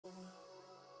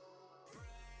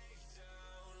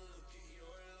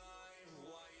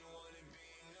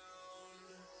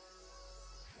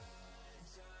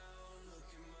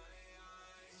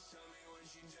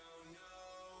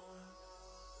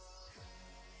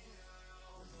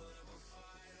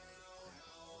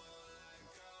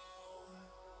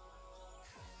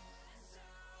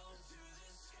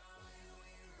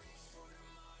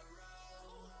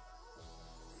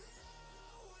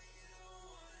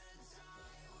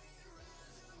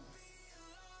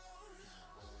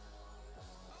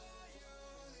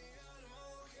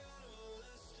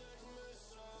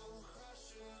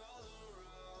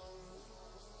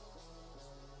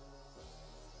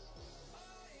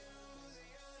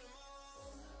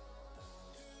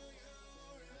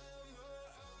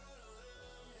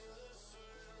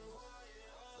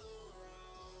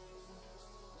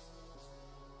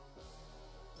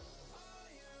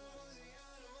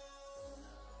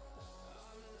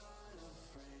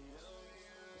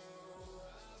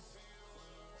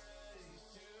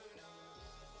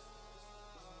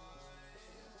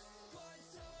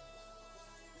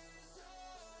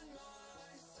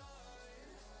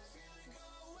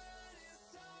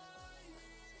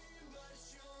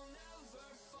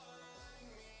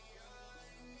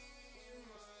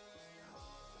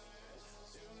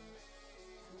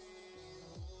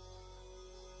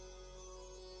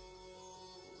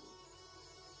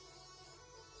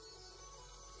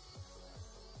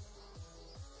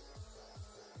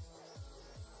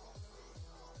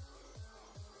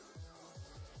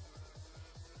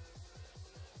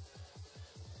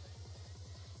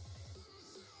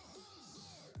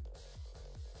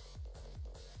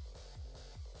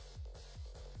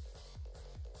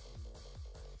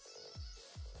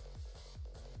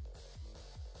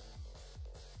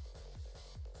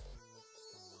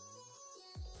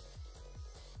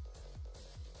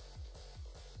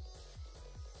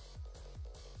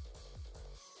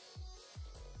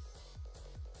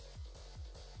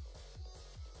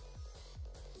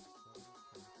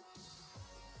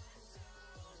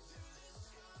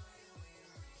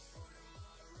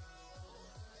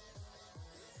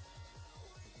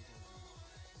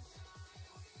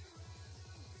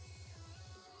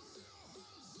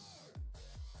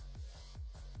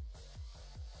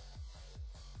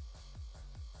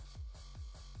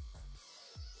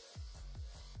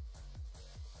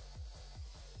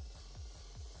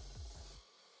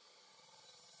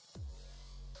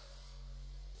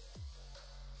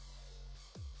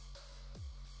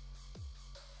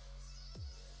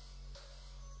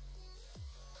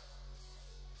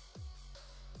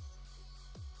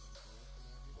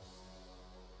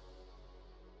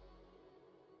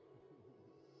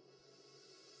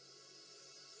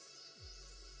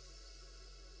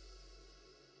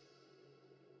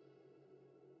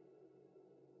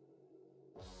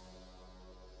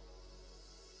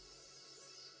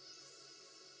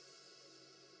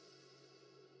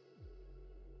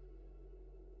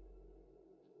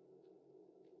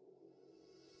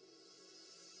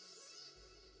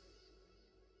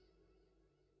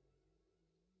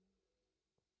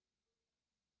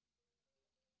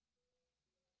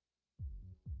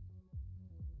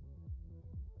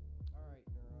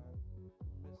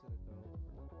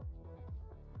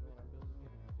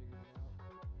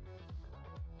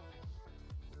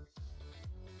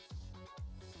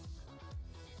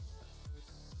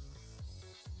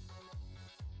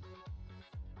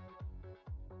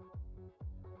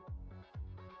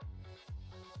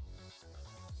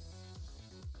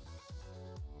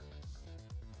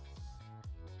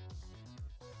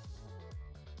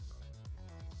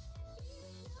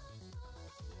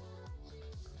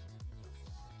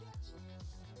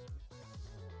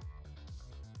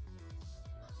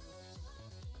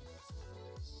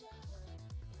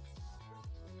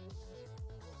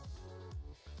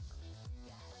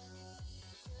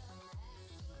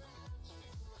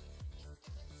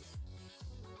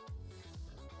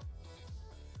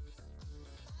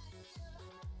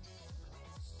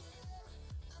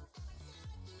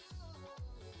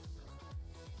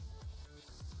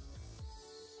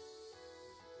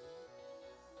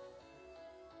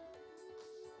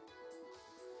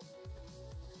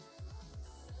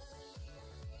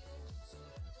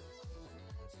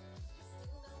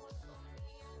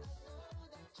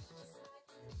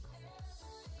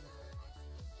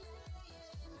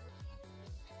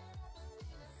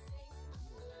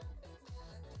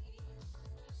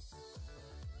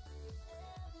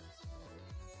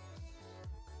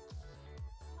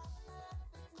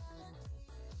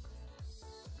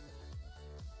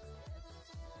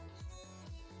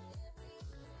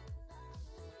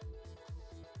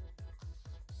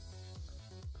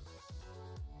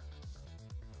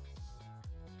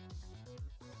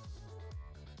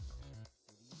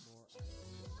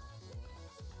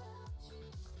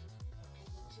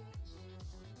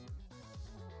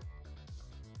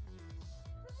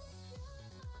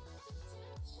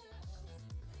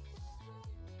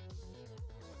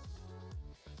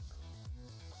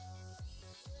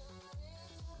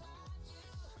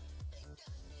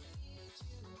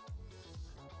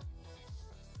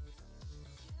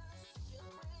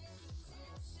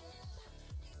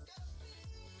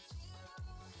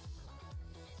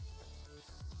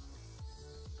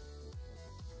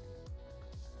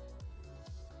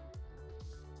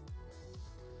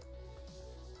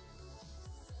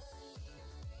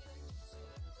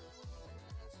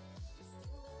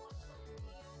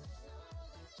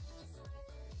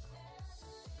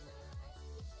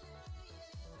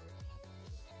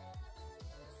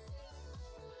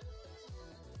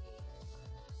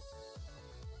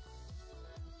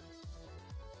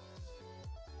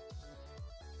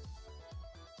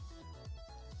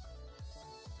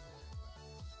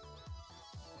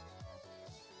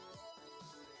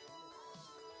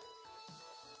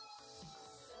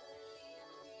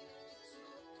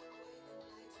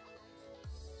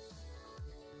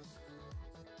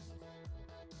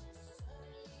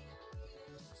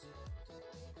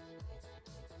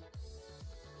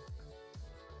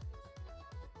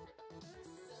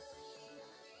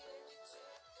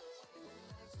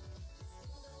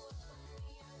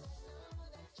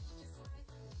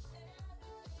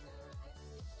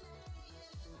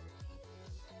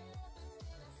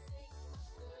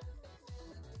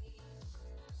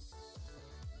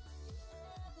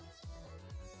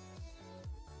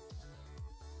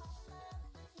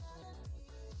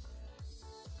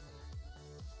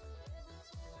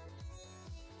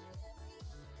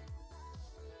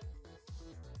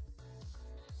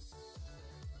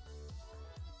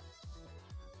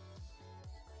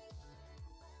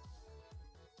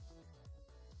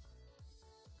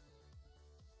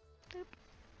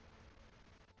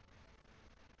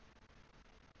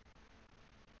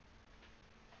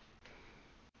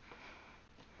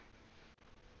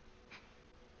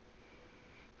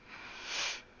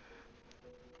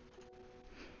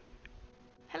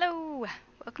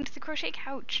welcome to the crochet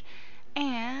couch.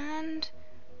 And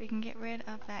we can get rid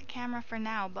of that camera for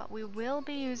now, but we will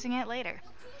be using it later.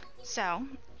 So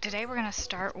today we're going to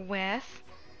start with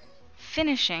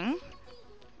finishing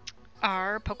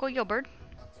our Pocoyo bird,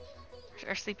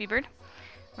 our sleepy bird.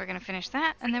 We're going to finish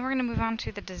that, and then we're going to move on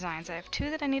to the designs. I have two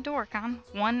that I need to work on.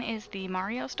 One is the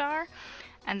Mario star,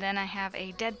 and then I have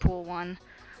a Deadpool one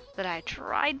that I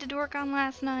tried to work on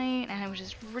last night, and it was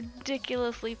just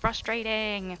ridiculously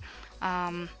frustrating.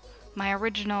 My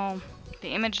original, the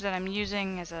image that I'm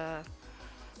using as a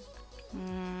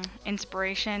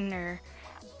inspiration, or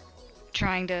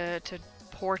trying to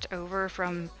port over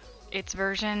from its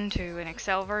version to an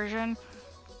Excel version,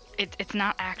 it's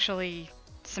not actually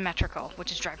symmetrical,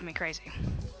 which is driving me crazy.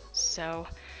 So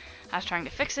I was trying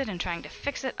to fix it and trying to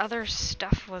fix it. Other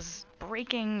stuff was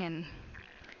breaking, and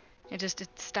it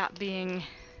stopped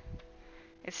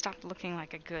looking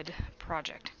like a good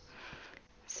project.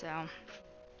 So,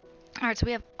 alright, so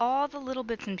we have all the little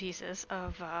bits and pieces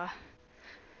of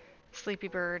Sleepy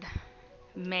Bird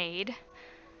made.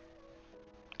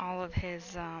 All of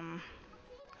his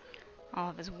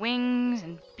wings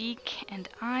and beak and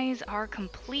eyes are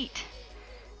complete.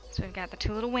 So we've got the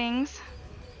two little wings.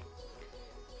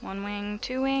 One wing,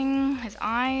 two wing, his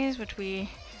eyes, which we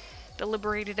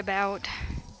deliberated about,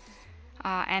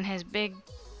 and his big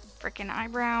frickin'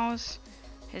 eyebrows,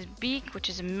 his beak, which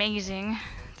is amazing.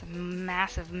 It's a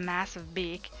massive, massive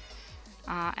beak.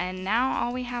 And now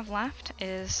all we have left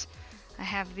is I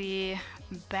have the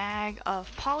bag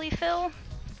of polyfill.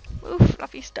 Ooh,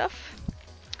 fluffy stuff.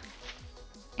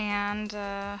 And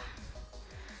I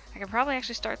could probably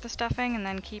actually start the stuffing and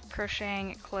then keep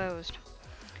crocheting it closed.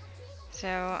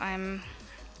 So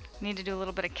need to do a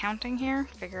little bit of counting here,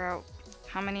 figure out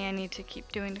how many I need to keep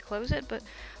doing to close it, but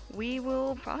we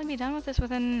will probably be done with this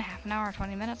within half an hour,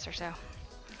 20 minutes or so.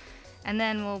 And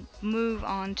then we'll move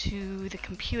on to the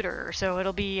computer, so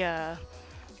it'll be, I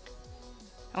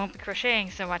won't be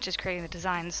crocheting so much as creating the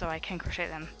designs, so I can crochet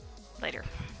them later.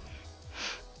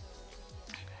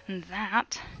 And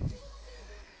that,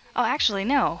 oh actually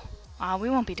no, we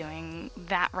won't be doing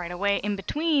that right away. In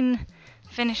between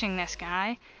finishing this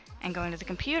guy and going to the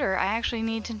computer, I actually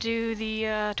need to do the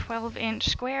 12-inch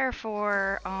square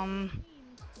for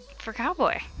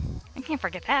Cowboy. I can't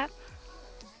forget that.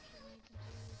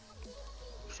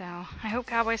 So I hope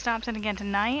Cowboy stops in again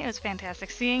tonight. It was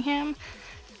fantastic seeing him.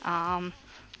 If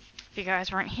you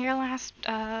guys weren't here last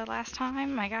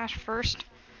time, my gosh, first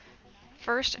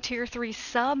tier 3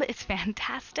 sub. It's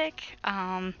fantastic.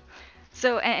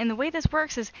 So, and the way this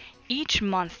works is each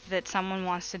month that someone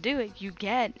wants to do it, you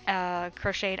get a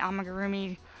crocheted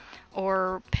amigurumi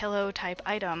or pillow type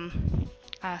item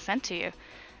sent to you.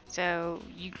 So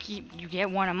you get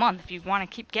one a month. If you want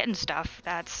to keep getting stuff,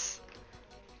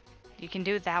 you can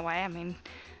do it that way. I mean,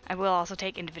 I will also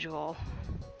take individual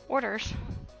orders.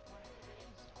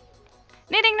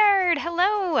 Knitting Nerd,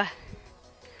 hello!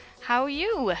 How are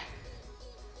you?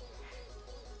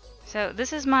 So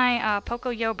this is my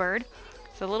Pocoyo bird.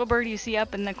 It's the little bird you see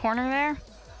up in the corner there. And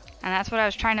that's what I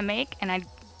was trying to make, and I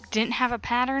didn't have a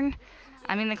pattern.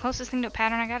 I mean, the closest thing to a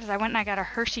pattern I got is I went and I got a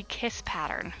Hershey Kiss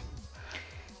pattern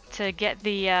to get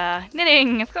the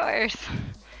knitting, of course.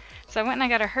 So I went and I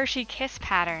got a Hershey Kiss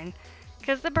pattern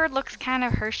because the bird looks kind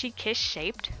of Hershey Kiss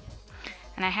shaped.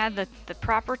 And I had the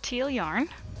proper teal yarn.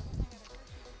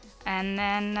 And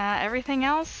then everything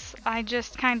else I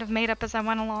just kind of made up as I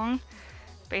went along.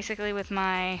 Basically with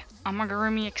my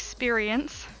amigurumi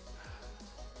experience.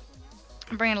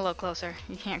 I'm bringing it a little closer.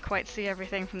 You can't quite see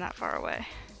everything from that far away.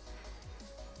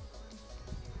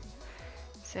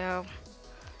 So,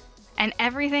 and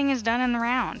everything is done in the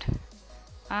round,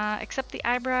 except the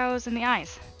eyebrows and the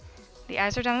eyes. The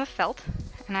eyes are done with felt,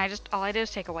 and all I did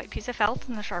is take a white piece of felt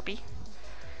and a Sharpie,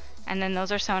 and then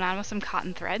those are sewn on with some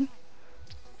cotton thread.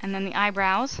 And then the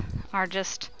eyebrows are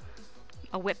just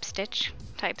a whip stitch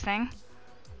type thing.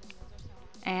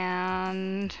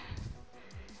 And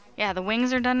yeah, the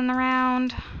wings are done in the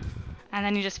round, and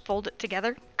then you just fold it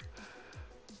together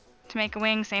to make a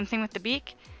wing. Same thing with the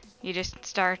beak. You just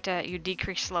start, you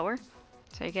decrease slower,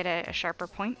 so you get a sharper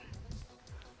point.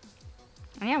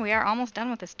 And yeah, we are almost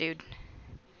done with this dude.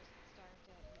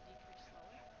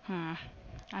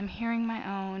 I'm hearing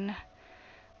my own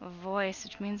voice,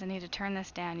 which means I need to turn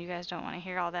this down. You guys don't want to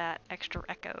hear all that extra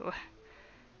echo.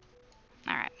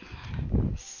 Alright.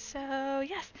 So,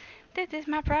 yes, this is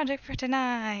my project for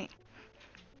tonight.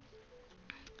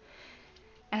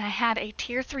 And I had a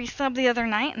tier 3 sub the other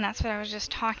night, and that's what I was just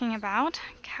talking about.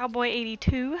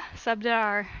 Cowboy82 subbed at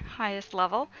our highest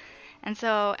level. And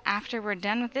so after we're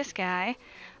done with this guy,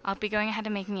 I'll be going ahead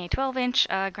and making a 12-inch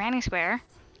granny square,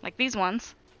 like these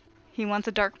ones, He wants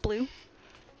a dark blue.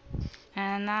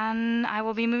 And then I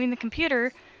will be moving the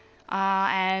computer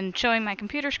and showing my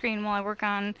computer screen while I work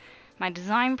on my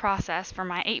design process for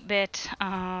my 8-bit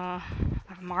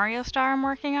Mario star I'm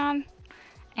working on,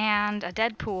 and a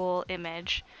Deadpool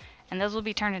image, and those will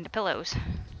be turned into pillows.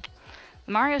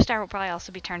 The Mario star will probably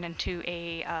also be turned into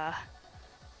a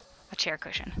chair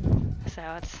cushion. So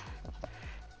it's,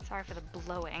 sorry for the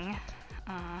blowing.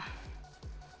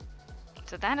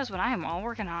 So that is what I am all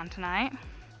working on tonight.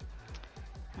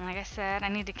 And like I said, I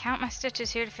need to count my stitches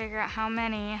here to figure out how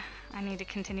many I need to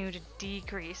continue to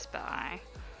decrease by.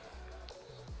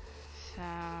 So,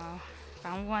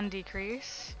 found one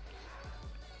decrease.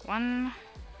 One.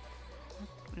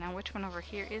 Now which one over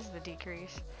here is the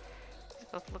decrease? These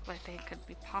both look like they could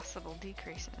be possible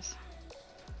decreases.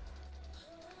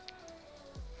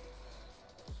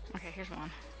 Okay, here's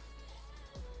one.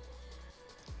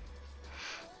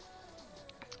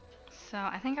 So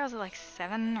I think I was at like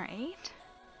 7 or 8.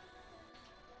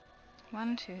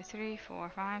 1, 2, 3,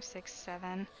 4, 5, 6,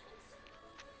 7.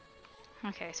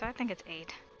 Okay, so I think it's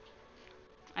 8.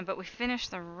 But we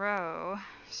finished the row,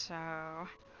 so,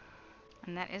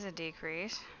 and that is a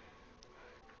decrease.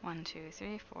 1, 2,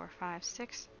 3, 4, 5,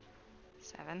 6,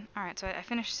 7. Alright, so I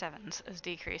finished 7s as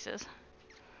decreases.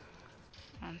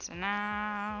 And so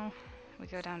now we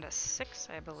go down to 6,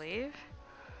 I believe.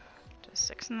 To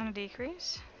 6 and then a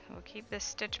decrease. We'll keep this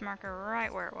stitch marker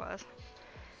right where it was.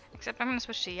 Except I'm going to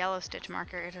switch to yellow stitch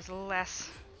marker. It is less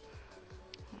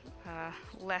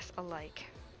alike.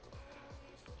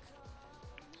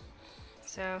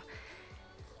 So,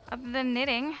 other than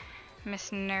knitting,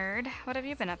 Miss Nerd, what have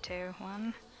you been up to?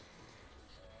 1,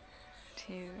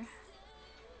 2,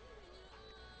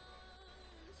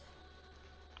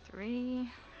 3,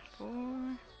 4,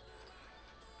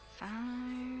 5,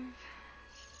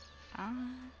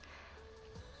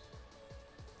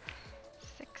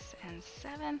 6, and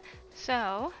 7.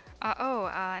 So,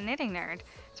 knitting nerd.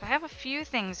 So I have a few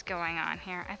things going on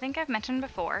here. I think I've mentioned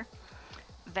before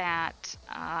that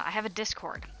I have a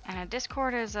Discord, and a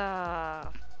Discord is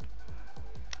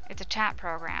it's a chat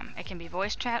program. It can be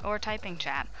voice chat or typing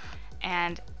chat.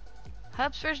 And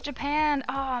Hubspurs Japan,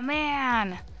 oh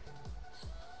man!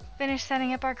 Finished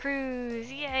setting up our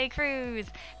cruise. Yay, cruise!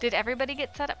 Did everybody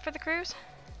get set up for the cruise?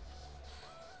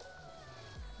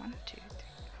 1, 2, 3,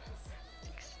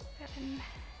 6, 7.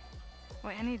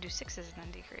 Wait, I need to do 6s and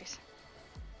then decrease.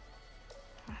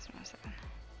 Last one was 7.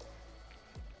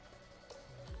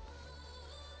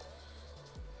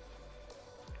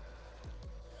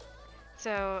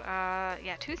 So,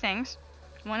 yeah, 2 things.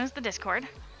 One is the Discord.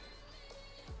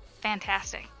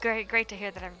 Fantastic. Great to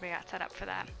hear that everybody got set up for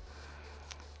that.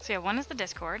 So yeah, one is the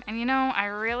Discord. And you know, I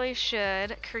really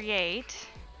should create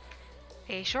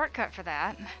a shortcut for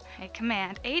that. A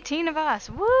command. 18 of us!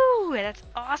 Woo! That's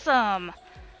awesome!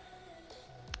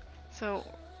 So,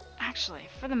 actually,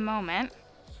 for the moment,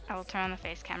 I will turn on the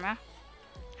face camera.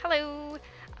 Hello!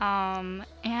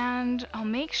 And I'll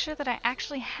make sure that I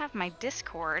actually have my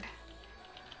Discord.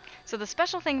 So the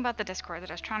special thing about the Discord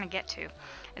that I was trying to get to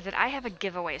is that I have a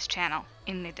giveaways channel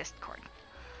in the Discord.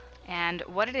 And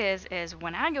what it is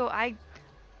when I go, I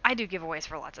do giveaways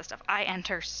for lots of stuff. I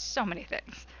enter so many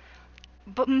things.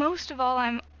 But most of all,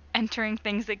 I'm entering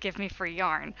things that give me free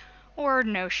yarn, or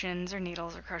notions, or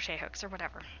needles, or crochet hooks, or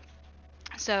whatever.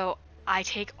 So I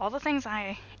take all the things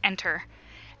I enter,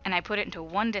 and I put it into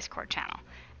one Discord channel.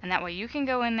 And that way you can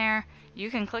go in there, you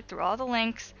can click through all the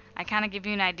links. I kind of give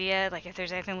you an idea, like if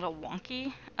there's anything a little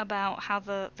wonky about how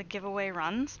the giveaway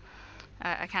runs.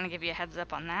 I kind of give you a heads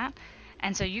up on that.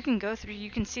 And so you can go through, you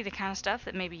can see the kind of stuff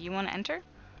that maybe you want to enter.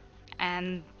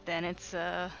 And then it's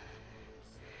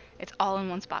all in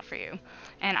one spot for you.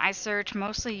 And I search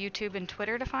mostly YouTube and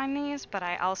Twitter to find these, but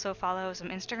I also follow some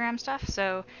Instagram stuff.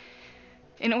 So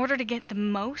in order to get the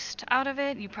most out of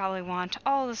it, you probably want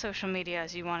all the social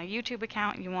medias. You want a YouTube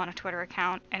account, you want a Twitter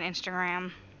account, and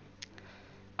Instagram.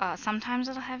 Sometimes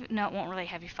it won't really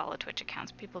have you follow Twitch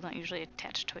accounts. People don't usually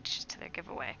attach Twitch to their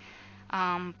giveaway.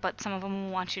 But some of them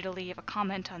will want you to leave a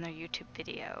comment on their YouTube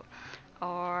video.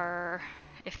 Or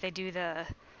if they do they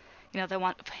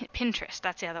want Pinterest.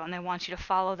 That's the other one. They want you to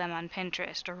follow them on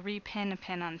Pinterest or repin a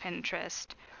pin on Pinterest.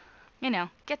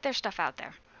 Get their stuff out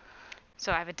there.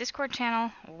 So I have a Discord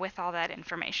channel with all that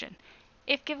information.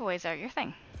 If giveaways are your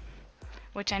thing.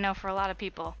 Which I know for a lot of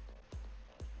people,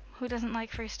 who doesn't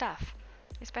like free stuff?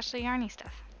 Especially yarny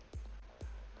stuff.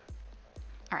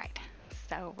 Alright,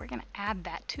 so we're going to add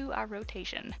that to our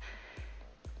rotation.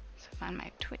 So find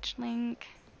my Twitch link.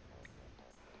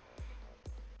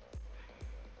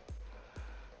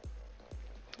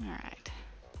 Alright.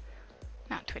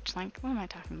 Not Twitch link. What am I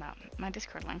talking about? My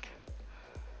Discord link.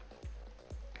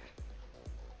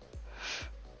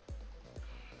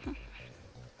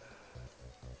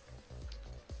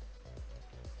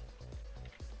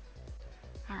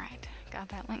 got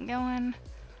that link going.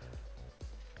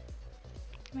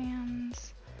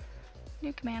 Commands.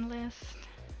 New command list.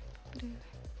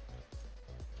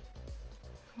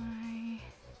 Y.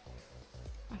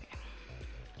 Okay.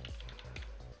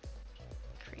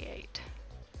 Create.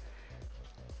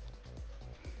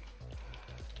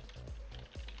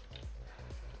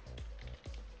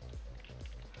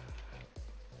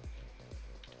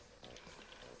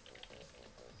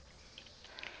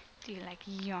 Do you like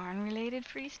yarn related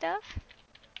free stuff?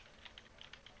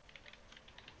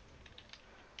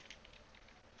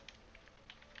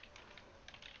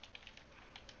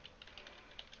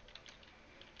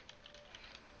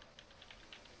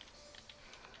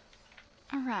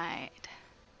 Alright.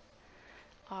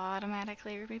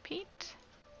 Automatically repeat.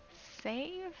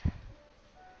 Save.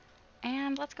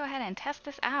 And let's go ahead and test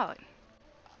this out.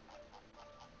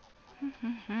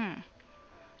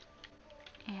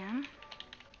 And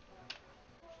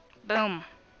boom.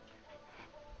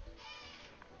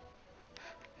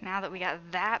 Now that we got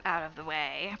that out of the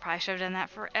way, I probably should have done that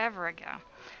forever ago.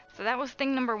 So that was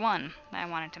thing number 1 that I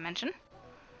wanted to mention.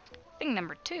 Thing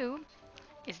number 2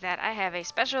 is that I have a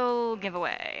special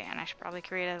giveaway, and I should probably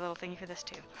create a little thingy for this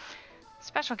too.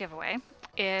 Special giveaway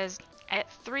is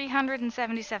at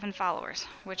 377 followers,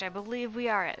 which I believe we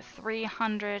are at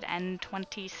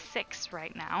 326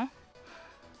 right now.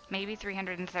 Maybe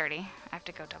 330. I have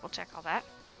to go double check all that.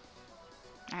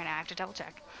 Alright, now I have to double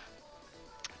check.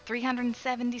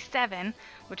 377,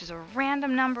 which is a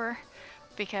random number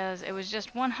because it was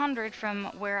just 100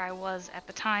 from where I was at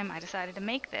the time I decided to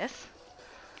make this.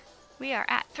 We are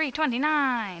at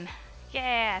 329.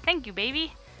 Yeah, thank you,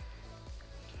 baby.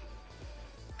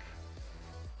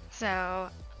 So,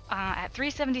 at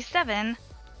 377,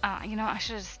 you know, I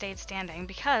should have stayed standing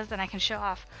because then I can show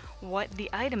off what the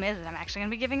item is that I'm actually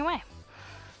going to be giving away.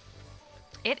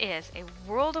 It is a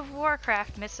World of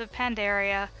Warcraft Mists of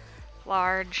Pandaria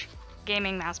large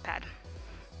gaming mousepad.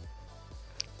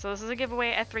 So this is a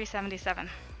giveaway at 377.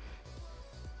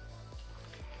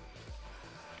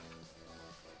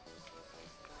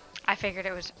 I figured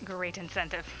it was great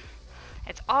incentive.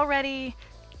 It's already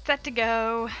set to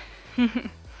go.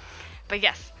 But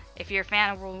yes, if you're a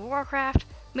fan of World of Warcraft,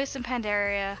 Mists of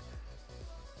Pandaria,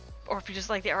 or if you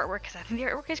just like the artwork, because I think the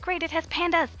artwork is great, it has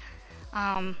pandas,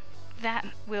 that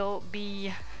will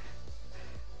be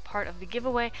part of the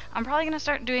giveaway. I'm probably going to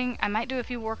start doing, I might do a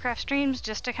few Warcraft streams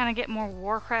just to kind of get more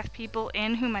Warcraft people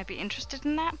in who might be interested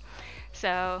in that.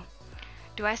 So,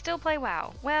 do I still play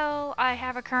WoW? Well, I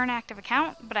have a current active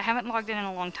account, but I haven't logged in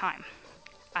a long time.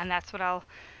 And that's what I'll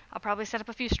probably set up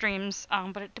a few streams,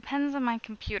 but it depends on my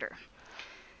computer.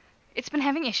 It's been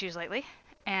having issues lately,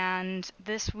 and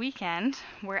this weekend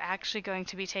we're actually going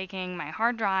to be taking my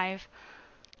hard drive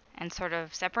and sort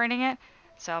of separating it.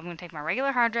 So I'm going to take my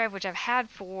regular hard drive, which I've had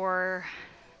for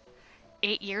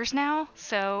 8 years now,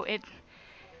 so it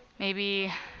may be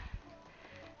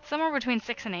somewhere between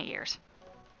 6 and 8 years.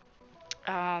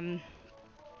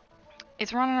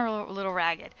 It's running a little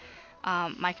ragged.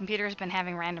 My computer has been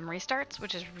having random restarts,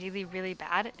 which is really, really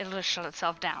bad. It'll just shut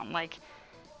itself down. Like,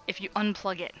 if you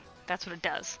unplug it, that's what it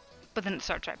does. But then it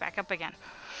starts right back up again.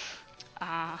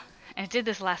 And it did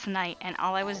this last night, and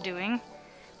all I was doing...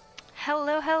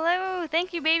 Hello, hello!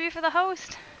 Thank you, baby, for the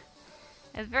host!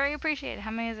 It's very appreciated.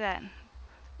 How many is that?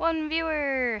 1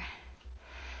 viewer!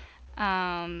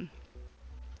 So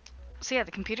yeah,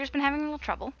 the computer's been having a little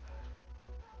trouble.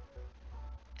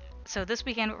 So this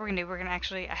weekend, what we're gonna do, we're gonna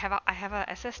actually, I have a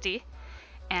SSD,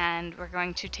 and we're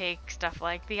going to take stuff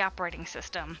like the operating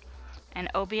system and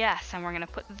OBS, and we're gonna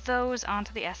put those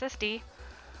onto the SSD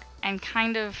and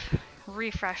kind of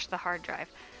refresh the hard drive.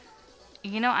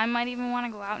 You know, I might even want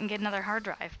to go out and get another hard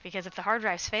drive, because if the hard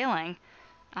drive's failing,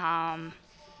 that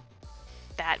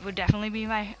would definitely be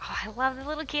my... Oh, I love the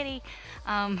little kitty!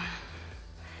 I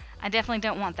definitely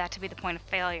don't want that to be the point of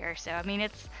failure, so, I mean,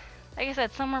 it's, like I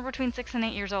said, somewhere between 6 and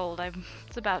 8 years old.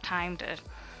 It's about time to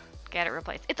get it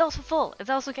replaced. It's also full!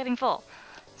 It's also getting full!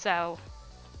 So,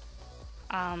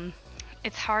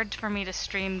 it's hard for me to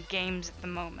stream games at the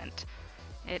moment.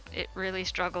 It really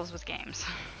struggles with games.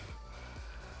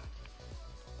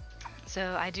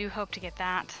 So I do hope to get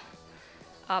that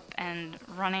up and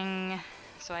running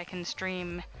so I can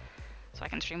stream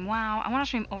WoW. I want to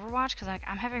stream Overwatch because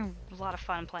I'm having a lot of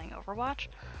fun playing Overwatch.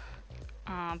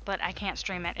 But I can't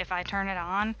stream it. If I turn it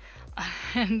on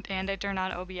and I turn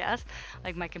on OBS,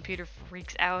 like my computer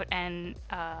freaks out and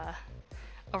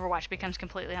Overwatch becomes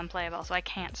completely unplayable, so I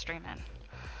can't stream it.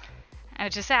 And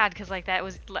it's just sad because like that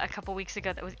was a couple weeks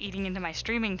ago that was eating into my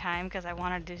streaming time because I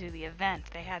wanted to do the event.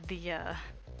 They had the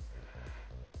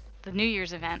New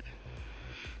Year's event.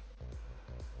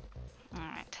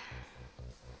 Alright.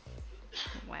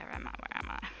 am I? Where am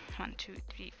I? 1, 2,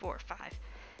 3, 4, 5,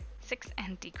 6,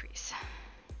 and decrease.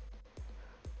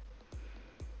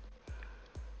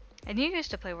 And you used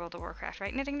to play World of Warcraft,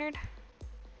 right, Knitting Nerd?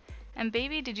 And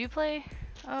Baby, did you play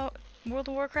World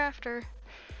of Warcraft, or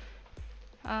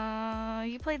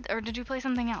you played, or did you play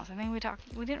something else? I think we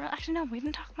didn't actually, no, we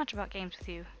didn't talk much about games with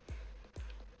you.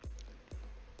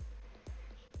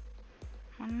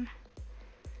 1,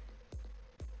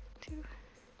 2.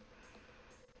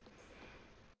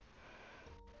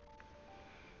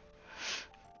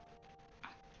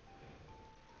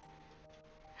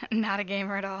 Not a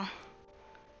gamer at all.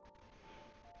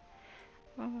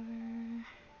 4,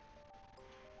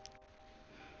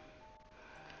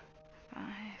 5,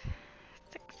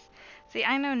 6. See,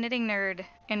 I know Knitting Nerd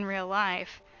in real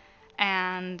life,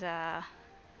 and I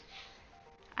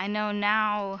know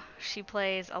now she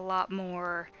plays a lot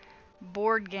more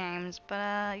board games,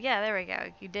 but yeah, there we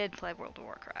go. You did play World of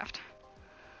Warcraft.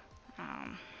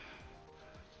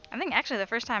 I think actually the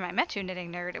first time I met you,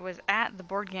 Knitting Nerd, it was at the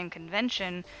board game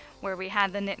convention where we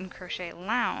had the Knit and Crochet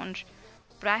Lounge,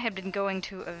 but I had been going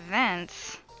to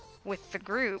events with the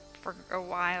group for a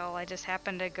while. I just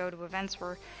happened to go to events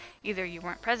where either you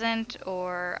weren't present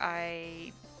or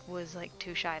I was like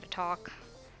too shy to talk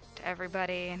to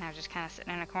everybody, and I was just kind of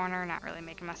sitting in a corner, not really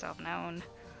making myself known.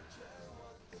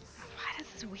 Why is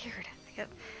this weird? I got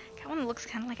one that looks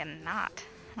kind of like a knot.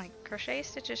 Like, crochet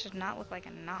stitches should not look like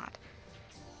a knot.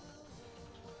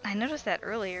 I noticed that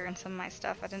earlier in some of my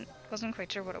stuff. Wasn't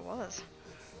quite sure what it was.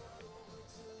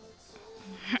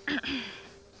 2,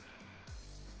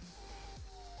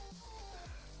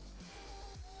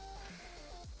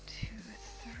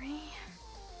 3,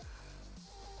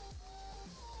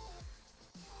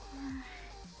 4,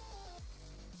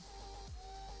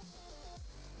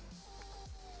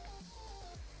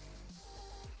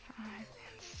 5,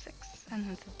 and 6, and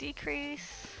then the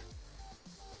decrease.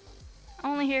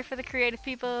 Only here for the creative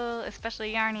people,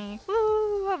 especially Yarny.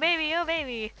 Woo! Oh baby, oh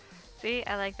baby! See,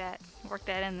 I like that. Work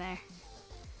that in there.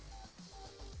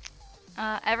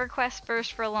 EverQuest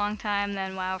first for a long time,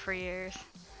 then WoW for years.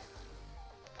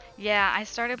 Yeah, I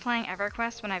started playing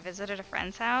EverQuest when I visited a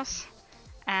friend's house,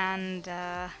 and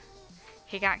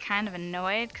he got kind of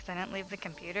annoyed because I didn't leave the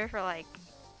computer for like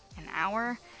an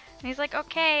hour. And he's like,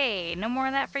 okay, no more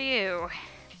of that for you.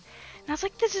 And I was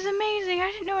like, this is amazing, I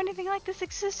didn't know anything like this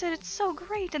existed, it's so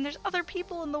great, and there's other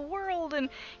people in the world. And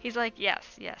he's like, yes,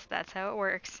 that's how it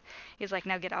works. He's like,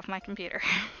 now get off my computer.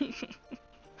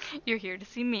 You're here to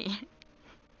see me.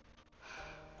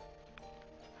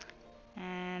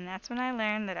 And that's when I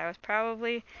learned that I was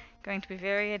probably going to be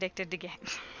very addicted to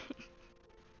games.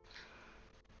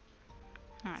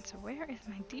 Alright, so where is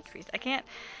my decrease? I can't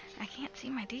see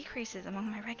my decreases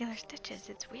among my regular stitches.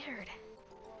 It's weird.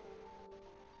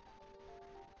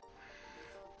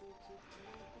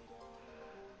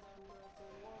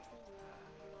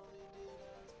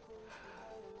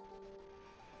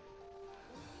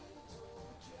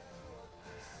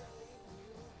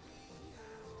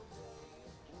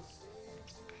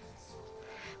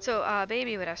 So,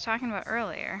 baby, what I was talking about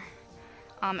earlier,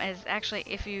 is actually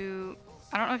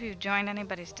I don't know if you've joined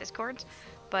anybody's Discords,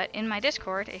 but in my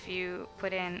Discord, if you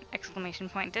put in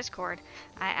 !Discord,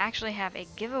 I actually have a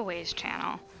giveaways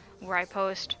channel where I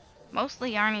post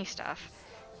mostly Yarny stuff.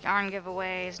 Yarn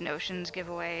giveaways, Notions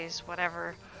giveaways,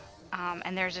 whatever.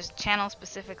 And there's this channel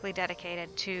specifically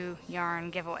dedicated to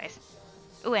yarn giveaways.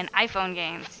 Ooh, and iPhone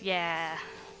games, yeah.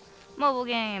 Mobile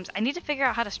games. I need to figure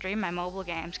out how to stream my mobile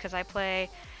games because I play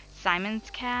Simon's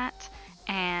Cat,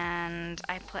 and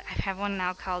I have one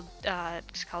now called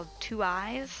it's called Two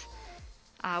Eyes,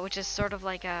 which is sort of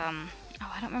like I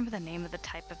don't remember the name of the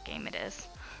type of game it is.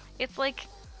 It's like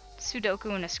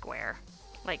Sudoku in a square,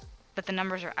 but the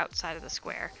numbers are outside of the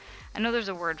square. I know there's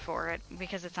a word for it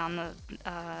because it's on the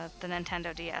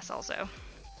Nintendo DS also.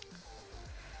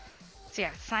 So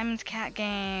yeah, Simon's Cat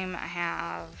game. I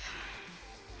have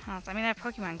I have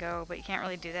Pokemon Go, but you can't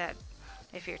really do that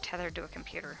if you're tethered to a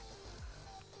computer.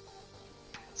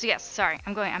 So yes, sorry,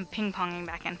 I'm ping-ponging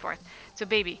back and forth. So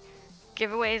baby,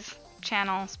 giveaways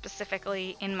channel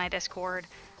specifically in my Discord.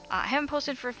 I haven't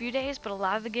posted for a few days, but a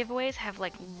lot of the giveaways have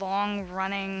like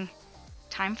long-running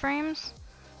time frames.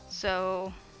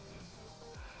 So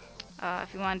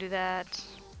if you want to do that,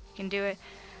 you can do it.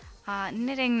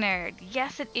 Knitting Nerd,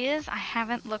 yes it is. I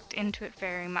haven't looked into it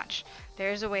very much.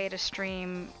 There's a way to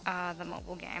stream the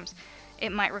mobile games.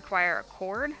 It might require a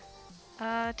cord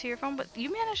to your phone, but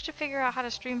you managed to figure out how to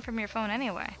stream from your phone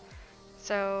anyway.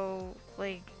 So,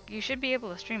 like, you should be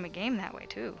able to stream a game that way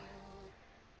too.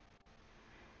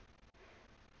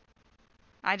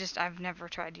 I've never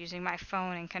tried using my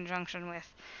phone in conjunction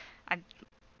with,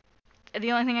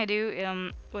 The only thing I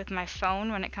do with my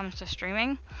phone when it comes to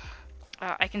streaming,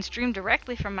 I can stream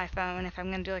directly from my phone if I'm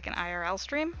going to do like an IRL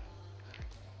stream.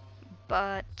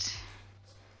 But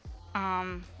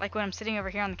like when I'm sitting over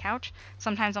here on the couch,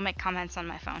 sometimes I'll make comments on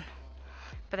my phone.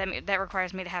 But that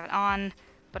requires me to have it on,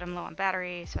 but I'm low on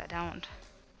battery, so I don't.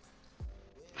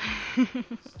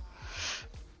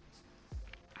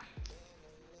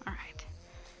 Alright.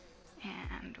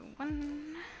 And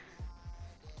one.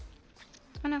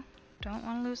 Oh no, don't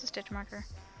want to lose the stitch marker.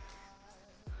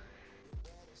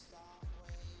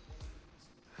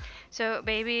 So,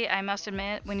 baby, I must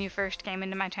admit, when you first came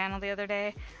into my channel the other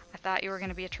day, I thought you were going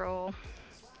to be a troll.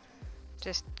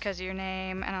 Just because of your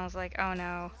name, and I was like, oh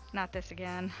no, not this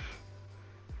again.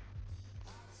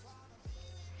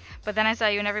 But then I saw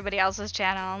you in everybody else's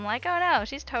channel, I'm like, oh no,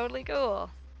 she's totally cool.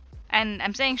 And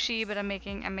I'm saying she, but I'm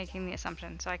making the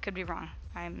assumption, so I could be wrong.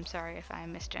 I'm sorry if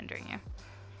I'm misgendering you.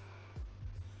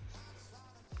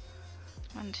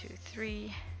 1, 2,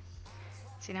 3.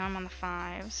 See, now I'm on the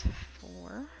 5s.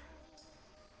 4.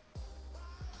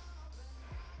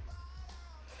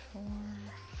 4,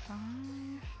 5.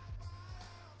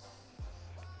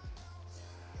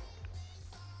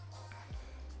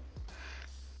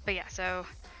 But yeah, so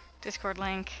Discord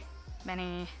link,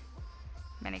 many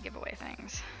giveaway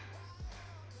things.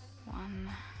 1,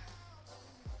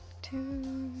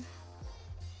 2.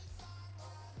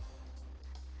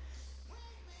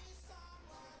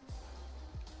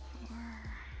 4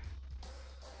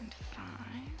 and 5.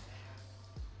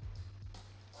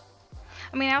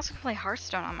 I mean, I also can play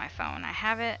Hearthstone on my phone. I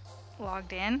have it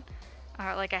logged in,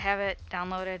 like I have it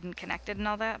downloaded and connected and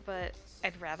all that, but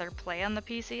I'd rather play on the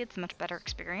PC. It's a much better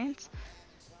experience.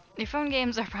 Your phone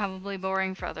games are probably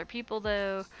boring for other people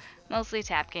though. Mostly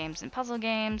tap games and puzzle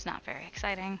games, not very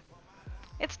exciting.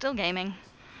 It's still gaming.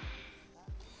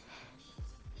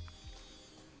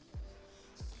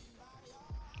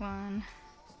 One,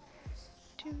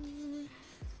 2,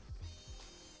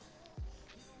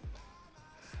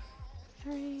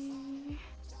 3.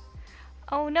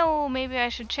 Oh no, maybe I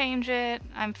should change it.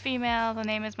 I'm female. The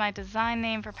name is my design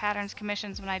name for patterns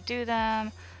commissions when I do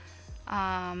them.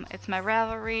 It's my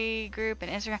Ravelry group and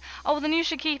Instagram. Oh, then you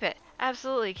should keep it.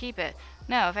 Absolutely keep it.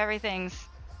 No, if everything's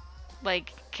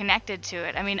like connected to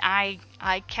it. I mean, I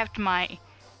kept my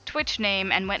Twitch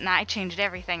name and went and I changed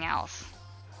everything else.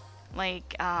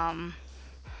 Like, I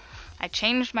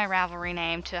changed my Ravelry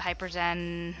name to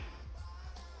Hyperzen.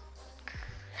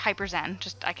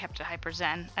 Just I kept it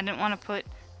Hyperzen. I didn't want to put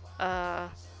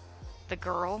the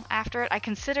girl after it. I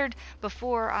considered,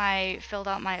 before I filled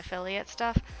out my affiliate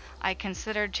stuff, I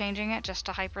considered changing it just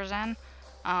to Hyperzen,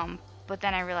 but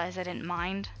then I realized I didn't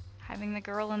mind having the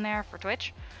girl in there for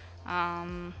Twitch.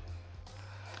 But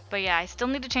yeah, I still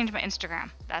need to change my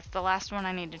Instagram. That's the last one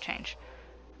I need to change.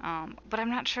 But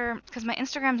I'm not sure, because my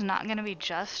Instagram's not going to be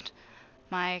just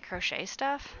my crochet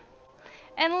stuff.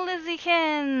 And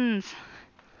Lizzykins!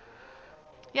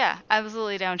 Yeah,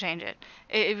 absolutely don't change it.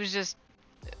 It was just,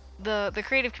 the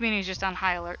creative community is just on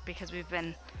high alert because we've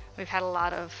had a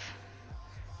lot of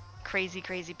crazy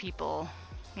people,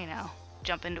 you know,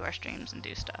 jump into our streams and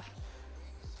do stuff.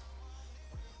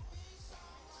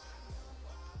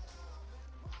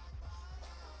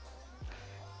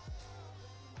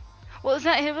 Well, it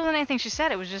wasn't anything she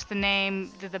said. It was just the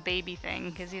name, the baby thing.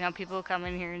 Because, you know, people come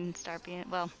in here and start being...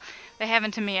 Well, they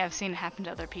haven't to me. I've seen it happen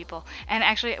to other people. And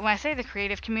actually, when I say the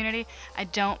creative community, I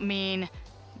don't mean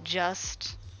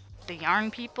just the yarn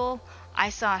people.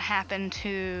 I saw it happen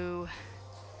to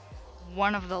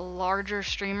one of the larger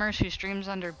streamers who streams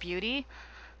under Beauty.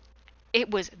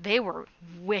 They were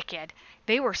wicked.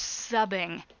 They were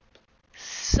subbing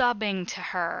to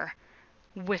her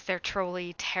with their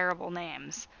trolly terrible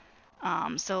names.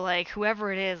 So like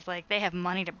whoever it is, like they have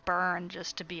money to burn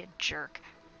just to be a jerk.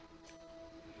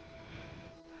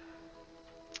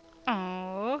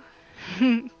 Oh.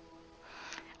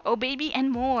 Oh baby and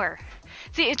more.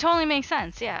 See, it totally makes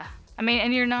sense, yeah. I mean,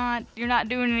 and you're not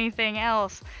doing anything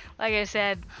else. Like I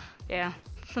said, yeah.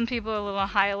 Some people are a little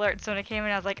high alert, so when I came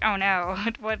in I was like, oh no,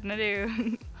 what to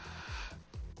do?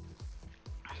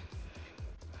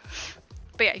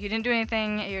 But yeah, you didn't do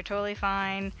anything, you're totally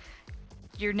fine.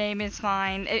 Your name is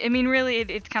fine. I mean, really,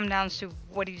 it comes down to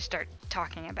what do you start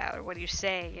talking about, or what do you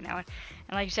say, you know? And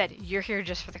like you said, you're here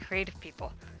just for the creative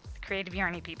people, the creative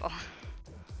yarny people.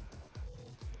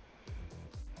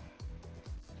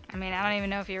 I mean, I don't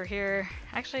even know if you were here.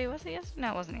 Actually, was it yesterday?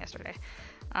 No, it wasn't yesterday.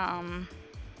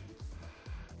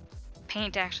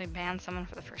 Paint actually banned someone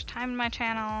for the first time in my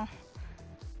channel.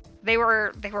 They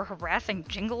were harassing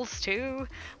Jingles too.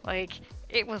 Like,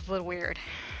 it was a little weird.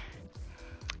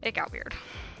 It got weird.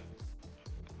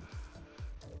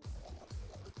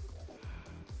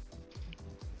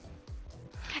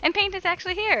 And Paint is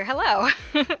actually here. Hello.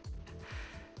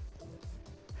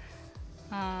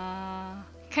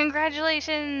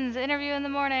 Congratulations! Interview in the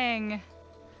morning.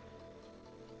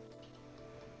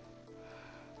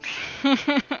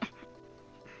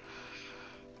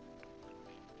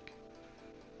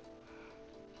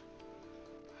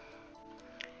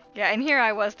 Yeah, and here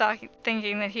I was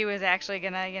thinking that he was actually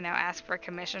gonna, you know, ask for a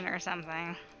commission or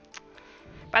something.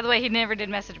 By the way, he never did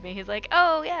message me. He's like,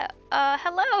 oh yeah,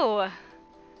 hello.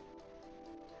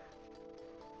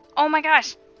 Oh my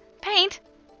gosh, Paint!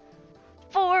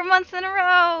 4 months in a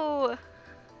row!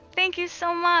 Thank you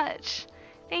so much.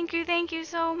 Thank you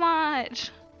so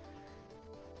much.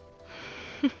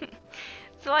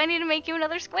 So I need to make you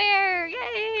another square.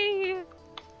 Yay!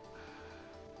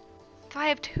 So I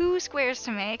have 2 squares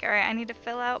to make. Alright, I need to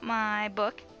fill out my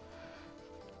book.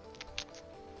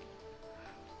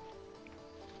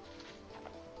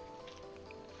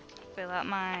 Fill out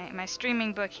my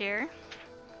streaming book here.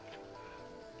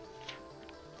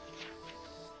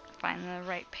 Find the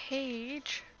right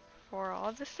page for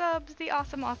all the subs, the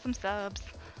awesome subs.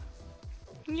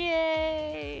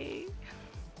 Yay!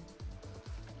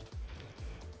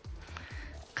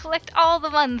 Collect all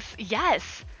the months.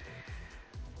 Yes!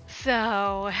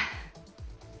 So,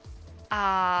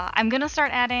 I'm gonna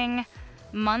start adding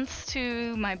months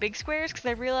to my big squares because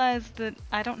I realized that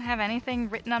I don't have anything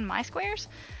written on my squares.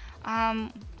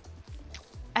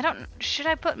 Should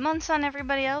I put months on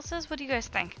everybody else's? What do you guys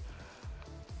think?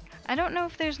 I don't know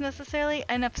if there's necessarily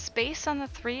enough space on the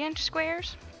 3-inch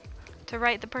squares to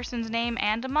write the person's name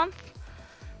and a month,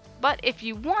 but if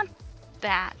you want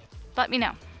that, let me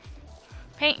know.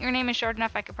 Paint, your name is short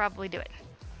enough, I could probably do it.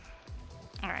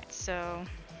 Alright, so...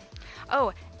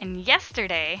 Oh, and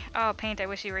yesterday... Oh, Paint, I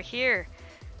wish you were here.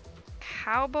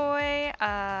 Cowboy,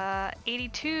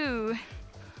 82...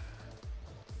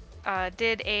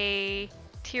 did a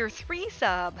tier 3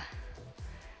 sub.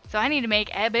 So I need to make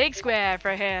a big square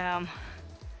for him.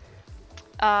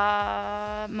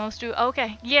 Most do...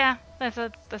 Okay, yeah, that's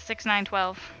the 6, 9,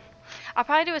 12. I'll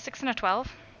probably do a 6 and a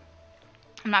 12.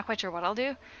 I'm not quite sure what I'll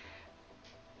do.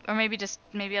 Or maybe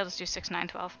I'll just do 6, 9,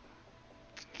 12.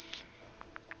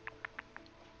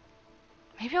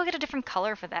 Maybe I'll get a different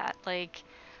color for that. Like,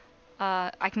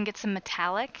 I can get some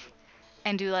metallic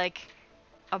and do like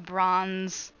a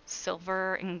bronze,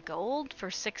 silver, and gold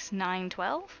for 6, 9,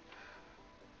 12.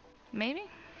 Maybe?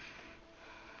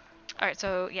 Alright,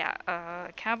 so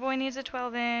yeah, Cowboy needs a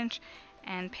 12-inch,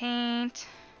 and Paint,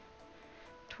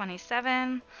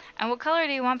 27. And what color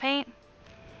do you want, Paint?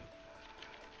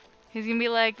 He's gonna be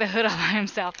like the hood all by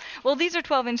himself. Well, these are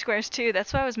 12-inch squares too.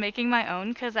 That's why I was making my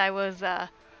own, because I was,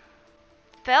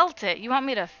 felt it. You want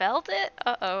me to felt it?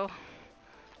 Uh-oh.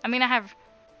 I mean, I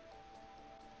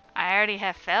already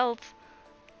have felt,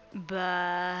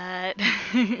 but...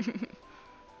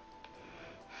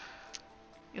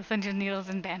 You'll send your needles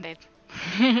and Band-Aid.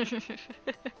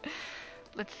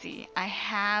 Let's see.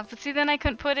 Let's see, then I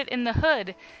couldn't put it in the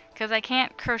hood, because I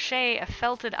can't crochet a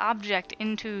felted object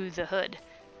into the hood.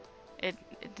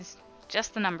 It's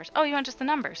just the numbers. Oh, you want just the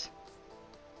numbers?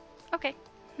 Okay.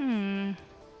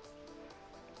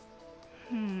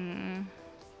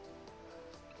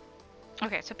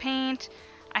 Okay, so Paint.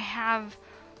 I have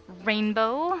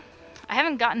rainbow. I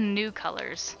haven't gotten new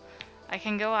colors. I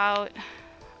can go out,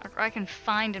 or I can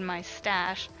find in my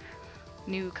stash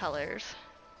new colors.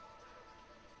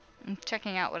 I'm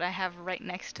checking out what I have right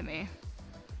next to me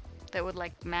that would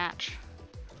like match.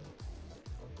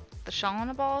 The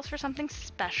Shalana balls for something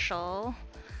special.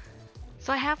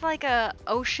 So I have like a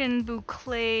ocean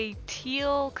boucle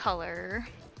teal color.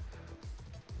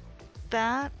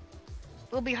 That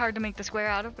will be hard to make the square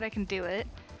out of, but I can do it.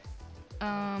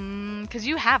 Because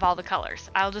you have all the colors.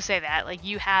 I'll just say that. Like,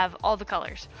 you have all the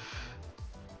colors.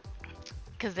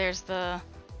 Because there's the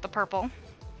purple,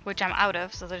 which I'm out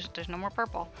of, so there's no more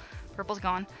purple. Purple's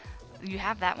gone. You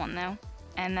have that one, though.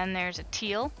 And then there's a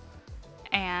teal,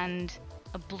 and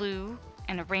a blue,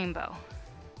 and a rainbow.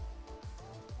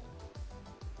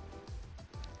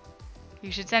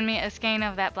 You should send me a skein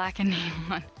of that black and neon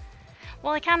one.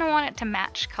 Well, I kind of want it to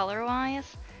match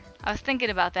color-wise. I was thinking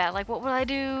about that, like, what will I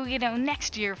do, you know,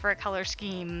 next year for a color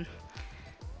scheme?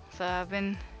 So I've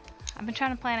been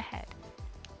trying to plan ahead.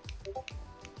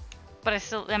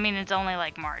 But I mean, it's only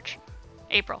like March.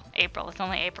 April, it's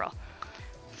only April.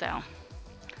 So,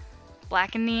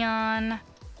 black and neon,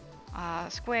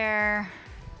 square.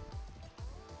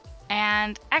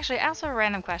 And actually, also a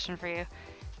random question for you.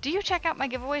 Do you check out my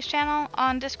giveaways channel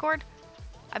on Discord?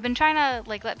 I've been trying to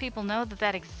like let people know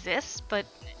that exists, but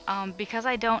because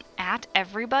I don't at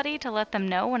everybody to let them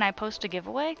know when I post a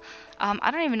giveaway,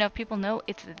 I don't even know if people know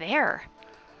it's there.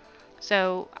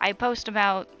 So I post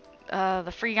about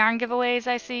the free yarn giveaways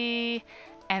I see,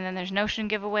 and then there's Notion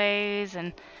giveaways,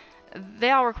 and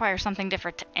they all require something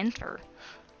different to enter.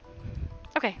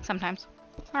 Okay, sometimes.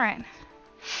 Alright.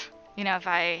 You know, if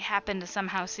I happen to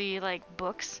somehow see, like,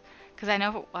 books, because I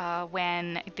know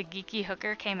when the Geeky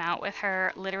Hooker came out with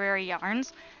her literary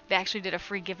yarns, they actually did a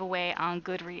free giveaway on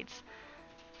Goodreads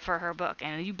for her book.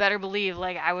 And you better believe,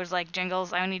 like, I was like,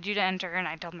 Jingles, I need you to enter, and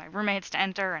I told my roommates to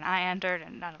enter, and I entered,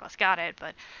 and none of us got it,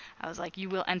 but I was like, you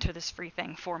will enter this free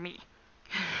thing for me.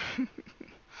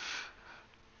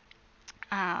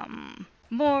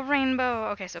 More rainbow.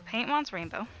 Okay, so Paint wants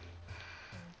rainbow.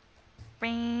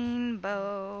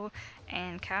 Rainbow.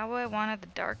 And Cowboy wanted the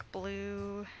dark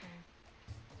blue.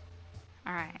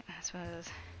 Alright, this was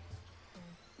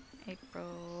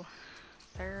April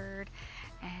 3rd.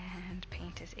 And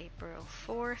Paint is April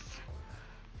 4th.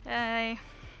 Yay.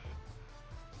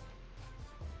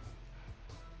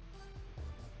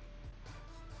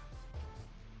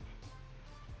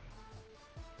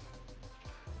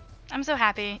 I'm so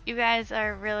happy. You guys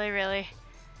are really...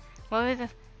 What was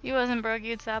this? You wasn't broke,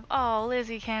 you'd sub. Oh,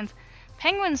 Lizzykins.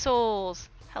 Penguin Souls!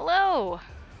 Hello!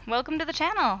 Welcome to the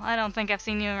channel. I don't think I've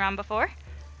seen you around before.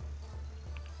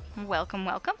 Welcome,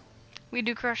 welcome. We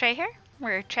do crochet here.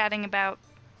 We're chatting about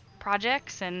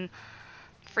projects and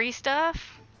free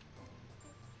stuff.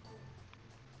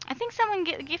 I think someone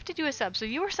gifted you a sub, so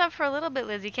you were sub for a little bit,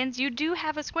 Lizzykins. You do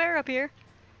have a square up here.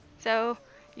 So,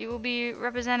 you will be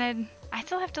represented. I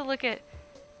still have to look at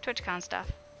TwitchCon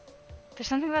stuff. There's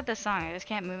something about this song.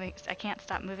 I can't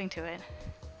stop moving to it.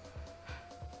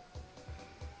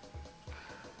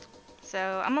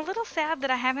 So I'm a little sad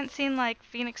that I haven't seen like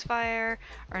Phoenix Fire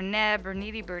or Neb or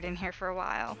Needy Bird in here for a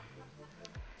while.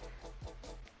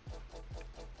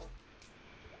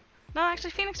 No,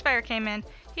 actually Phoenix Fire came in.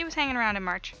 He was hanging around in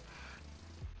March.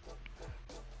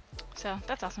 So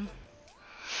that's awesome.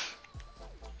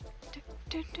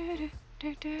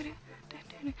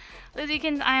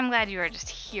 Lizzykins, I am glad you are just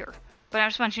here, but I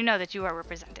just want you to know that you are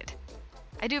represented.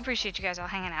 I do appreciate you guys all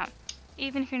hanging out,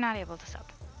 even if you're not able to sub.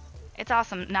 It's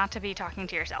awesome not to be talking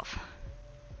to yourself.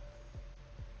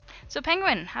 So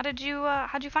Penguin, how'd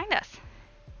you find us?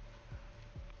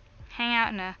 Hang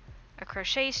out in a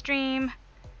crochet stream.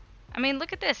 I mean,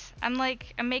 look at this. I'm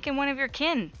making one of your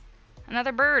kin.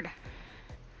 Another bird.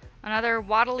 Another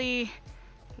waddly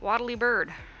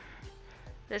bird.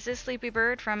 This is Sleepy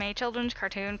Bird from a children's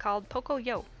cartoon called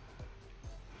Pocoyo.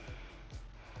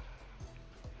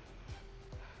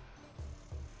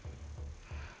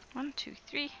 One, two,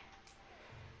 3,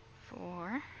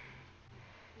 4,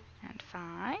 and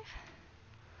 5.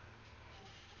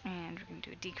 And we're going to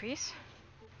do a decrease.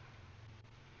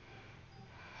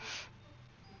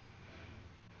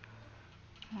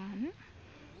 1,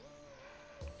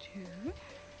 2,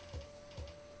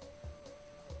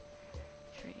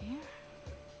 3,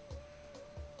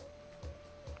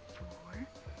 4,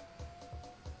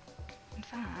 and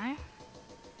 5.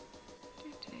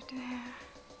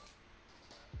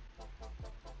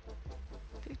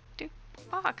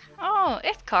 Fuck. Oh,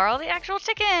 it's Carl, the actual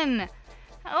chicken.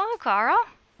 Hello, Carl.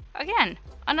 Again,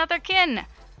 another kin.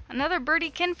 Another birdie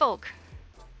kinfolk.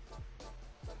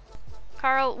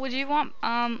 Carl, would you want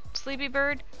Sleepy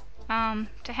Bird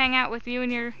to hang out with you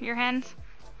and your hens?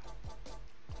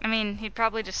 I mean, he'd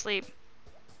probably just sleep.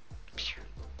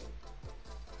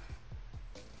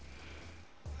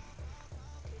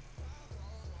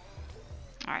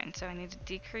 Alright, so I need to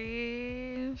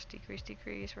decrease.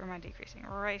 Where am I decreasing?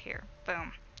 Right here.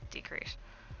 Boom. Decrease.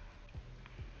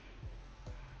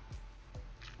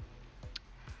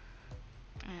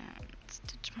 And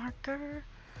stitch marker.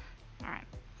 Alright.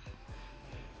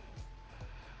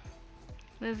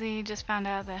 Lizzie just found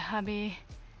out that hubby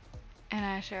and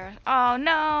I share. Oh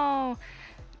no!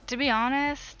 To be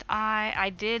honest,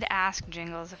 I did ask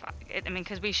Jingles if I mean,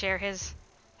 because we share his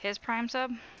Prime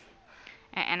sub.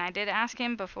 And I did ask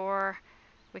him before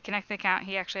we connect the account.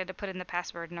 He actually had to put in the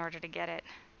password in order to get it.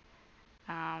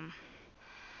 So I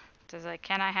was like,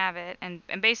 can I have it? And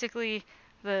basically,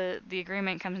 the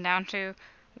agreement comes down to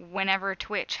whenever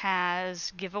Twitch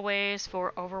has giveaways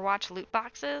for Overwatch loot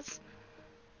boxes,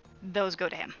 those go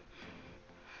to him.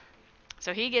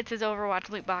 So he gets his Overwatch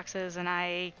loot boxes, and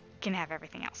I can have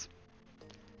everything else.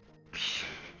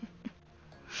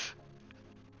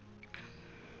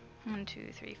 1,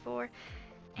 2, 3, 4.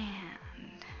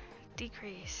 And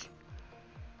decrease.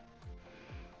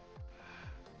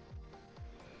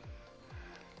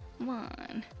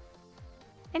 1.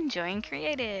 Enjoying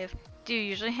creative. Do you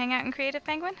usually hang out in creative,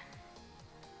 Penguin?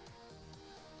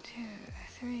 2,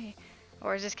 3.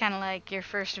 Or is this kind of like your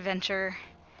first venture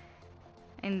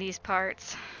in these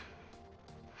parts?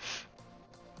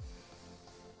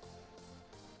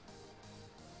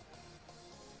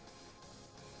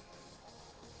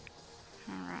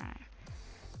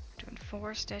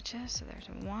 4 stitches, so there's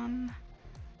 1,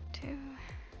 2,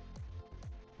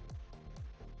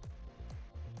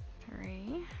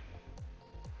 3,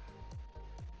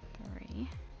 3,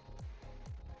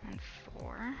 and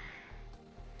 4,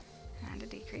 and a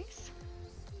decrease.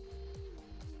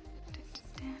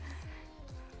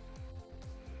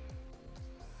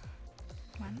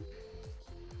 1,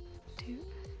 2,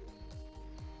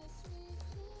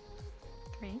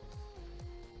 3.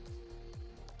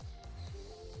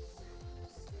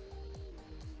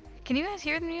 Can you guys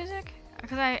hear the music?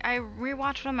 Because I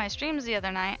rewatched one of my streams the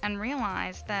other night and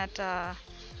realized that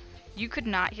you could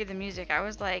not hear the music. I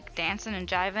was like dancing and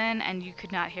jiving and you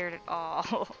could not hear it at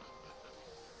all.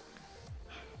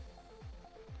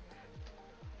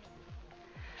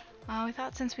 We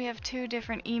thought since we have 2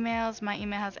 different emails, my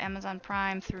email has Amazon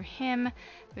Prime through him,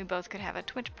 we both could have a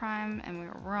Twitch Prime, and we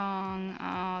were wrong.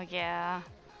 Oh, yeah.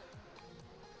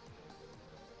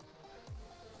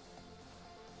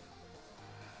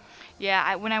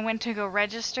 Yeah, when I went to go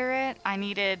register it, I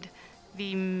needed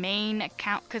the main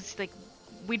account, because, like,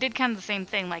 we did kind of the same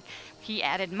thing. Like, he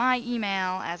added my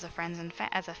email as a friends and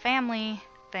as a family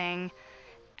thing,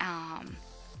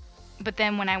 but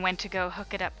then when I went to go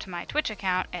hook it up to my Twitch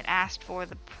account, it asked for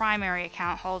the primary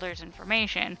account holder's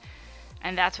information.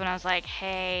 And that's when I was like,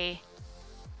 hey,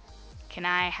 can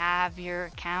I have your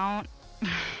account?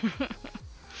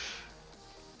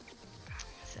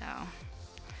 So,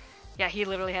 yeah, he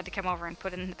literally had to come over and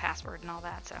put in the password and all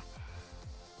that, so.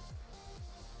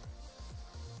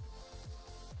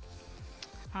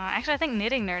 Actually, I think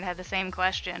Knitting Nerd had the same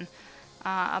question.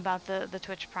 About the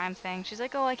Twitch Prime thing. She's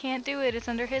like, oh, I can't do it, it's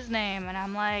under his name. And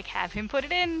I'm like, have him put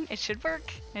it in, it should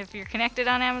work. If you're connected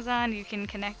on Amazon, you can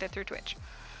connect it through Twitch.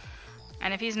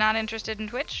 And if he's not interested in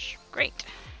Twitch, great.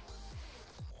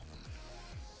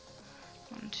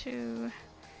 1, 2.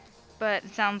 But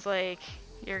it sounds like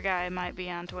your guy might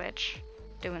be on Twitch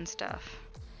doing stuff.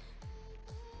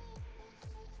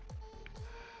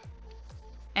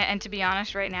 And to be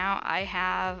honest, right now, I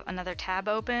have another tab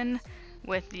open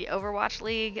with the Overwatch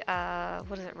League,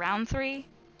 what is it, round 3?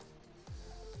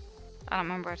 I don't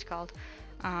remember what it's called.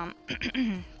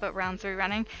 But round 3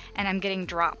 running, and I'm getting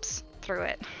drops through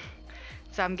it.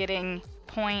 So I'm getting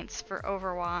points for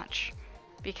Overwatch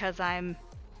because I'm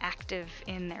active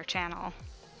in their channel.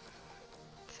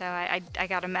 So I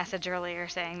got a message earlier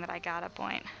saying that I got a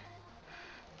point.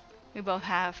 We both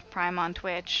have Prime on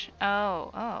Twitch.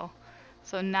 Oh.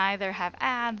 So neither have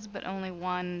ads, but only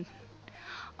one.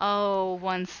 Oh,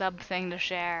 one sub thing to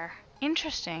share.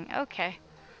 Interesting. Okay.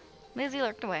 Lizzie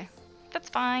lurked away. That's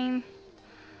fine.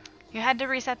 You had to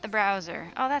reset the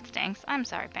browser. Oh, that stinks. I'm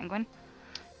sorry, Penguin.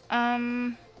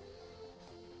 Yeah,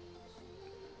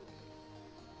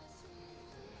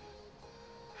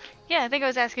 I think I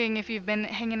was asking if you've been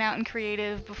hanging out in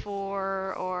creative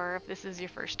before, or if this is your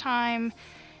first time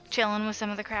chilling with some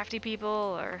of the crafty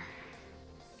people, or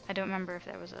I don't remember if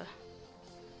there was a.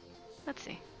 Let's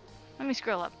see. Let me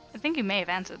scroll up. I think you may have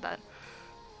answered that.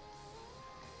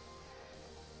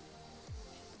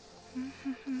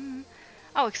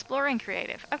 Oh, exploring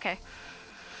creative. Okay.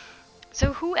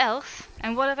 So who else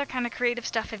and what other kind of creative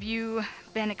stuff have you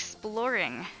been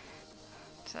exploring?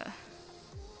 So.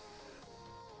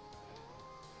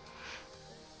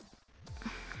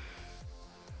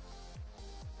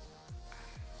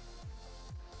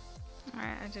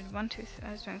 Alright, I did 1, 2,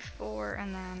 I was doing 4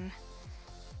 and then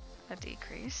a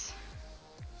decrease.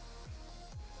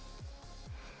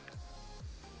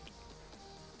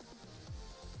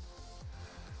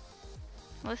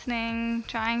 Listening,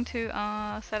 trying to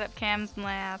set up cams and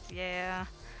labs, yeah.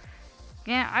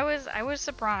 Yeah, I was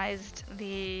surprised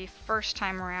the first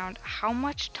time around how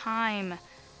much time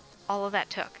all of that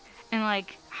took. And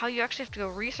like how you actually have to go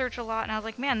research a lot, and I was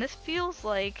like, man, this feels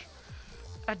like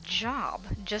a job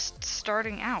just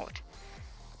starting out.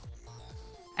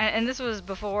 And this was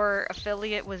before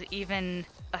affiliate was even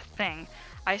a thing.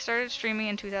 I started streaming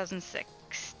in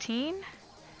 2016.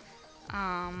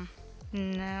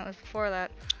 No, it was before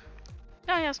that.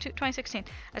 No, yeah, it was 2016.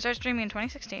 I started streaming in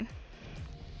 2016.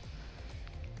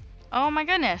 Oh my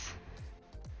goodness.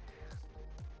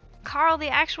 Carl the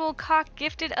actual cock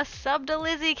gifted a sub to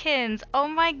Lizziekins. Oh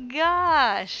my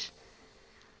gosh.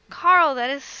 Carl, that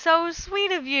is so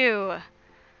sweet of you.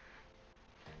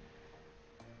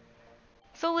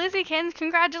 So Lizziekins,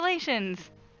 congratulations.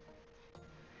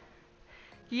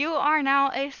 You are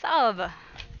now a sub.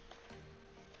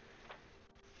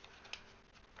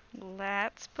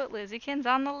 Let's put Lizziekins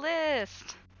on the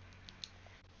list.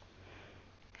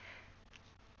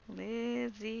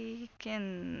 Lizziekins.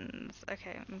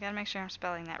 Okay, I gotta make sure I'm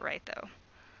spelling that right though.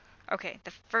 Okay,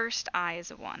 the first I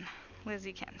is a 1.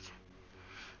 Lizziekins.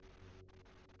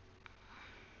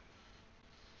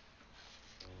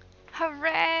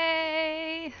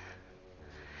 Hooray!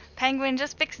 Penguin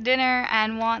just fixed dinner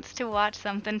and wants to watch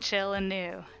something chill and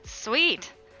new.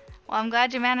 Sweet! Well, I'm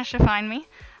glad you managed to find me.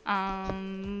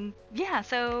 Yeah,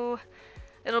 so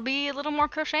it'll be a little more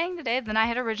crocheting today than I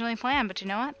had originally planned, but you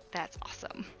know what? That's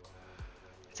awesome.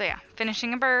 So yeah,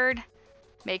 finishing a bird,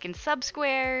 making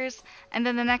sub-squares, and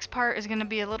then the next part is going to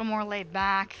be a little more laid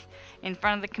back in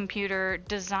front of the computer,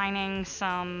 designing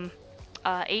some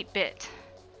 8-bit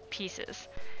pieces.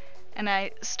 And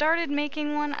I started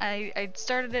making one. I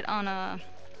started it on a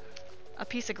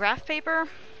piece of graph paper,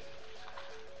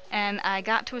 and I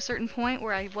got to a certain point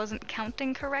where I wasn't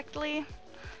counting correctly,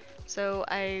 so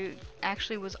I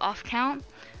actually was off count.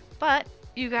 But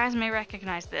you guys may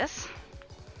recognize this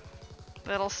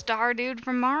little star dude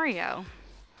from Mario.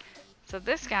 So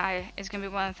this guy is going to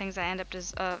be one of the things I end up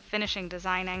finishing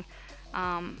designing.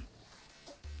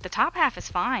 The top half is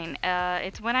fine.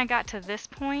 It's when I got to this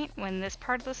point, when this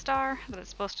part of the star, that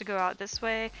it's supposed to go out this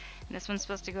way, and this one's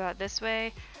supposed to go out this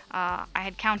way, I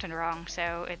had counted wrong,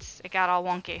 so it got all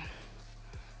wonky.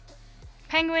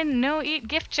 Penguin, no eat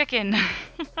gift chicken!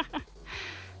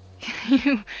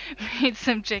 You made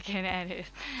some chicken and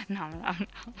it's nom nom nom.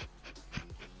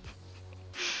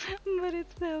 But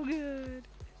it's so good.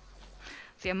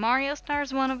 So yeah, Mario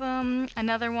Star's one of them.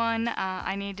 Another one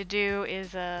I need to do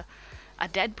is a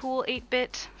Deadpool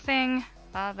 8-bit thing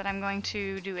that I'm going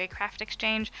to do a craft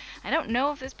exchange. I don't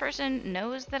know if this person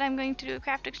knows that I'm going to do a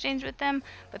craft exchange with them,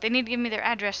 but they need to give me their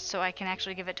address so I can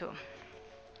actually give it to them.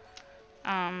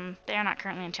 They are not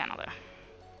currently in channel though.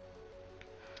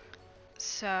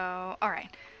 So,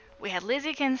 alright. We had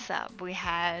Lizziekin sub, we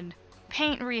had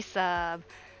Paint resub,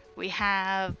 we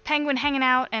have Penguin hanging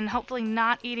out and hopefully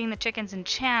not eating the chickens in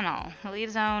channel. He'll eat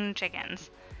his own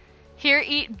chickens. Here,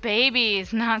 eat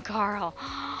babies, not Carl.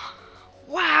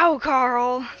 Wow,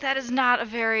 Carl! That is not a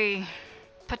very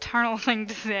paternal thing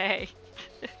to say.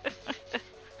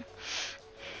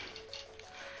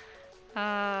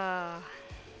 Alright,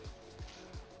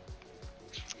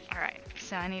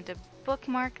 so I need to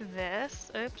bookmark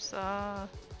this. Oops,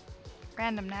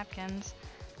 random napkins.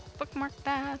 Bookmark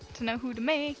that to know who to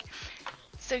make.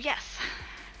 So yes.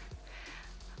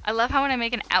 I love how when I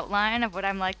make an outline of what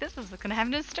I'm like, this is what's gonna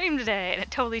happen in stream today, and it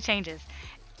totally changes.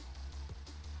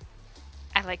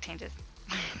 I like changes.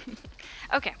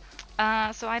 Okay,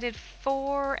 so I did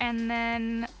 4 and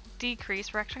then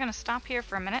decrease. We're actually gonna stop here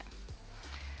for a minute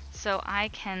so I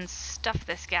can stuff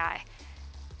this guy.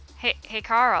 Hey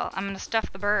Carl, I'm gonna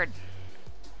stuff the bird.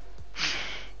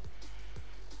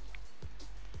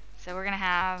 So we're gonna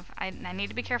have, I need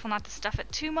to be careful not to stuff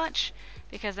it too much,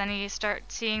 because then you start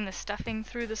seeing the stuffing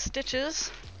through the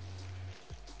stitches.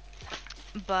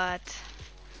 But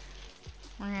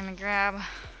we're gonna grab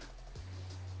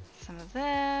some of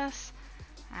this,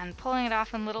 and pulling it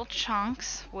off in little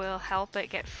chunks will help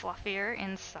it get fluffier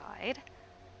inside.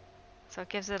 So it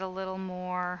gives it a little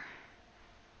more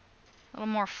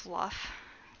fluff.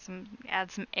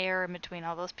 Add some air in between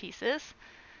all those pieces.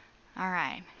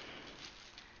 Alright.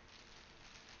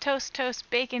 Toast, toast,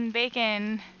 bacon,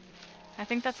 bacon. I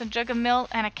think that's a jug of milk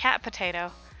and a cat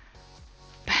potato.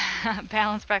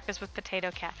 Balanced breakfast with potato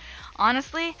cat.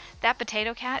 Honestly, that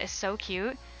potato cat is so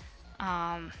cute.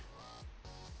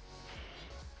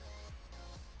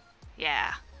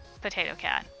 Yeah, potato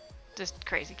cat. Just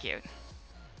crazy cute.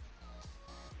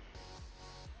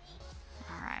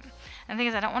 Alright. And the thing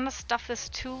is, I don't want to stuff this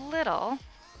too little,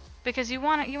 because you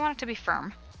want it to be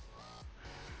firm.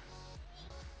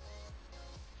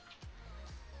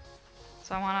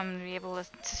 So I want them to be able to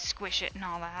squish it and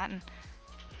all that.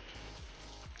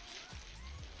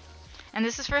 And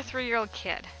this is for a 3-year-old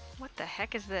kid. What the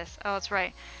heck is this? Oh, it's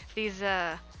right. These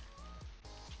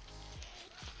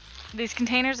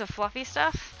containers of fluffy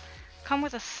stuff come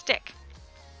with a stick.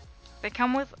 They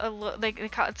come with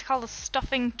it's called a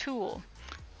stuffing tool.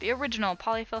 The original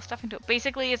polyfill stuffing tool.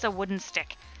 Basically, it's a wooden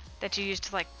stick that you use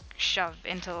to like shove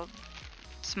into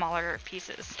smaller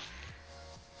pieces.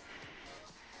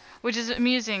 Which is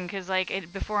amusing, because like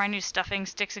before I knew stuffing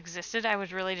sticks existed, I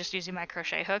was really just using my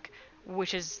crochet hook,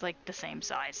 which is like the same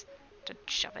size, to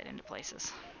shove it into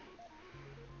places.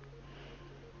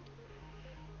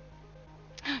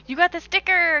 You got the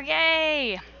sticker!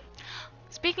 Yay!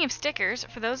 Speaking of stickers,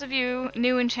 for those of you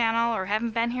new in channel or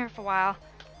haven't been here for a while,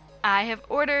 I have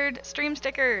ordered stream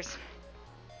stickers.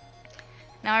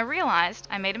 Now I realized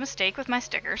I made a mistake with my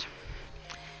stickers.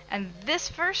 And this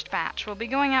first batch will be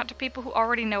going out to people who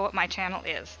already know what my channel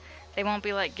is. They won't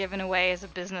be like given away as a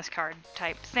business card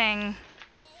type thing.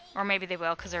 Or maybe they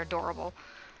will because they're adorable.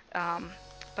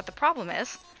 But the problem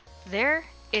is, there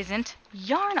isn't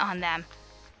yarn on them.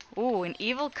 Ooh, an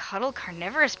evil cuddle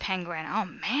carnivorous penguin. Oh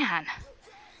man.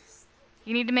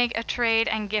 You need to make a trade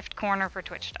and gift corner for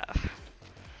Twitch stuff.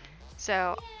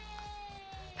 So,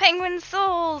 Penguin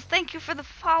Souls, thank you for the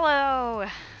follow.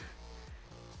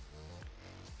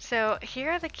 So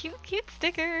here are the cute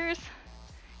stickers.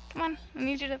 Come on, I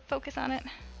need you to focus on it.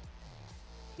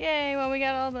 Yay, well we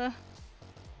got all the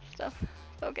stuff.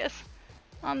 Focus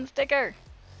on the sticker.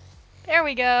 There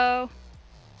we go.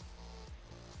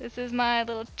 This is my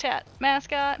little chat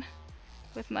mascot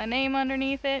with my name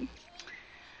underneath it.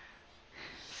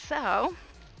 So,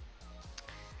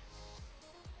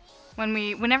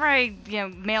 whenever I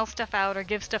mail stuff out or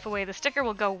give stuff away, the sticker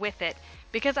will go with it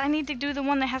because I need to do the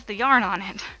one that has the yarn on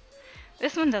it.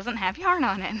 This one doesn't have yarn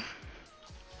on it.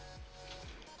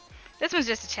 This one's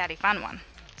just a chatty fun one.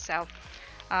 So,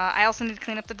 I also need to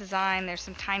clean up the design. There's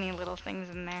some tiny little things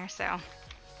in there, so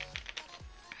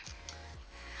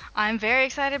I'm very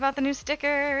excited about the new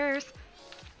stickers.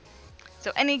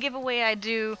 So any giveaway I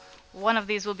do, one of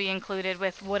these will be included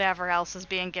with whatever else is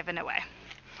being given away.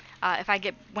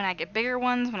 When I get bigger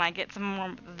ones, when I get some more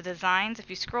of the designs, if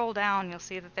you scroll down, you'll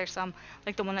see that there's some,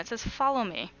 like the one that says "Follow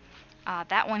Me."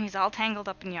 That one, he's all tangled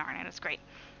up in yarn, and it's great.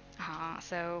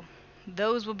 So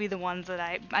those will be the ones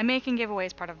that I make and give away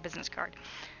as part of a business card.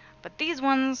 But these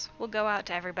ones will go out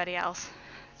to everybody else.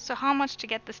 So how much to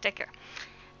get the sticker?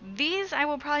 These I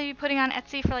will probably be putting on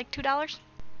Etsy for like $2.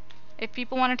 If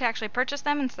people wanted to actually purchase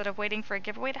them instead of waiting for a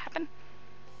giveaway to happen,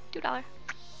 $2.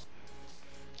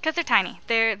 Because they're tiny.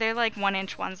 They're like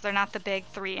 1-inch ones. They're not the big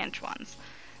 3-inch ones.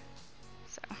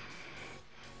 So.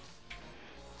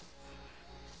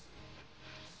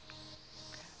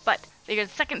 But you're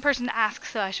the second person to ask,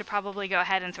 so I should probably go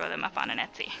ahead and throw them up on an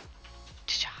Etsy.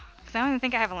 Because I don't even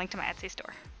think I have a link to my Etsy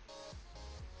store.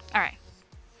 Alright.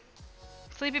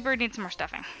 Sleepy Bird needs some more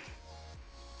stuffing.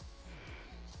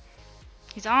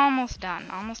 He's almost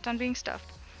done being stuffed.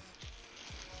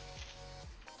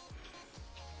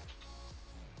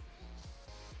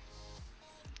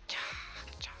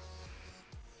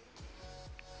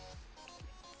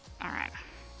 Alright.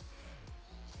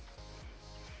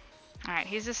 Alright,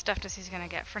 he's as stuffed as he's gonna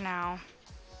get for now.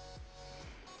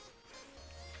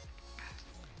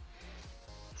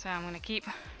 So I'm gonna keep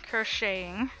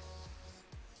crocheting.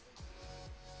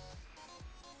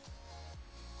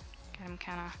 Get him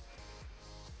kind of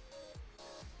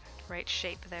right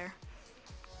shape there.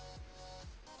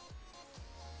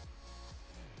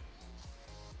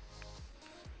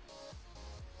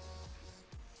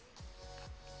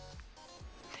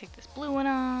 Take this blue one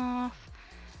off.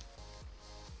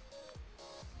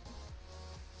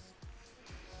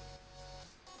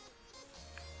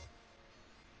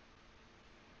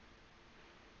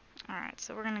 Alright,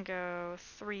 so we're gonna go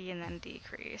 3 and then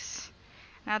decrease.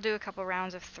 And I'll do a couple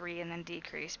rounds of 3 and then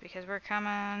decrease because we're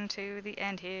coming to the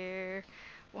end here.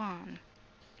 1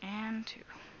 and 2.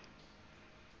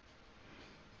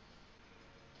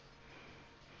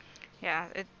 Yeah,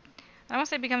 I don't want to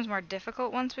say it becomes more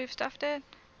difficult once we've stuffed it.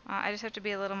 I just have to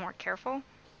be a little more careful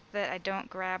that I don't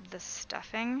grab the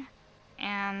stuffing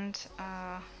and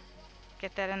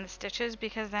get that in the stitches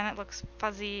because then it looks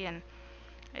fuzzy and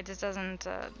it just doesn't,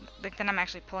 like then I'm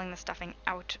actually pulling the stuffing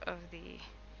out of the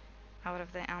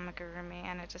amigurumi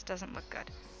and it just doesn't look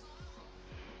good.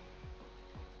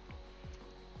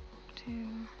 2,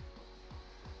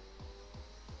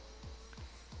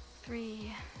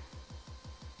 3,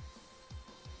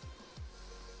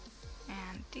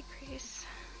 and decrease.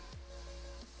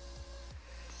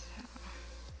 So.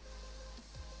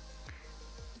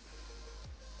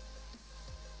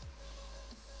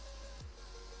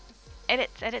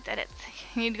 Edits.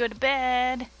 You need to go to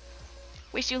bed.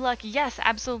 Wish you luck. Yes,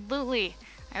 absolutely.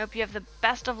 I hope you have the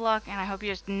best of luck, and I hope you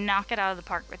just knock it out of the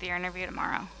park with your interview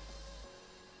tomorrow.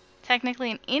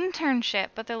 Technically an internship,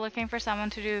 but they're looking for someone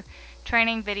to do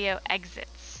training video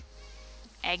exits.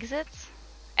 Exits?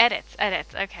 Edits,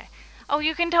 okay. Oh,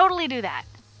 you can totally do that.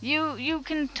 You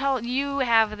can tell you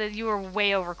are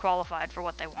way overqualified for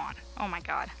what they want. Oh my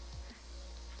god.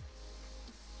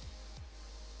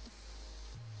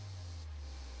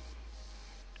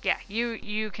 Yeah,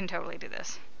 you can totally do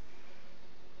this.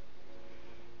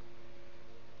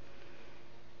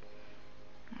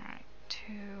 Alright,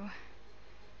 2,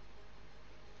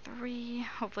 3.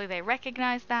 Hopefully they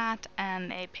recognize that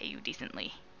and they pay you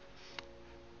decently.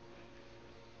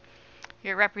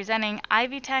 You're representing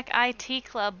Ivy Tech IT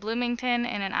Club Bloomington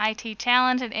in an IT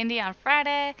challenge in Indy on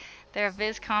Friday. Their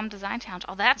VizCom design challenge.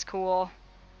 Oh, that's cool.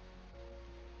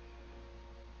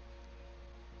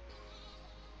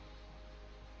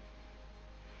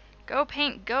 Go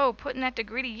paint, go, putting that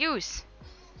degree to use.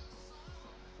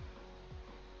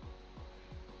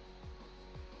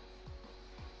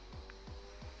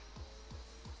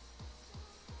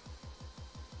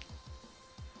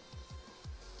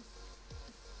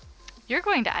 You're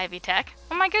going to Ivy Tech.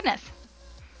 Oh my goodness.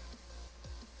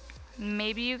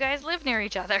 Maybe you guys live near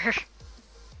each other.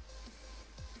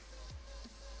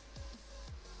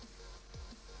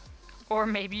 Or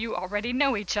maybe you already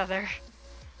know each other.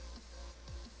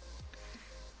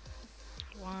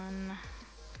 1,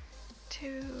 2,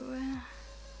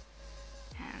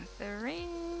 and 3.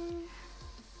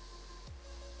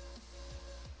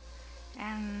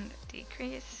 And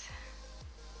decrease.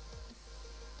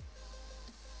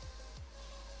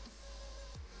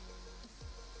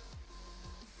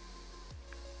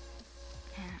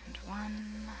 And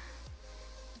 1.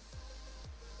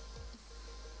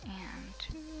 And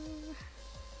 2.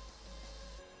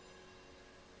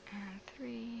 And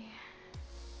 3.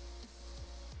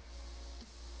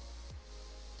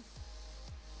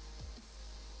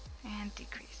 And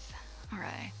decrease.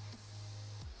 Alright.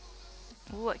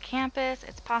 Ooh, at campus,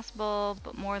 it's possible,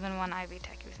 but more than one Ivy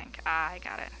Tech, you think. Ah, I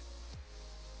got it.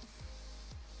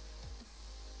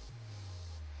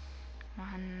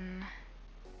 1,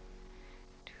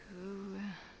 2,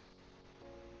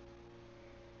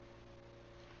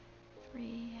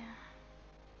 3.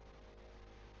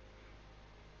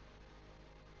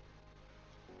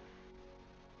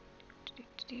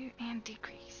 And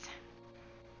decrease.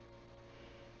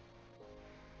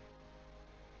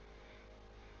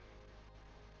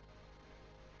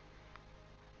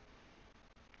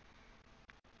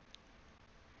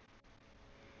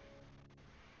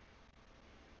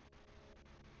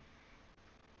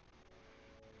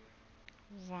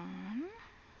 One.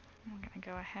 I'm going to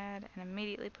go ahead and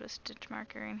immediately put a stitch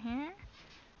marker in here.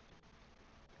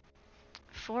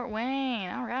 Fort Wayne,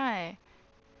 alright.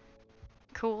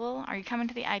 Cool. Are you coming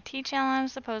to the IT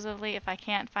challenge? Supposedly, if I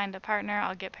can't find a partner,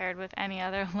 I'll get paired with any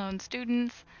other lone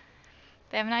students.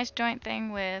 They have a nice joint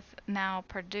thing with now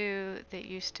Purdue that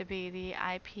used to be the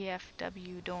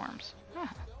IPFW dorms. Huh.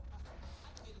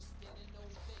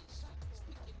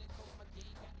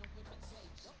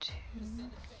 Two,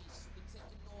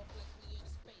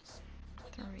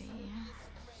 3,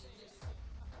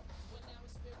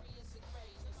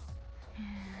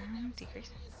 and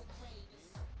decrease.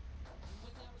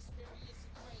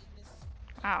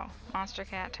 Wow, Monster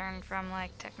Cat turned from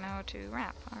like techno to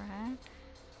rap. Alright.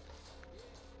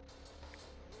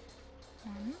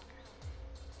 1,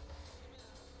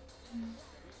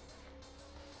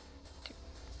 2,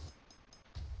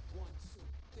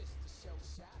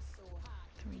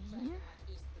 3,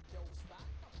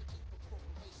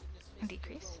 and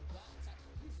decrease.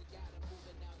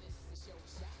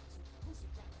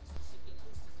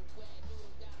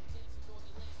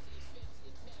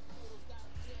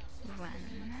 1,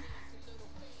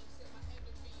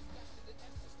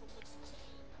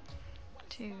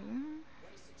 2,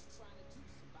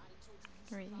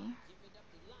 3,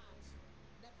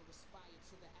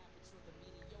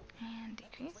 and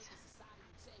decrease.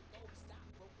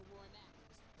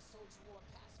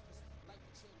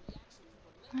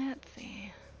 Let's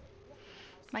see.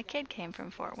 My kid came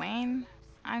from Fort Wayne.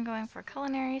 I'm going for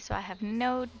culinary, so I have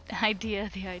no idea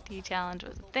the IT challenge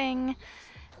was a thing.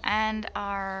 And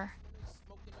our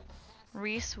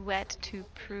Reese wet to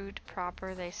prude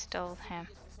proper, they stole him.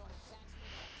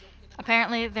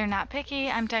 Apparently they're not picky.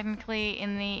 I'm technically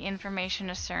in the information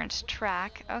assurance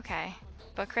track. Okay.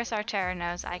 But Chris Archera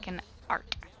knows I can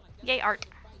art. Yay, art.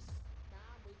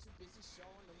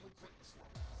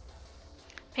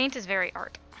 Paint is very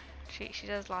art. She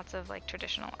does lots of like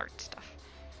traditional art stuff.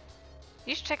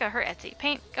 You should check out her Etsy.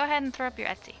 Paint, go ahead and throw up your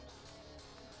Etsy.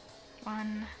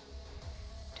 1,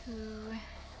 2,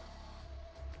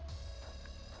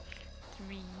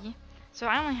 3. So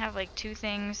I only have like 2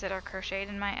 things that are crocheted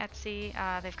in my Etsy.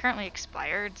 They've currently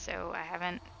expired, so I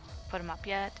haven't put them up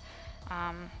yet.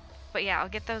 But yeah, I'll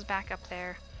get those back up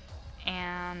there,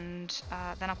 and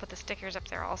then I'll put the stickers up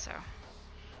there also.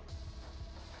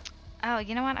 Oh,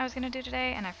 you know what I was going to do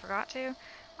today, and I forgot to?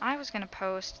 I was going to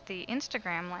post the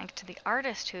Instagram link to the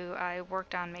artist who I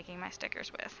worked on making my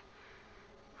stickers with.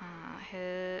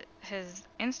 His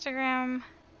Instagram...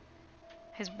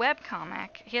 His webcomic,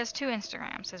 he has 2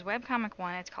 Instagrams. His webcomic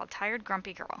one, it's called Tired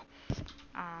Grumpy Girl.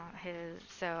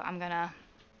 So I'm gonna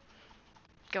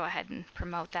go ahead and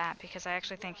promote that because I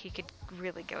actually think he could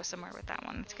really go somewhere with that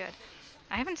one. It's good.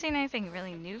 I haven't seen anything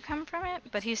really new come from it,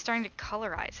 but he's starting to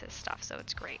colorize his stuff, so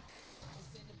it's great.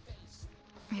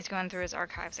 He's going through his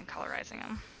archives and colorizing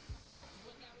them.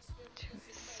 2,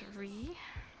 3.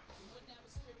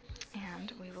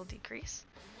 And we will decrease.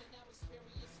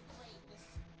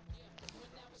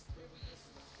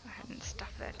 Go ahead and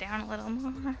stuff that down a little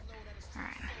more.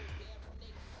 Alright.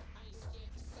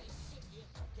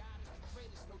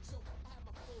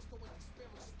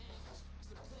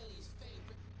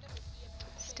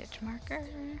 stitch marker.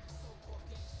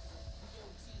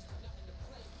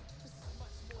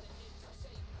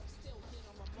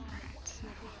 Alright, so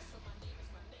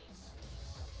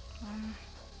 1,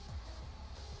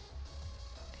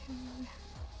 2,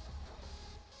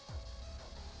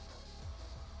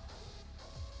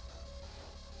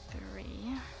 3,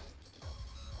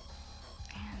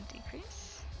 and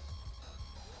decrease.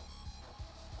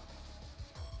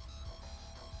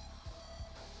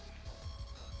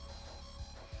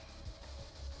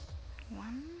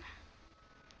 1,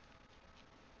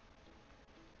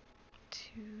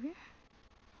 2,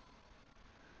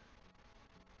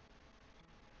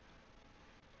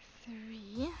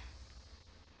 3,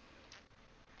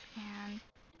 and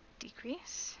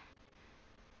decrease.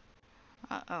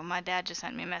 Uh-oh, my dad just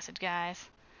sent me a message, guys.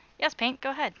 Yes, Paint,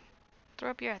 go ahead. Throw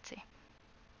up your Etsy.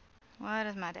 What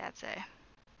does my dad say?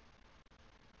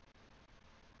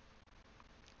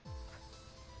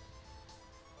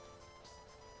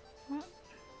 What?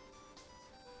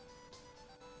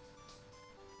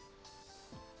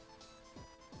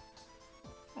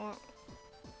 Well,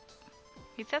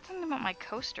 he said something about my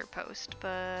coaster post,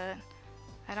 but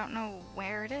I don't know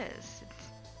where it is.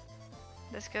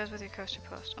 This goes with your coaster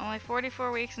post. Only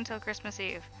 44 weeks until Christmas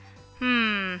Eve.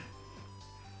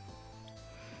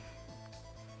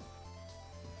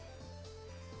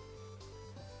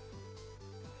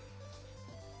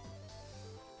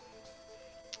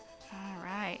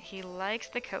 Alright, he likes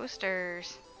the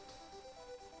coasters.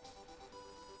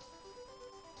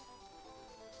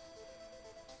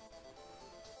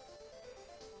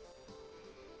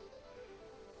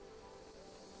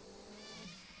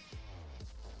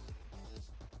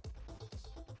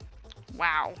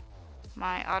 Wow,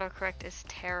 my autocorrect is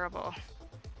terrible.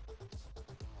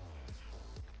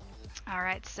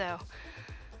 Alright, so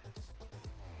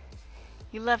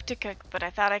you love to cook, but I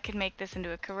thought I could make this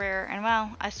into a career, and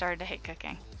well, I started to hate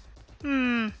cooking.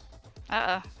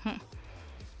 Uh-oh.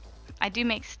 I do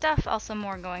make stuff, also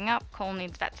more going up. Cole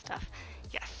needs vet stuff.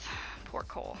 Yes, poor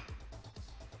Cole.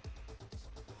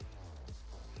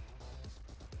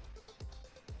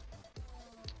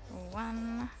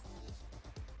 One,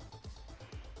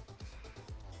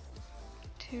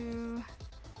 2,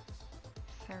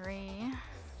 3,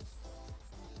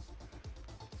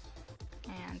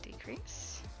 and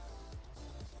decrease.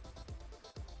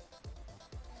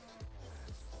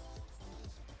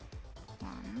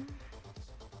 1,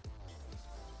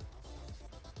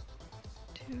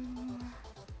 2,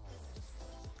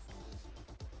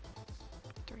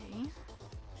 3,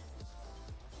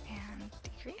 and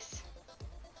decrease.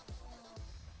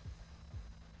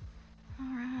 All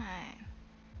right.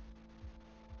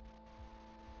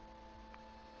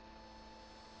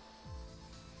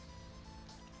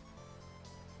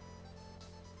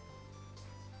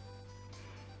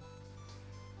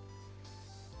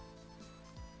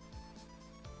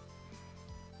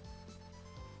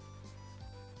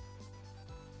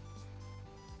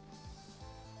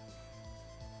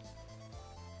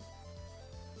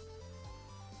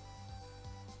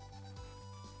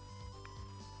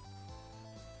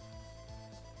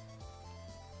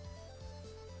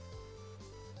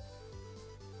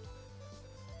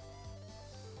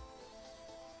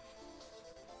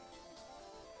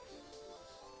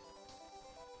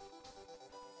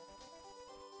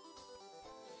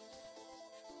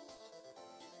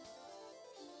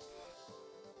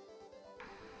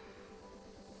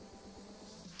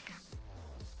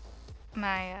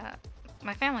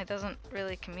 My family doesn't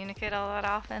really communicate all that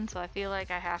often, so I feel like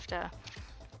I have to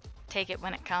take it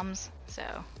when it comes, so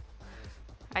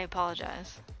I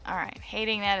apologize. Alright,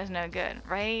 hating that is no good,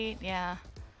 right? Yeah.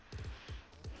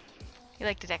 You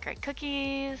like to decorate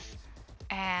cookies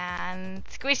and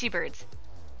squishy birds.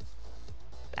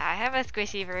 I have a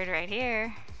squishy bird right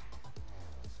here.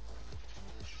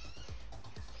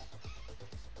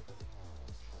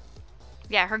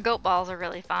 Yeah, her goat balls are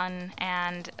really fun,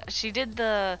 and she did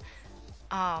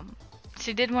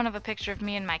one of a picture of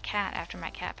me and my cat after my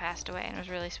cat passed away, and it was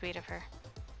really sweet of her.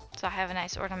 So I have a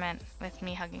nice ornament with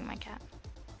me hugging my cat.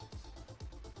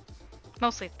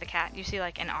 Mostly it's the cat. You see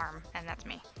like an arm, and that's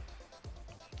me.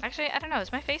 Actually, I don't know.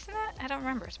 Is my face in that? I don't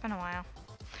remember. It's been a while.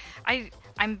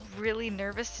 I'm really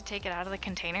nervous to take it out of the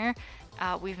container.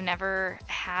 We've never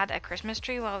had a Christmas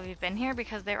tree while we've been here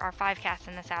because there are 5 cats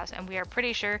in this house, and we are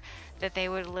pretty sure that they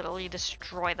would literally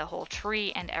destroy the whole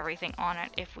tree and everything on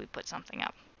it if we put something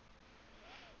up.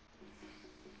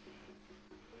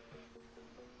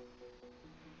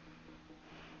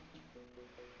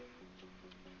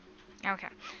 Okay,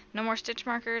 no more stitch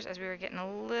markers as we were getting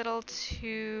a little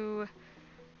too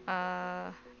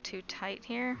tight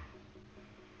here.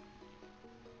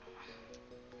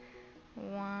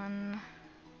 1,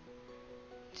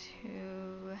 2,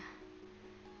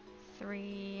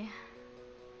 3,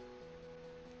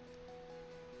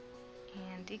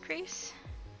 and decrease.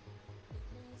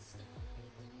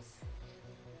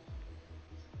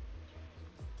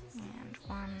 And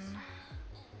 1,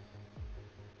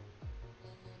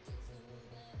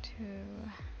 2,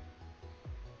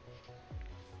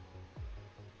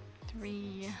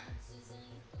 3.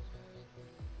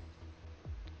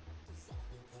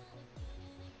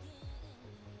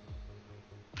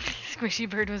 Squishy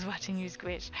Bird was watching you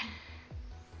squish.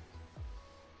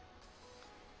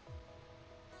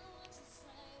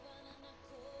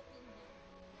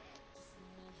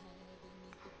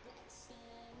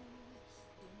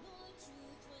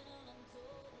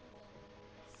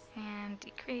 And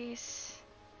decrease.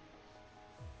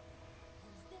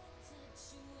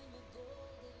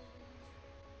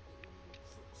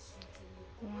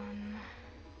 1,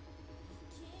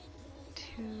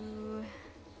 2,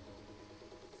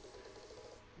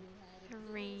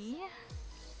 3,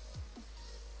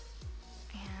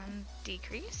 and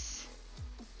decrease.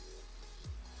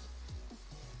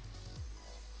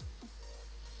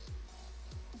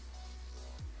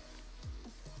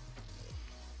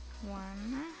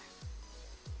 1,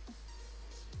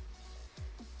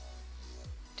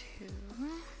 2,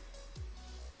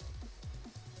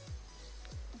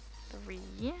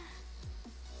 3,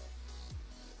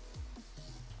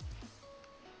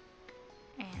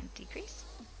 and decrease.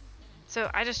 So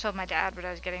I just told my dad what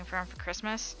I was getting for him for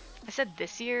Christmas. I said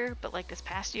this year, but like this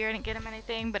past year I didn't get him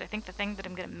anything, but I think the thing that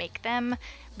I'm gonna make them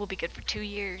will be good for 2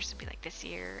 years. It'll be like this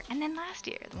year and then last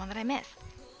year, the one that I missed.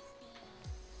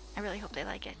 I really hope they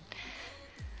like it.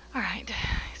 Alright,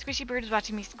 Squishy Bird is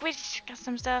watching me squish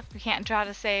custom stuff. We can't draw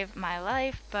to save my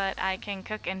life, but I can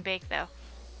cook and bake though.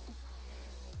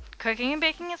 Cooking and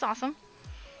baking is awesome.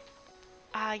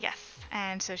 Yes,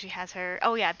 and so she has her,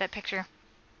 oh yeah, that picture.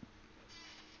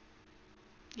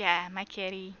 Yeah, my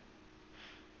kitty.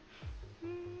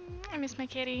 I miss my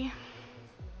kitty.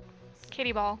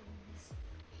 Kitty ball.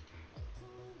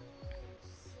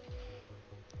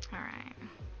 Alright.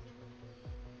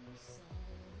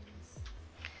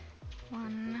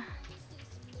 1,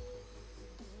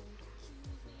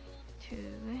 2,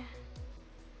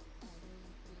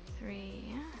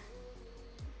 3.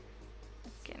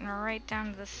 Getting right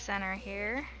down to the center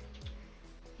here.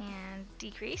 And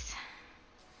decrease.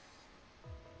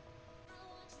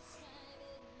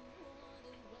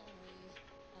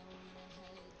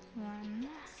 1,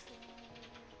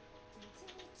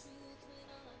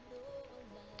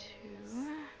 2,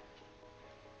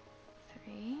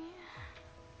 3,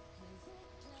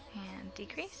 and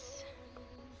decrease.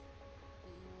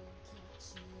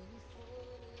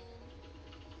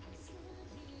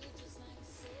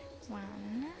 1,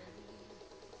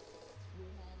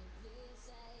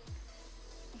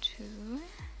 2,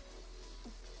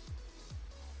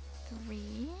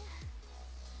 3.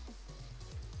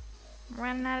 I'm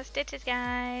running out of stitches,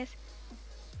 guys.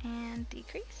 And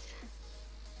decrease.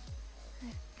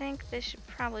 I think this should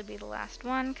probably be the last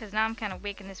one, because now I'm kind of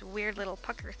making this weird little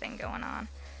pucker thing going on.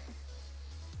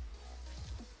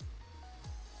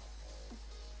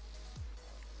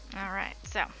 Alright,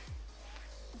 so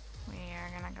we are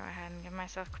going to go ahead and give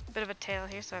myself a bit of a tail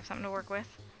here so I have something to work with.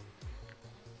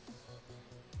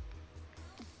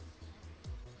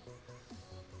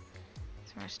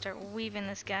 So we're going to start weaving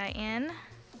this guy in.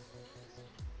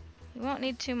 You won't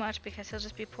need too much because he'll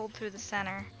just be pulled through the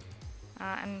center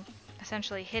and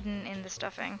essentially hidden in the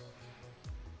stuffing.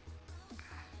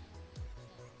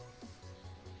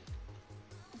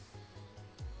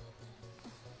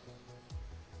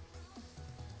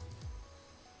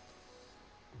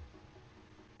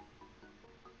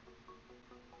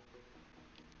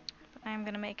 I'm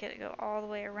going to make it go all the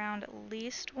way around at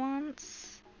least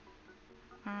once.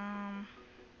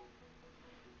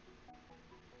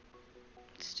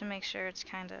 Just to make sure it's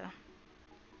kind of,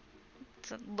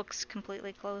 so it looks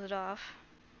completely closed off.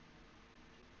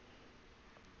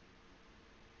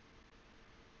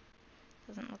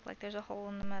 Doesn't look like there's a hole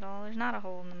in the middle. There's not a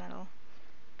hole in the middle,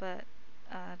 but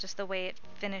just the way it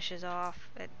finishes off,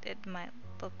 it might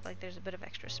look like there's a bit of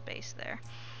extra space there.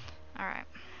 Alright.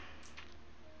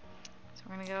 So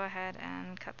we're going to go ahead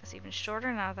and cut this even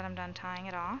shorter now that I'm done tying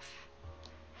it off.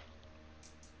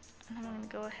 And I'm going to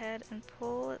go ahead and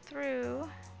pull it through,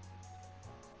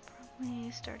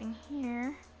 probably starting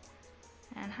here,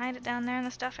 and hide it down there in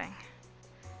the stuffing.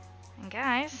 And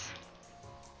guys,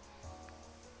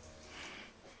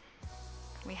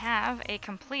 we have a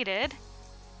completed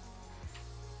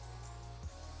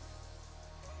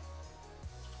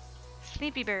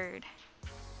Sleepy Bird.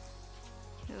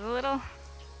 There's a little...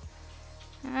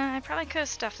 I probably could have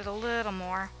stuffed it a little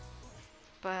more,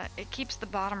 but it keeps the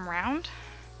bottom round.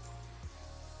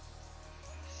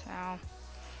 So,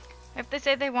 if they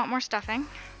say they want more stuffing,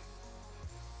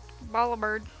 ball of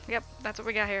bird. Yep, that's what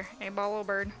we got here. A ball of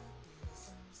bird.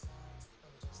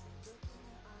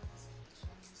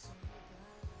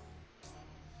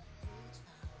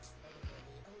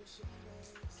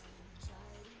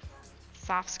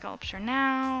 Soft sculpture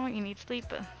now. You need sleep,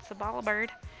 but it's a ball of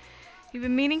bird. You've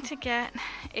been meaning to get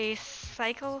a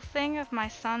cycle thing of my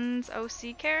son's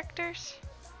OC characters.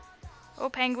 Oh,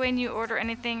 Penguin, you order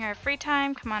anything or have free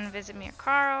time? Come on and visit me or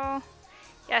Carl.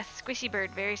 Yes, squishy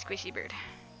bird. Very squishy bird.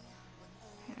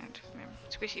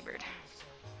 Squishy bird.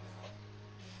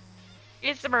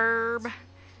 It's a burb.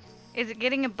 Is it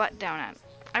getting a butt donut?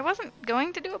 I wasn't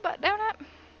going to do a butt donut.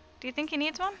 Do you think he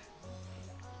needs one?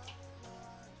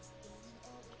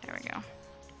 There we go.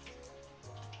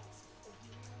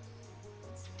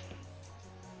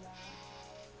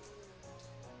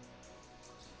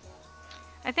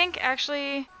 I think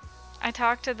actually I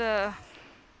talked to the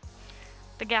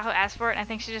gal who asked for it, and I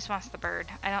think she just wants the bird.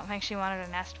 I don't think she wanted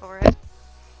a nest for it.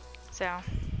 So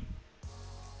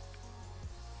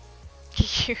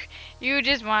you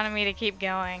just wanted me to keep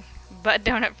going. Butt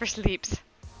donut for sleeps.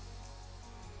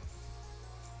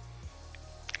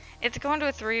 It's going to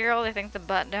a 3-year-old. I think the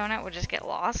butt donut would just get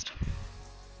lost.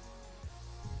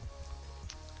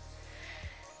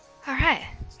 Alright,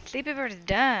 Sleepy Bird is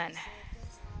done.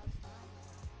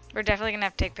 We're definitely gonna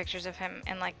have to take pictures of him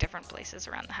in like different places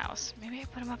around the house. Maybe I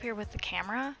put him up here with the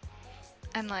camera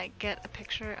and like get a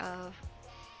picture of...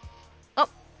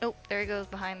 Oh, there he goes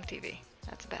behind the TV.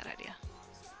 That's a bad idea.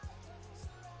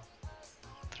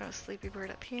 Throw Sleepy Bird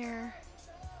up here.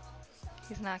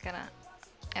 He's not gonna...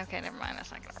 Okay, never mind, that's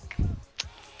not gonna work.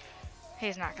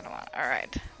 He's not gonna want it.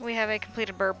 Alright, we have a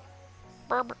completed burb.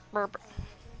 Burb.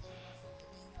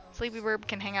 Sleepy Burb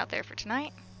can hang out there for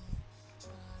tonight.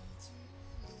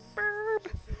 Burb.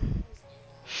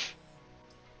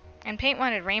 And Paint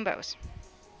wanted rainbows.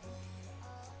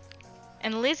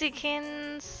 And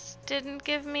Lizzykins didn't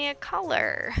give me a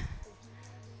color.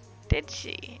 Did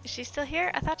she? Is she still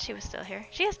here? I thought she was still here.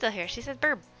 She is still here. She said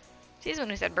burb. She's the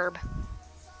one who said burb.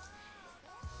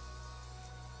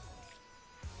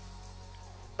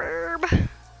 Burb.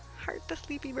 Heart the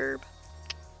Sleepy Burb.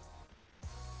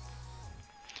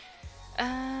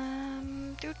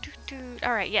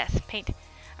 Alright, yes, Paint.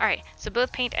 Alright, so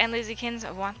both Paint and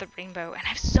Lizzykins want the rainbow. And I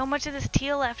have so much of this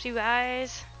teal left, you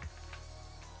guys.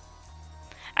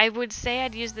 I would say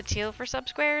I'd use the teal for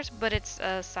sub-squares, but it's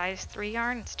a size 3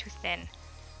 yarn. It's too thin.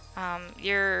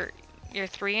 Your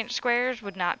 3-inch squares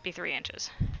would not be 3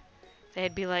 inches.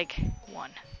 They'd be like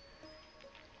 1.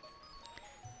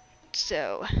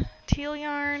 So, teal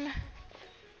yarn.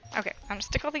 Okay, I'm gonna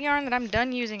stick all the yarn that I'm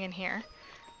done using in here,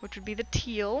 which would be the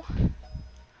teal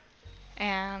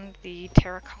and the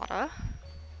terracotta.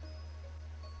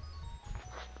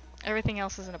 Everything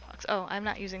else is in a box. Oh, I'm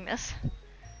not using this.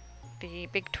 The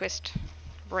Big Twist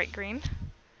bright green.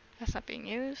 That's not being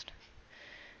used.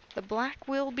 The black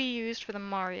will be used for the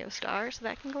Mario star, so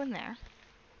that can go in there.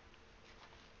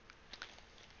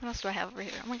 What else do I have over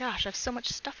here? Oh my gosh, I have so much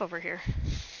stuff over here.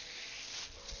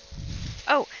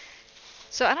 Oh,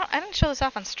 so I didn't show this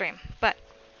off on stream, but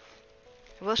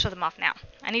I will show them off now.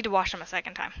 I need to wash them a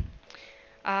second time.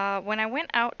 When I went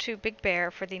out to Big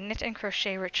Bear for the Knit and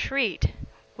Crochet Retreat,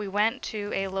 we went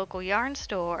to a local yarn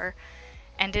store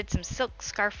and did some silk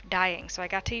scarf dyeing. So I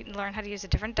got to learn how to use a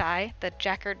different dye, the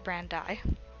Jacquard brand dye.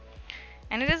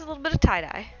 And it is a little bit of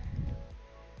tie-dye.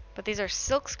 But these are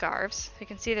silk scarves. You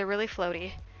can see they're really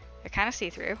floaty. They're kind of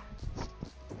see-through.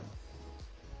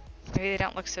 Maybe they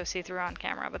don't look so see-through on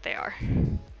camera, but they are.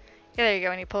 Yeah, there you go.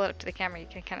 When you pull it up to the camera, you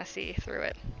can kind of see through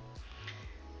it.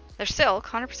 They're silk,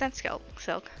 100%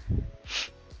 silk.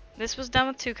 This was done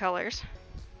with 2 colors.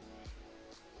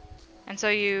 And so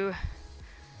you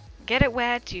get it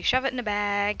wet, you shove it in a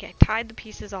bag. I tied the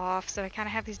pieces off, so I kind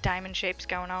of have these diamond shapes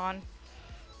going on.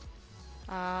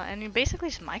 And you basically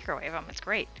just microwave them. It's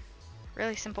great.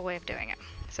 Really simple way of doing it.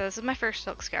 So this is my first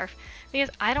silk scarf. Because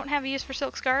I don't have a use for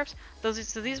silk scarves,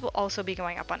 so these will also be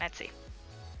going up on Etsy.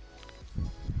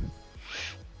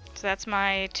 So that's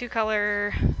my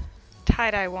 2-color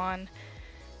tie-dye one.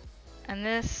 And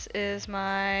this is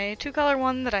my 2-color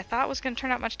one that I thought was going to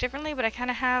turn out much differently, but I kind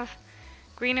of have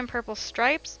green and purple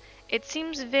stripes. It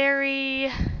seems very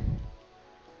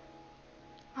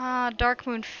Dark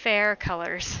Moon Fair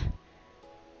colors.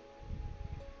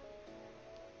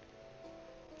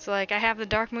 So like I have the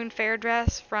Dark Moon Fair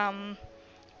dress from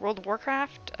World of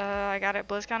Warcraft. I got it at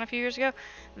BlizzCon a few years ago.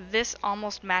 This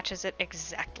almost matches it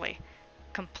exactly.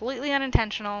 completely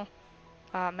unintentional,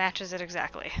 matches it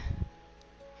exactly.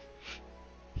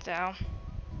 So,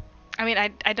 I mean,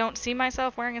 I don't see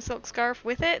myself wearing a silk scarf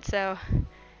with it, so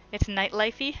it's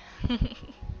nightlifey.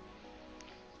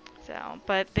 So,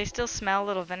 but they still smell a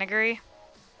little vinegary,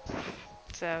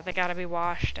 so they gotta be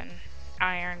washed and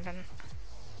ironed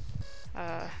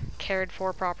and cared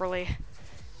for properly.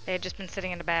 They had just been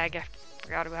sitting in a bag. I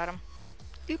forgot about them.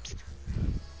 Oops.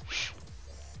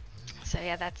 So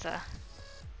yeah, that's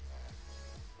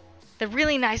they're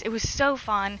really nice. It was so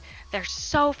fun. They're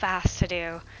so fast to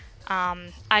do.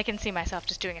 I can see myself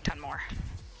just doing a ton more.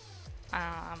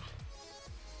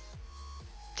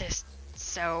 Just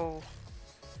so...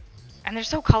 And they're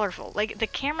so colorful. Like, the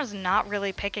camera's not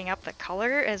really picking up the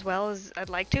color as well as I'd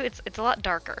like to. It's a lot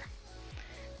darker.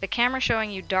 The camera's showing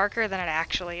you darker than it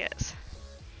actually is.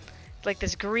 Like,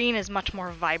 this green is much more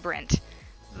vibrant.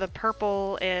 The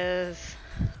purple is...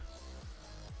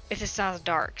 It just sounds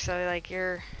dark. So, like,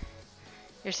 you're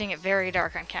seeing it very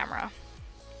dark on camera.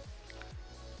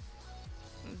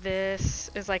 This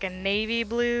is like a navy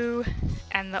blue,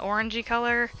 and the orangey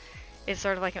color is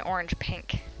sort of like an orange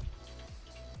pink.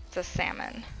 It's a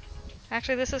salmon.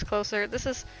 Actually, this is closer. This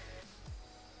is...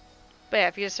 But yeah,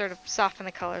 if you just sort of soften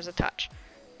the colors a touch,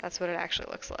 that's what it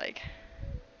actually looks like.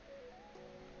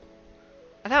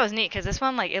 I thought it was neat, because this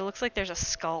one, like, it looks like there's a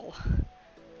skull.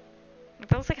 Like,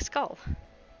 that looks like a skull.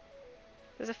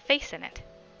 There's a face in it.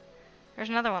 There's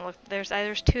another one. Look,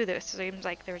 there's two. There seems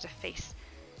like there's a face.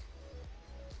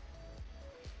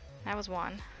 That was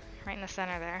one, right in the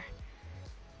center there.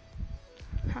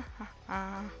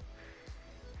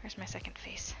 Where's my second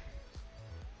face?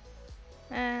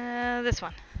 This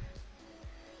one.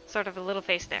 Sort of a little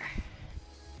face there.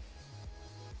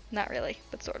 Not really,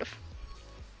 but sort of.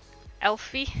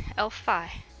 Elfie, Elfi.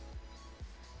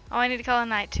 Oh, I need to call a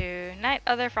night too. Night,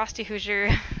 other Frosty Hoosier.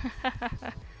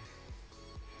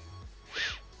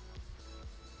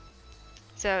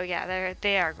 So yeah,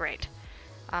 they are great.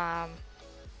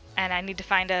 And I need to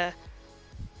find a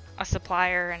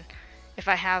supplier, and if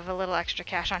I have a little extra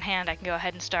cash on hand, I can go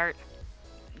ahead and start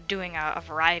doing a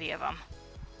variety of them.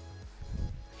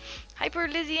 Hyper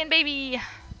Lizzie and Baby!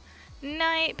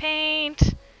 Night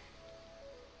paint!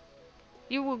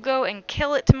 You will go and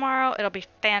kill it tomorrow. It'll be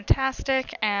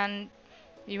fantastic, and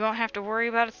you won't have to worry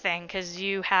about a thing, because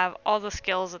you have all the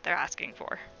skills that they're asking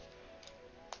for.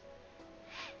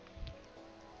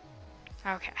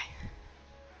 Okay.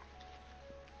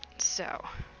 So,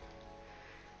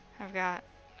 I've got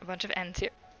a bunch of ends here.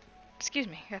 Excuse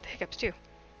me, I got the hiccups too.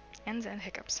 Ends and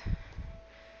hiccups.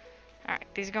 Alright,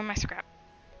 these go in my scrap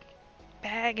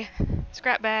bag.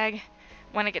 Scrap bag.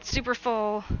 When it gets super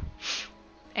full,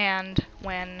 and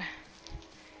when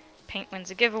Paint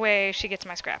wins a giveaway, she gets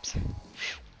my scraps.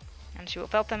 And she will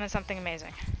felt them as something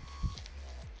amazing.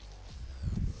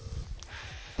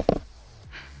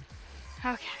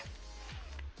 Okay.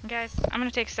 Guys, I'm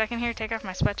gonna take a second here, take off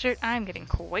my sweatshirt. I'm getting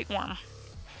quite warm.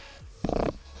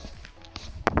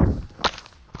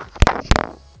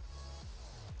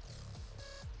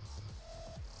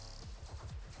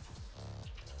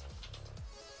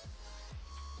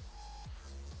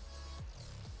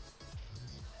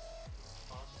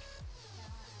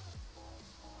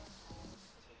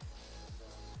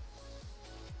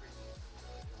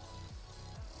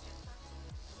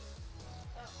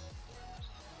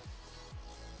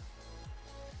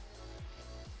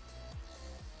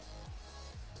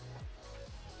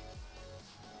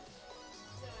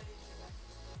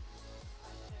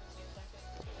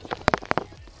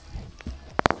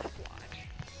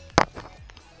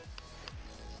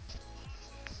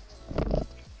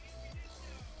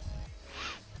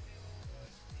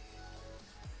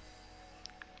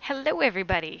 Hello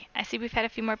everybody! I see we've had a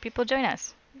few more people join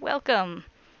us. Welcome!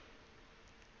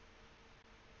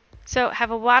 So, have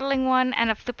a waddling one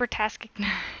and a flipper task.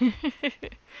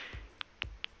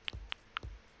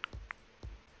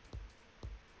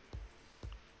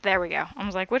 There we go. I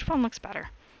was like, which one looks better?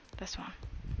 This one.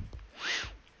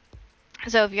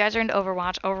 So if you guys are into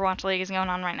Overwatch, Overwatch League is going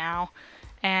on right now,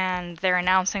 and they're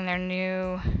announcing their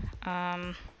new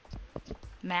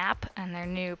map and their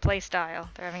new playstyle.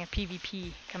 They're having a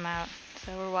PvP come out,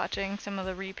 so we're watching some of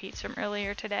the repeats from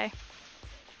earlier today.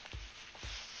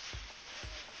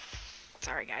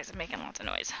 Sorry guys, I'm making lots of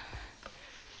noise. I'm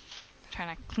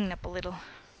trying to clean up a little.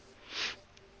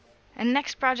 And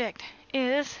next project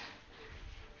is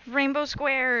Rainbow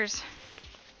Squares.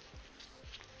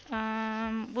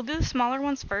 We'll do the smaller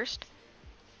ones first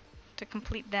to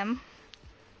complete them.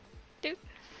 Dude.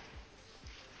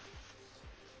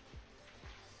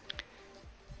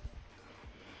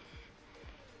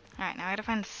 Alright, now I gotta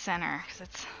find the center, because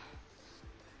it's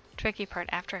tricky part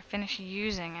after I finish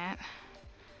using it.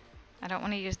 I don't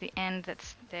want to use the end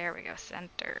that's, there we go,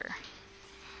 center.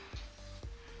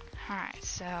 Alright,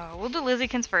 so we'll do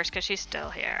Lizzykins first because she's still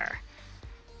here.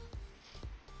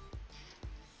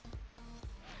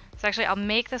 So actually I'll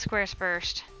make the squares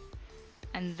first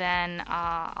and then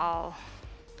so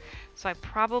I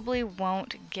probably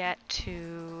won't get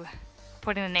to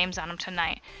putting the names on them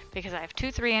tonight because I have 2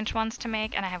 3-inch ones to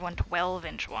make and I have one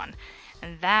 12-inch one.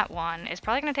 And that one is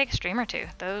probably going to take a stream or two.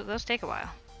 Those take a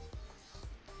while.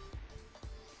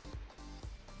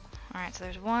 Alright, so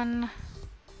there's 1,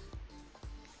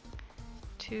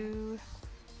 2,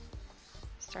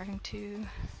 starting 2,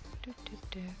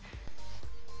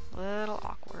 little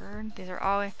awkward. These are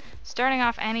always, starting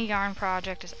off any yarn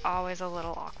project is always a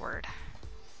little awkward.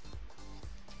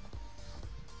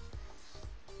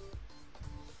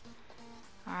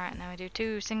 Alright, now we do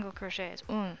 2 single crochets.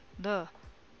 1, 2.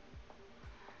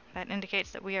 That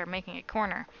indicates that we are making a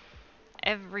corner.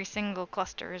 Every single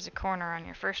cluster is a corner on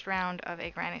your first round of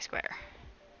a granny square.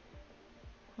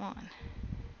 1,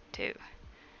 2.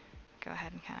 Go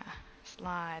ahead and kind of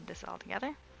slide this all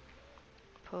together.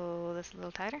 Pull this a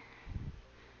little tighter.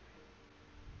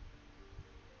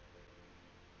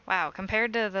 Wow,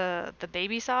 compared to the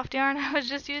baby soft yarn I was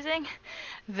just using,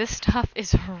 this stuff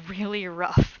is really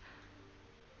rough.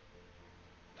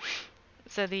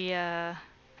 So the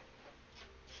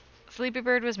Sleepy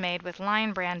Bird was made with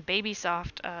Lion Brand Baby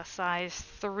Soft size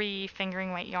 3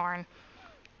 fingering weight yarn.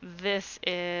 This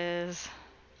is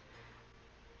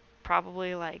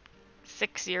probably like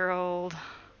 6-year-old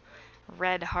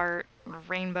Red Heart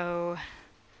Rainbow.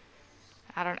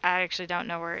 I actually don't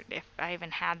know where if I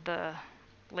even had the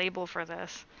label for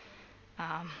this.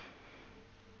 1,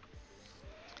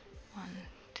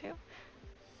 2.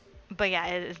 But yeah,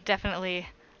 it is definitely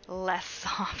less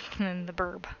soft than the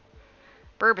Burb.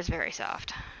 Burb is very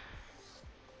soft.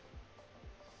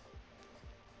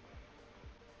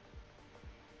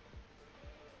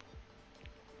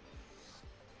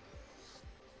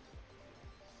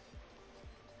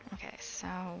 Okay, so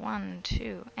 1,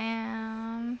 2,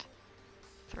 and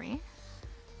 3. 1,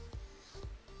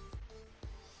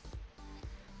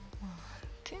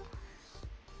 2.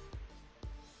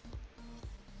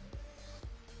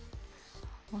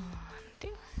 1, 2.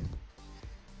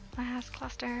 Last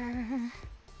cluster.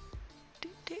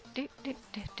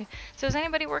 So is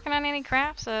anybody working on any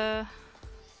crafts? You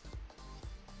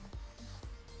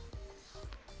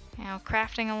know,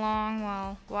 crafting along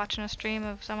while watching a stream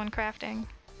of someone crafting?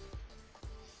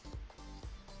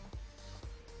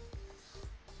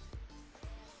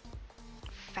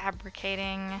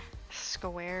 Fabricating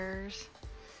squares.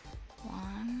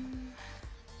 1.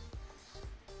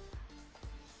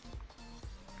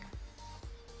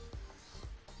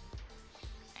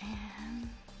 And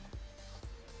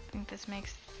I think this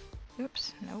makes,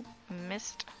 oops, nope,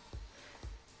 missed.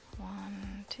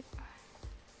 1, 2.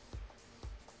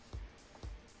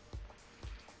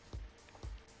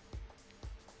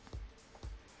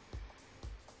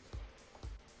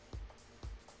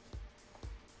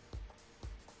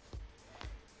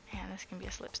 And this can be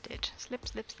a slip stitch. Slip,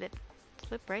 slip, slip.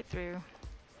 Slip right through.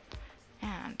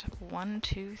 And 1,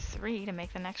 2, 3 to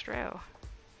make the next row.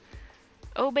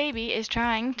 Oh baby is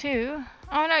trying to,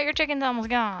 oh no, your chicken's almost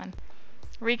gone.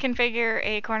 Reconfigure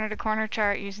a corner to corner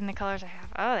chart using the colors I have.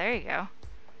 Oh, there you go.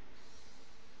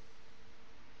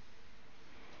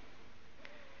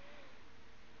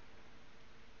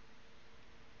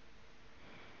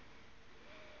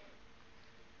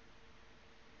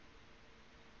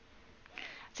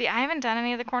 See, I haven't done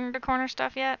any of the corner to corner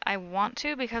stuff yet. I want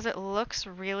to because it looks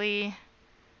really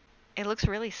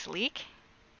sleek.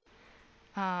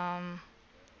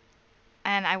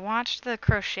 And I watched the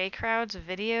Crochet Crowd's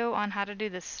video on how to do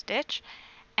the stitch,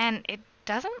 and it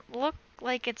doesn't look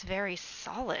like it's very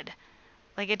solid.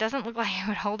 Like, it doesn't look like it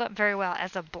would hold up very well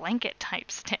as a blanket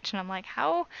type stitch. And I'm like,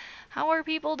 how are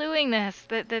people doing this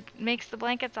that makes the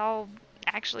blankets all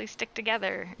actually stick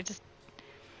together? It just,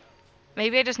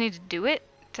 maybe I just need to do it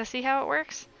to see how it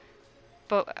works.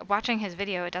 But watching his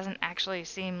video, it doesn't actually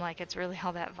seem like it's really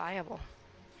all that viable.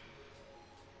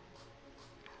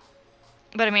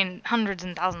 But I mean, hundreds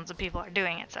and thousands of people are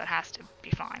doing it, so it has to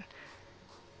be fine.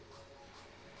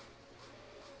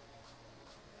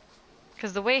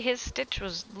 Because the way his stitch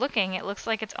was looking, it looks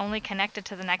like it's only connected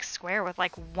to the next square with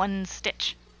like 1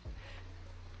 stitch.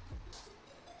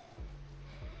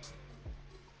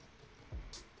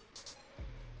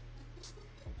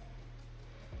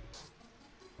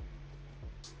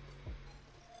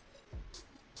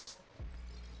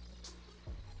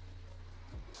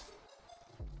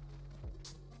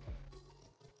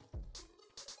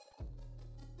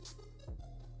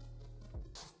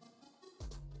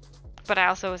 but I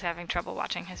also was having trouble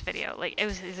watching his video. Like, it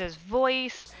was his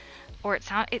voice, or it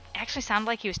actually sounded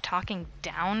like he was talking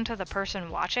down to the person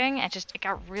watching. It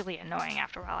got really annoying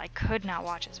after a while. I could not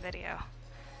watch his video.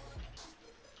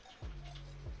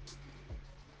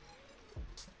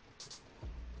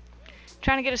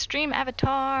 Trying to get a stream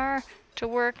avatar to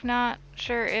work. Not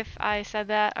sure if I said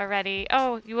that already.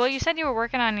 Oh, well, you said you were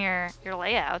working on your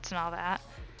layouts and all that.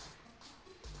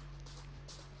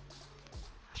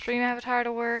 Stream avatar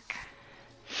to work.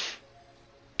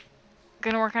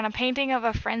 Gonna work on a painting of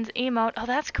a friend's emote. Oh,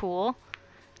 that's cool.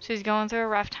 She's going through a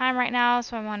rough time right now,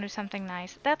 so I want to do something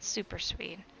nice. That's super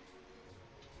sweet.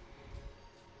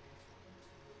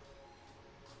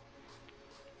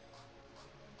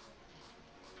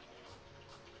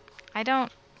 I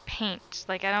don't paint.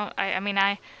 Like, I mean,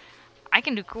 I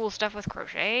can do cool stuff with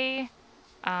crochet.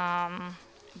 But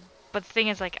the thing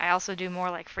is, like, I also do more,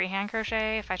 like, freehand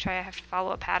crochet. If I have to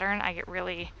follow a pattern, I get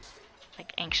really,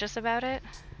 like, anxious about it.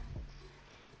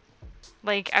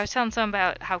 Like, I was telling someone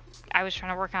about how I was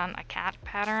trying to work on a cat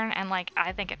pattern, and, like,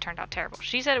 I think it turned out terrible.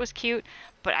 She said it was cute,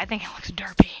 but I think it looks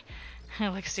derpy. It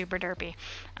looks super derpy.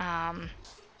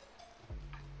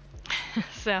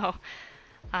 So,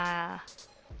 I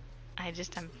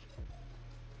just am...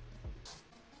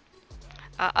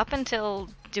 up until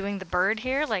doing the bird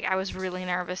here, like, I was really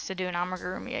nervous to do an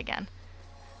amigurumi again.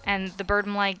 And the bird,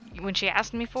 I'm like, when she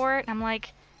asked me for it, I'm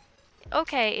like,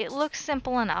 okay, it looks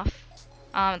simple enough.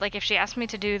 Like, if she asked me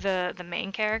to do the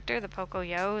main character, the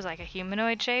Pocoyo, is like a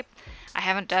humanoid shape. I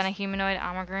haven't done a humanoid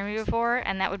amigurumi before,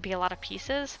 and that would be a lot of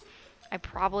pieces. I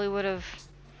probably would have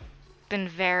been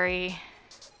very...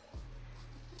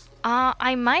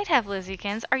 I might have,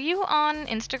 Lizzykins. Are you on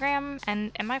Instagram?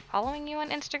 And am I following you on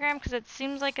Instagram? Because it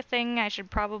seems like a thing I should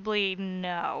probably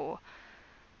know.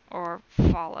 Or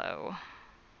follow.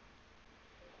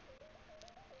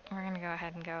 We're gonna go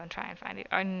ahead and try and find you.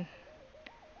 And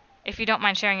if you don't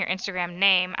mind sharing your Instagram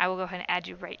name, I will go ahead and add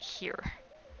you right here.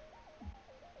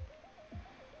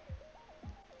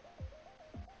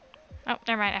 Oh,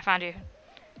 never mind, I found you.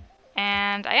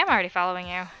 And I am already following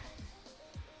you.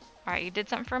 Alright, you did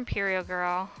something for Imperial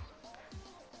Girl.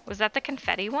 Was that the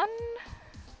confetti one?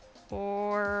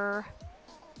 Or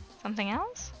something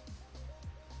else?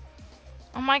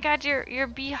 Oh my god, your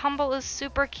Be Humble is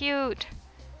super cute.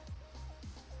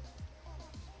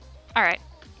 Alright.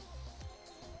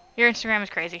 Your Instagram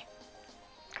is crazy.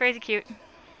 Crazy cute.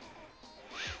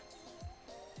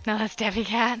 No, that's Debbie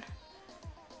Cat.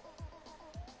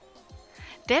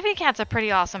 Debbie Cat's a pretty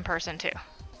awesome person, too.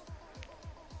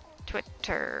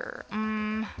 Twitter.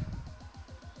 Alright,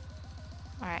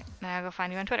 now I'll go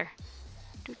find you on Twitter.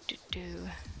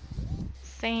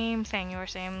 Same thing, your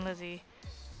same Lizzie.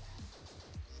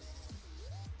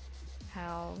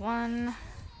 L1.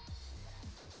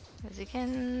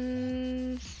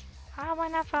 Lizzykins. How am I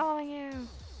not following you?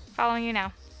 Following you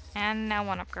now. And now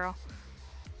One Up Girl.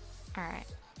 Alright.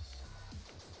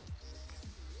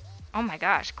 Oh my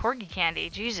gosh, Corgi Candy,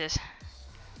 Jesus.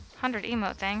 100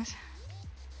 emote things.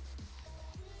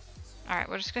 Alright,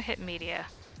 we're just gonna hit media.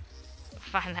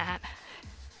 Find that.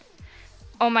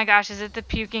 Oh my gosh, is it the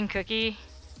puking cookie?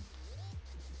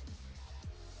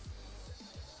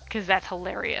 Because that's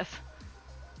hilarious.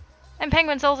 And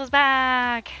Penguin Souls is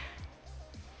back!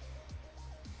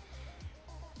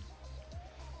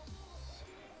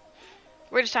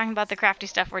 We're just talking about the crafty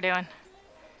stuff we're doing.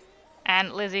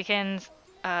 And Lizzykins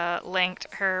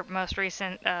linked her most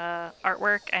recent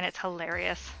artwork, and it's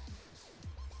hilarious.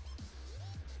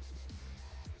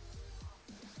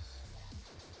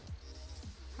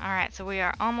 Alright, so we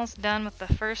are almost done with the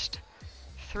first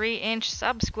 3-inch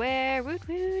sub-square. Woot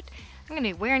woot! I'm gonna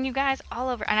be wearing you guys all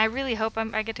over, and I really hope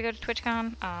I get to go to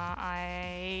TwitchCon.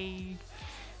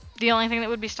 The only thing that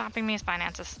would be stopping me is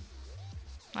finances.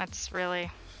 That's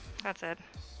it.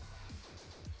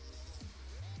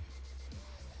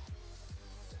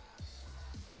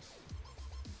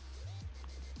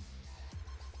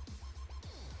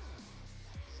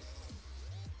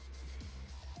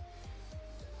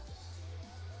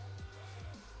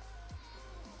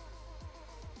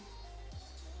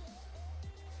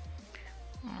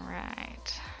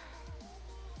 Alright.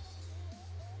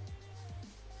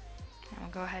 And we'll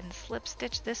go ahead and slip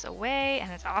stitch this away,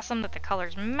 and it's awesome that the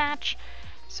colors match,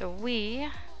 so we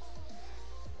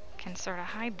can sort of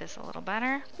hide this a little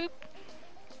better. Boop.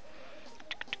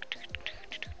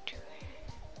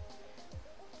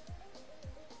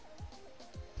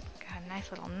 Got a nice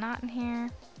little knot in here.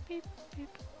 Beep, beep.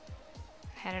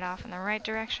 Head it off in the right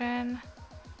direction.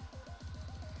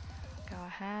 Go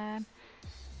ahead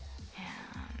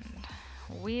and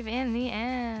weave in the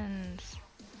ends.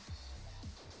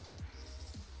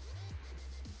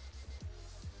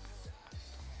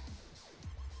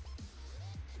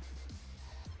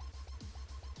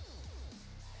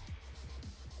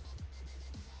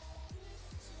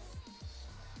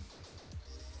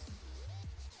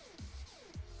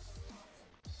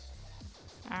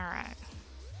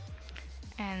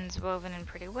 line's woven in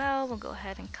pretty well. We'll go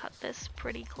ahead and cut this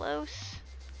pretty close.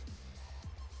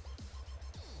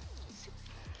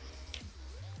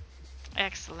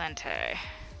 Excellent.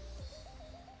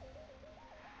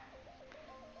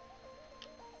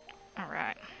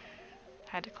 Alright.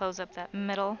 Had to close up that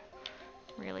middle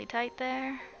really tight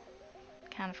there.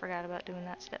 Kind of forgot about doing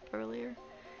that step earlier.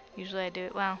 Usually I do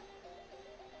it, well,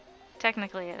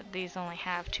 technically these only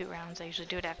have 2 rounds. I usually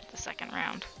do it after the 2nd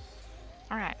round.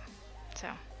 Alright, so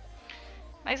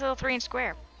nice little 3-inch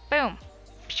square. Boom!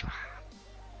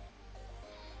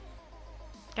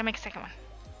 Gotta make a second one.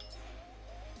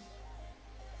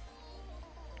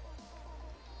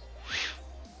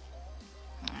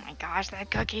 Oh my gosh,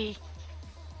 that cookie!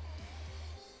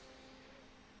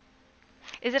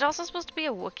 Is it also supposed to be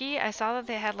a Wookiee? I saw that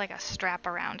they had like a strap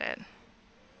around it.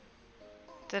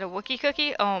 Is it a Wookiee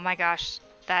cookie? Oh my gosh,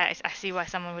 that I see why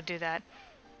someone would do that.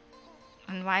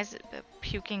 And why is it a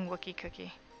puking Wookiee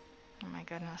cookie? Oh my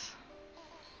goodness.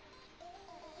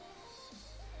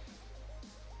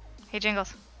 Hey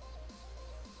Jingles.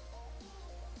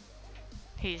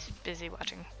 He's busy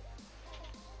watching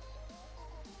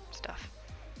stuff.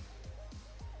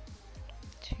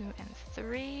 2 and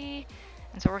 3.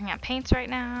 And so we're working on paints right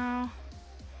now.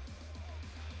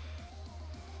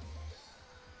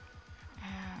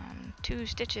 And 2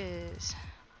 stitches.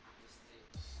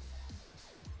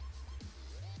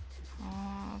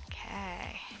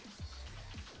 Okay.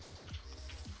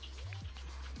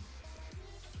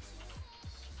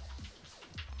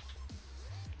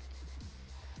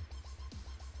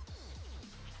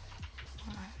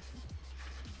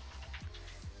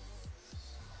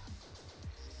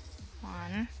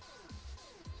 One.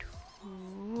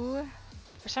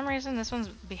 For some reason, this one's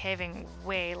behaving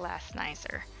way less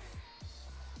nicer.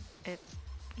 It's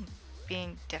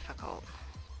being difficult.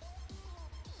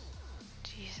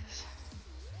 Jesus.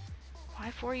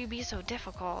 Why 4U be so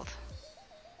difficult?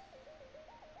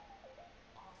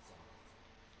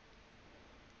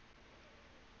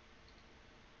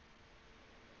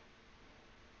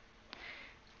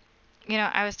 You know,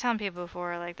 I was telling people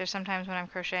before, like, there's sometimes when I'm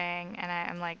crocheting and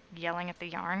I'm, like, yelling at the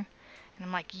yarn. And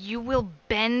I'm like, you will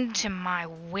bend to my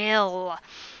will.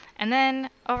 And then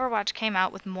Overwatch came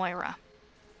out with Moira.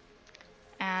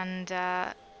 And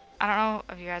I don't know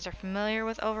if you guys are familiar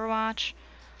with Overwatch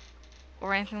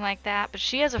or anything like that, but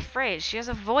she has a phrase, she has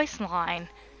a voice line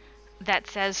that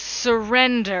says,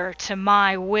 surrender to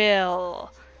my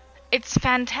will. It's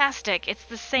fantastic. It's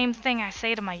the same thing I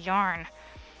say to my yarn.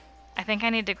 I think I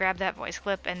need to grab that voice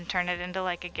clip and turn it into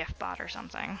like a GIF bot or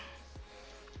something.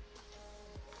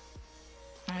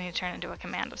 I need to turn it into a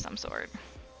command of some sort.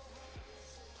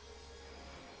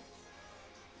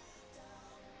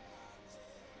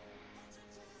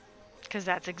 Because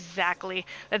that's exactly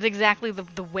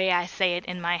the way I say it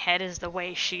in my head is the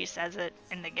way she says it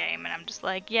in the game, and I'm just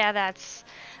like, yeah, that's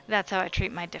how I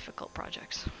treat my difficult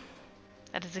projects.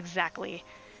 That is exactly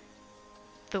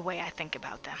the way I think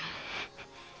about them.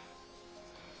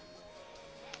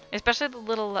 Especially the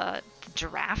little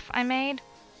giraffe I made.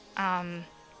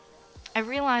 I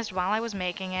realized while I was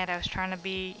making it, I was trying to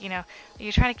be, you know,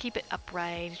 you're trying to keep it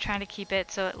upright, you're trying to keep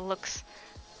it so it looks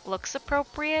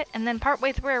appropriate, and then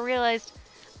partway through I realized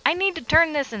I need to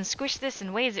turn this and squish this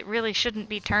in ways it really shouldn't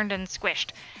be turned and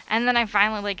squished. And then I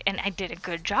finally, like, and I did a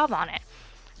good job on it.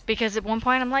 Because at one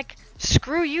point I'm like,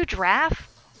 screw you, giraffe.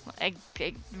 I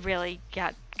really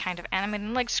got kind of animated.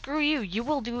 I'm like, screw you. You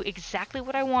will do exactly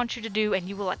what I want you to do, and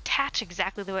you will attach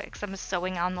exactly the way, because I'm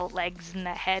sewing on the legs and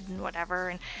the head and whatever,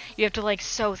 and you have to, like,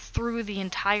 sew through the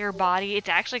entire body. It's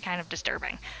actually kind of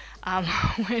disturbing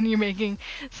when you're making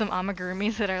some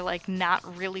amigurumis that are, like,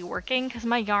 not really working, because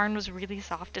my yarn was really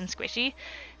soft and squishy.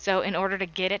 So in order to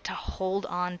get it to hold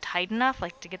on tight enough,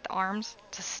 like, to get the arms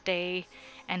to stay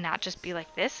and not just be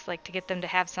like this, like to get them to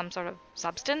have some sort of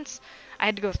substance, I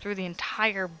had to go through the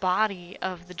entire body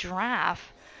of the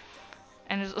giraffe.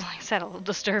 And it was, like I said, a little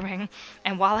disturbing.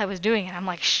 And while I was doing it, I'm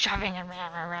like shoving and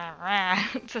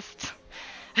just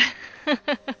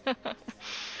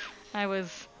I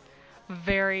was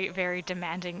very, very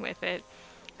demanding with it.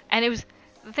 And it was,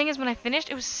 the thing is, when I finished,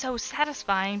 it was so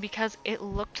satisfying because it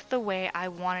looked the way I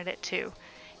wanted it to.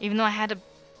 Even though I had to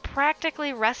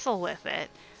practically wrestle with it,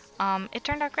 it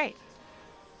turned out great.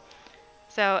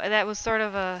 So that was sort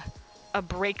of a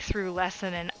breakthrough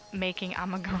lesson in making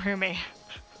amigurumi.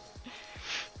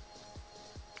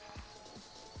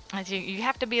 As you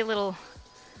have to be a little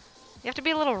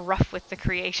rough with the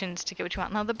creations to get what you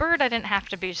want. Now the bird, I didn't have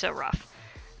to be so rough.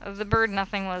 The bird,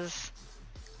 nothing was,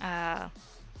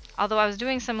 although I was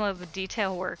doing some of the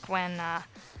detail work when, like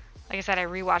I said, I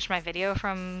rewatched my video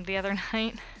from the other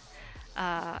night.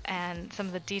 and some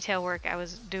of the detail work I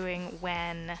was doing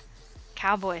when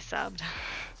Cowboy subbed.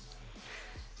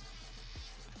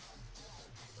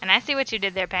 And I see what you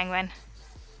did there, Penguin.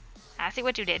 I see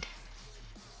what you did.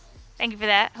 Thank you for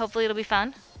that. Hopefully it'll be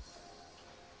fun.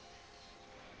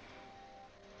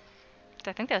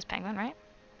 I think that was Penguin, right?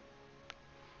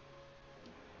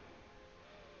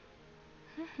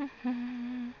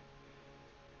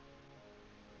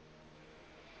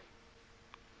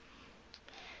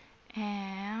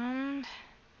 And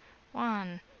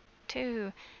 1,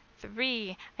 2,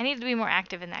 3. I need to be more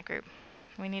active in that group.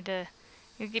 We need to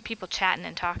get people chatting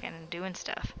and talking and doing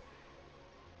stuff.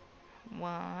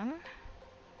 1.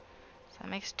 So that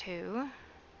makes 2.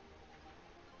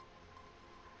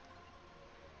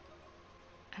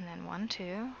 And then 1,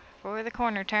 2. For the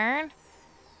corner turn.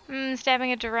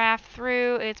 Stabbing a giraffe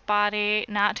through its body,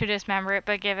 not to dismember it,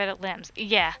 but give it limbs.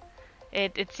 Yeah,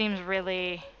 it seems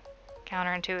really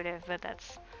counterintuitive, but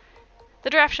that's... The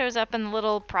giraffe shows up in the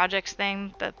little projects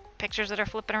thing, the pictures that are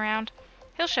flipping around.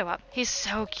 He'll show up. He's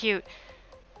so cute.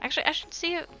 Actually, I should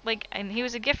see it, like, and he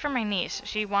was a gift from my niece.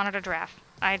 She wanted a giraffe.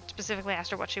 I specifically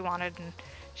asked her what she wanted, and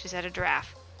she said a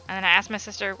giraffe. And then I asked my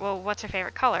sister, well, what's her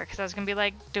favorite color? Because I was going to be,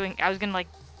 like, do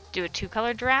a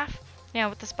 2-color giraffe, you know,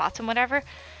 with the spots and whatever.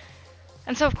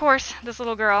 And so, of course, this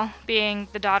little girl, being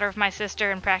the daughter of my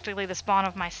sister and practically the spawn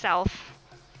of myself,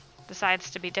 decides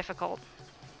to be difficult.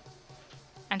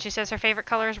 And she says her favorite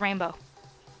color is rainbow.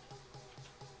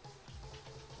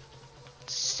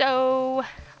 So,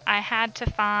 I had to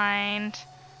find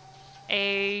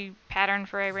a pattern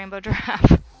for a rainbow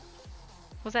giraffe.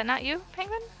 Was that not you,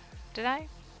 Penguin? Did I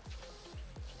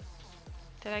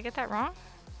get that wrong?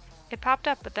 It popped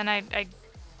up, but then I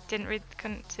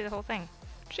couldn't see the whole thing.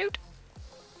 Shoot!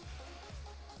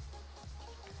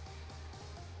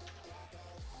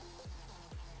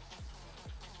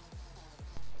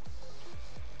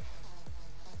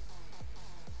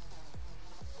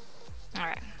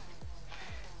 Alright.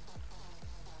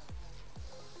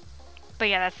 But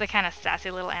yeah, that's the kind of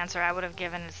sassy little answer I would have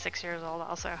given at 6 years old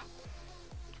also.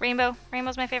 Rainbow.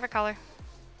 Rainbow's my favorite color.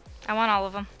 I want all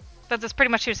of them. That's pretty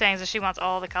much what she was saying, is that she wants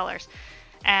all the colors.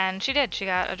 And she did. She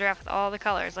got a giraffe with all the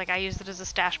colors. Like, I used it as a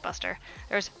stash buster.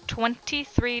 There's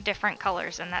 23 different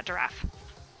colors in that giraffe.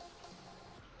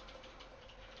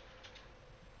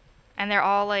 And they're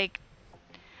all like...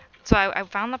 So I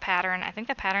found the pattern. I think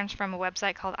the pattern's from a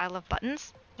website called I Love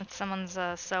Buttons. It's someone's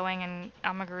sewing and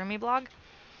amigurumi blog.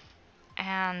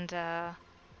 And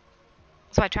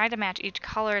so I tried to match each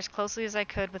color as closely as I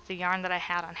could with the yarn that I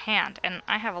had on hand. And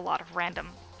I have a lot of random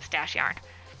stash yarn.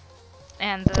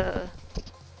 And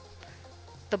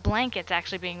the blanket's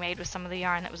actually being made with some of the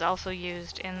yarn that was also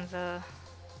used in the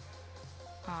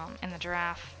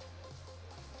giraffe.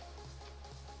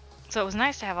 So it was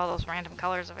nice to have all those random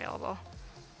colors available.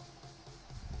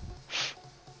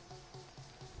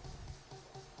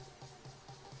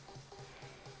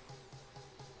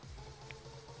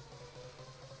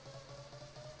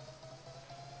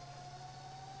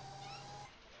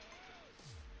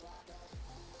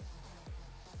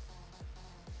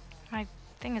 My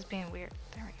thing is being weird.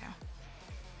 There we go.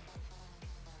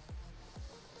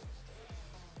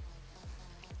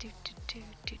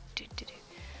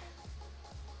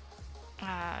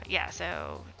 Yeah,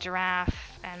 so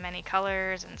giraffe and many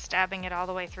colors and stabbing it all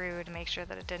the way through to make sure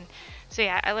that it didn't... So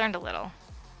yeah, I learned a little.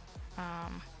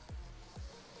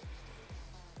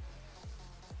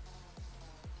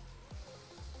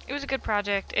 It was a good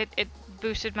project. It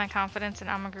boosted my confidence in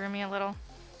amigurumi a little.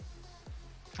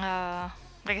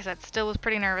 Like I said, still was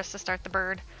pretty nervous to start the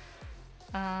bird.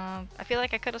 I feel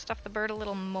like I could have stuffed the bird a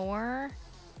little more,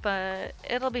 but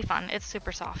it'll be fun. It's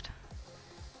super soft.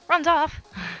 Runs off!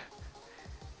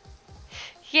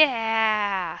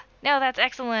 Yeah! No, that's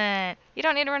excellent! You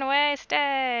don't need to run away,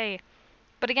 stay!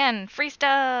 But again, free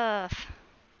stuff!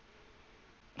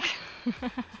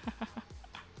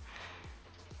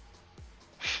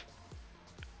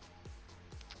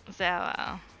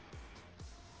 So,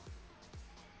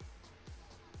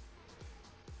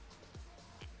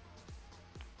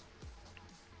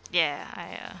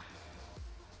 yeah,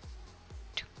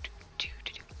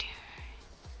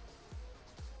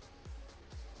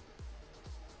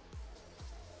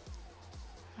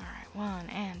 Alright, 1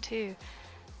 and 2.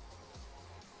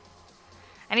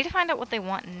 I need to find out what they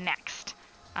want next.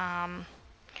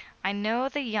 I know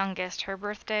the youngest, her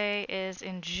birthday is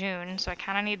in June, so I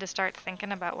kind of need to start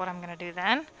thinking about what I'm going to do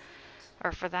then,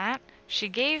 or for that. She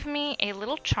gave me a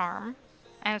little charm,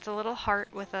 and it's a little heart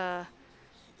with a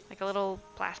little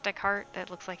plastic heart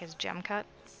that looks like it's gem cut.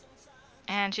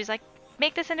 And she's like,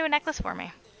 make this into a necklace for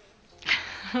me.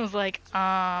 I was like,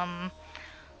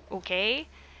 okay.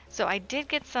 So I did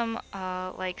get some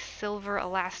like silver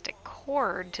elastic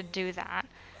cord to do that.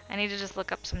 I need to just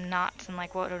look up some knots and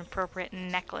like what an appropriate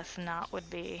necklace knot would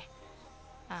be.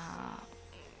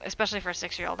 Especially for a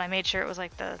 6-year-old. I made sure it was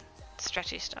like the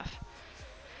stretchy stuff.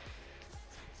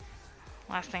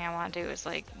 Last thing I want to do is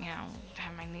like, you know,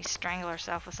 have my niece strangle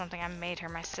herself with something I made her.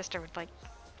 My sister would like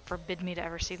forbid me to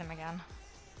ever see them again.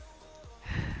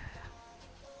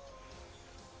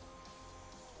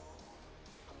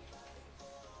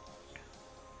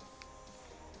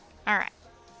 Alright,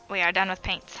 we are done with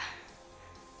paints.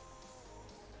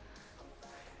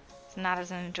 It's not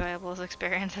as an enjoyable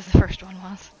experience as the first one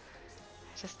was.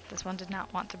 Just this one did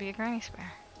not want to be a granny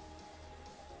square.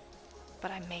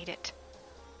 But I made it.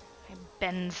 It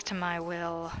bends to my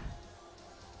will.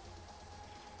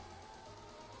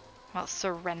 Well,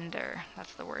 surrender.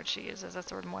 That's the word she uses. That's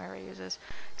the word Moira uses.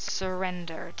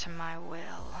 Surrender to my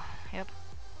will. Yep,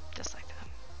 just like that.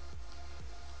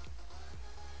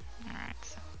 Alright,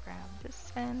 so grab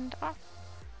this end off.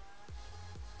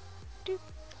 Doop.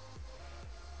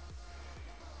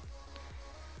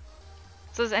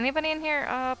 So does anybody in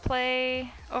here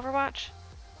play Overwatch?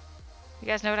 You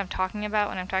guys know what I'm talking about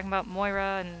when I'm talking about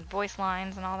Moira and voice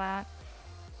lines and all that?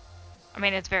 I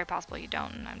mean, it's very possible you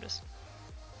don't, and I'm just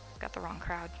got the wrong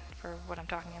crowd for what I'm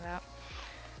talking about.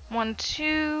 1,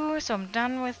 2, so I'm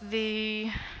done with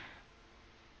the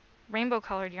rainbow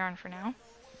colored yarn for now.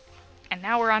 And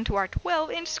now we're on to our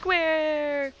 12-inch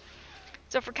square!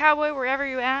 So for Cowboy, wherever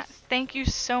you're at, thank you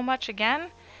so much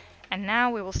again. And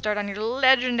now we will start on your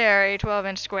legendary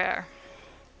 12-inch square.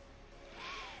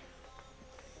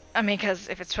 I mean, because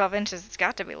if it's 12 inches, it's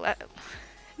got to be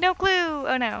no clue!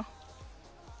 Oh no.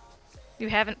 You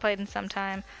haven't played in some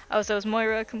time. Oh, so is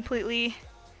Moira completely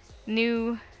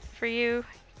new for you?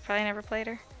 Probably never played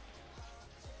her.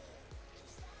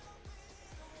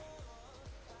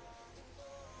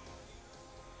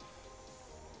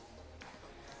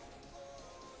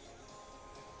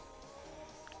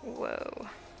 Whoa.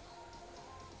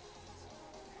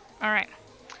 Alright.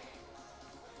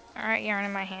 Alright, yarn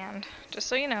in my hand. Just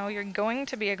so you know, you're going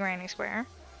to be a granny square.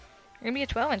 You're going to be a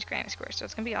 12-inch granny square, so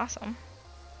it's going to be awesome.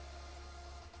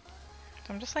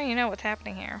 So I'm just letting you know what's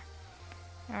happening here.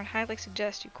 I would highly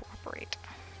suggest you cooperate.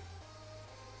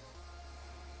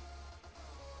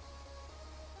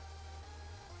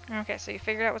 Okay, so you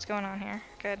figured out what's going on here.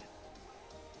 Good.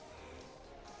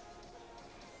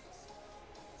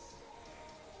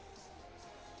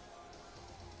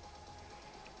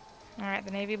 Alright,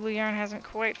 the navy blue yarn hasn't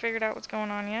quite figured out what's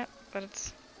going on yet, but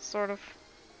it's sort of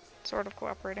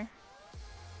cooperating.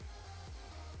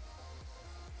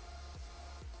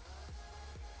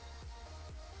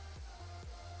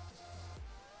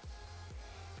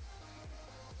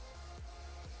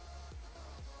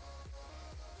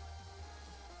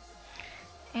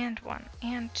 And 1,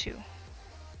 and 2.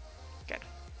 Good.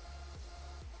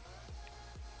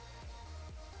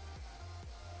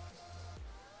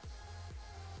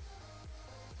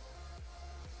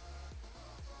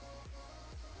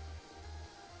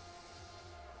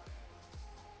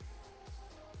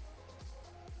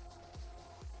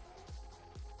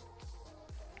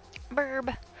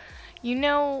 Burb. You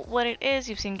know what it is,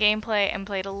 you've seen gameplay and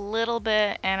played a little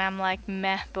bit, and I'm like,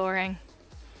 meh, boring.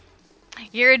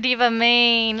 You're a diva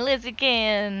main,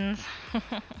 Lizzykins!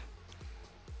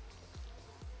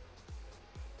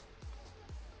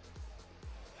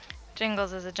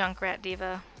 Jingles is a Junkrat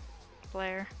diva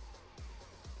player.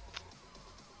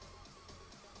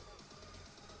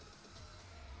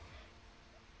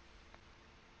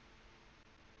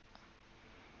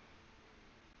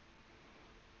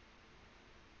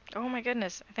 Oh my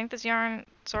goodness, I think this yarn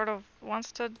sort of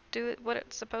wants to do what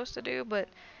it's supposed to do, but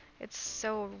it's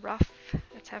so rough,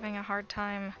 it's having a hard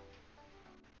time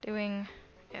doing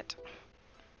it.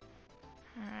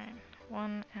 Alright,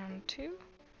 1 and 2.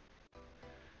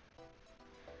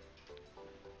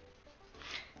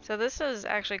 So this is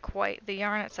actually the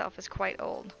yarn itself is quite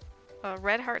old.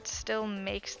 Red Heart still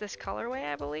makes this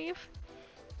colorway, I believe.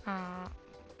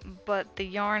 But the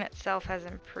yarn itself has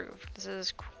improved. This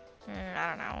is, I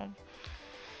don't know.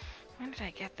 When did I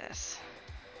get this?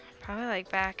 Probably like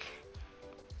back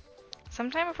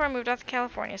sometime before I moved out to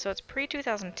California, so it's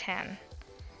pre-2010.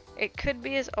 It could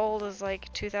be as old as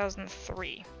like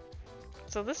 2003.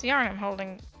 So this yarn I'm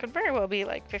holding could very well be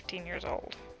like 15 years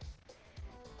old.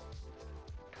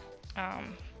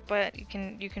 But you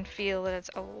can feel that it's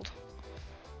old.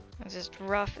 It's just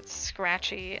rough, it's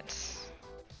scratchy, it's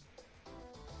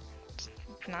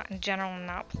not, in general,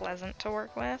 not pleasant to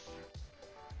work with.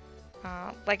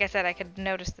 Like I said, I could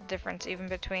notice the difference even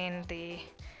between the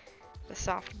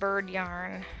soft bird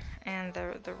yarn and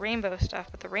the rainbow stuff,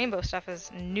 but the rainbow stuff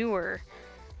is newer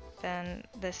than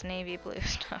this navy blue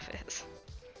stuff is.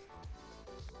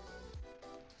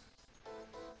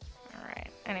 Alright,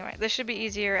 anyway, this should be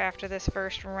easier after this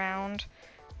first round.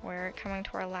 We're coming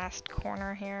to our last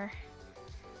corner here.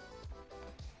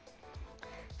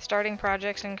 Starting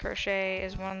projects in crochet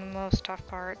is one of the most tough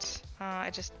parts.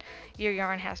 Your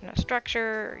yarn has no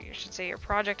structure, or you should say your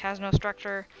project has no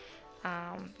structure.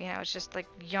 You know, it's just like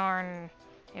yarn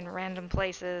in random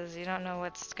places. You don't know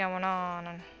what's going on,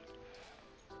 and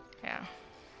yeah.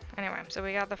 Anyway, so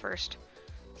we got the first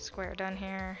square done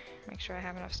here. Make sure I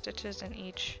have enough stitches in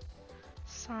each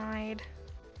side.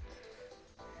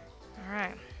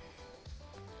 Alright.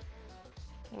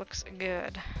 Looks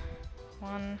good.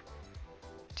 1,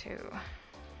 2.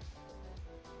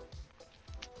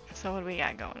 So what do we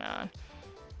got going on?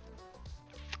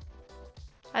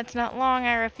 That's not long.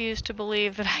 I refuse to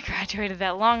believe that I graduated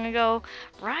that long ago.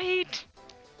 Right?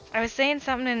 I was saying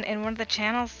something in one of the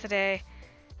channels today.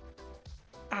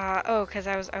 Because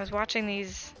I was watching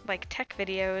these like tech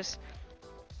videos,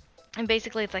 and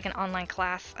basically it's like an online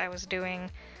class I was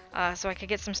doing, so I could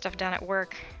get some stuff done at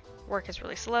work. Work is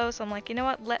really slow, so I'm like, you know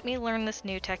what? Let me learn this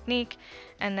new technique,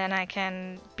 and then I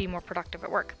can be more productive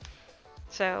at work.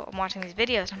 So I'm watching these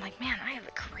videos, and I'm like, man, I have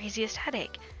the craziest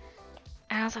headache.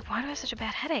 And I was like, why do I have such a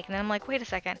bad headache? And then I'm like, wait a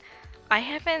second. I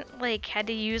haven't like had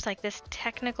to use like this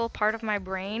technical part of my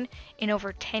brain in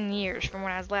over 10 years from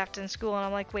when I was left in school. And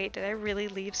I'm like, wait, did I really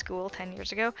leave school 10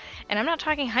 years ago? And I'm not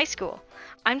talking high school.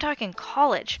 I'm talking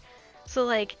college. So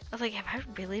like, I was like, have I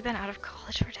really been out of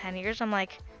college for 10 years? I'm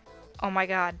like, oh my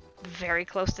God, very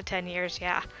close to 10 years.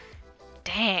 Yeah.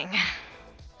 Dang.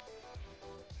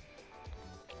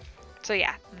 So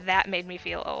yeah, that made me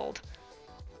feel old.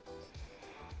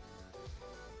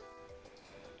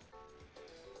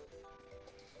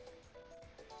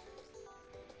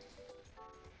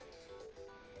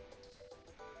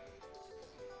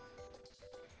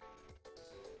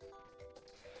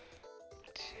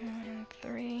 Two and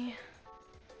 3.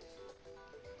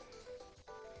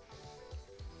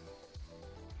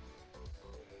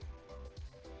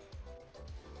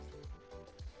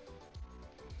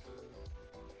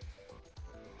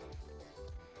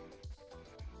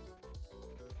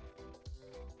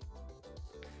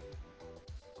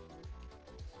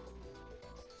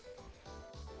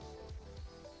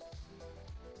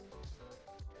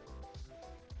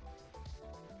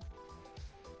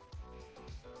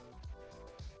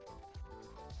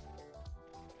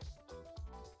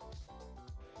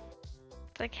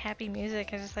 It's like happy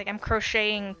music. It's just like I'm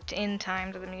crocheting in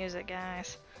time to the music,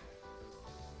 guys.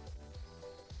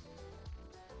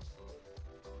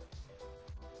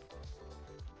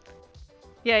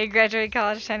 Yeah, you graduated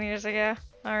college 10 years ago.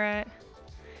 Alright.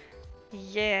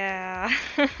 Yeah.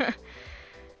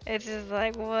 It's just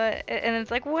like, what? And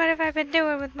it's like, what have I been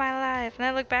doing with my life? And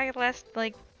I look back at the last,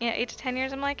 like, 8 to 10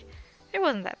 years, I'm like, it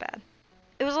wasn't that bad.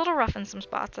 It was a little rough in some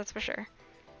spots, that's for sure.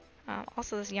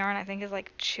 Also, this yarn, I think, is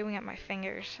like chewing at my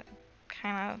fingers.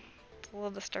 Kind of, it's a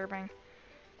little disturbing.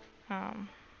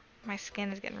 My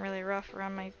skin is getting really rough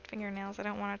around my fingernails. I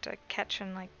don't want it to catch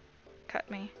and, like, cut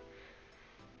me.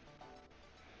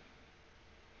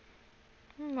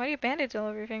 Why do you have band-aids all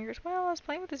over your fingers? Well, I was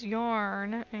playing with this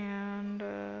yarn, and,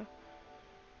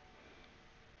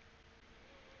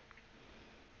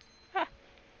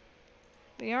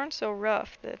 the yarn's so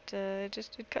rough that,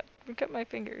 it cut my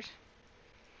fingers.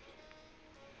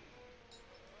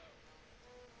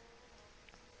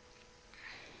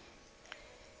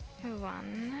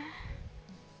 One,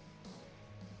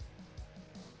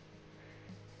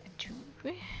 2,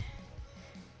 3.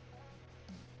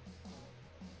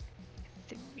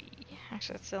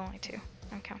 Actually, it's still only 2.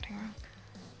 I'm counting wrong.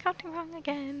 Counting wrong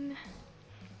again.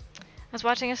 I was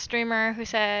watching a streamer who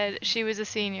said she was a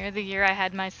senior the year I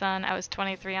had my son. I was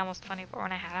 23, almost 24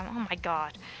 when I had him. Oh my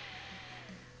God.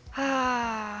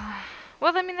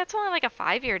 Well, I mean, that's only like a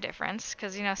 5-year difference,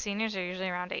 because, you know, seniors are usually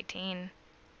around 18.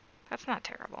 That's not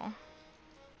terrible.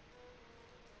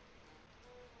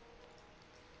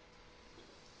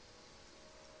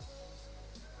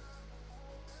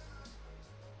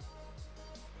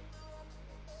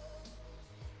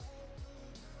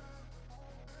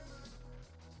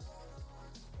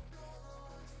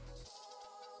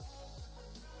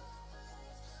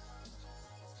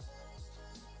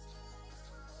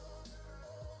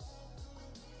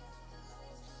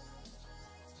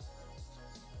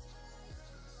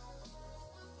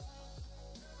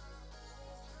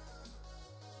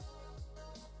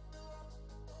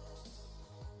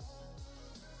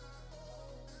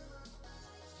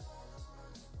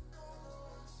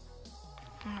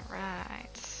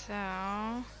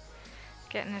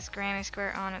 Getting this granny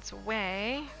square on its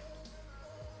way.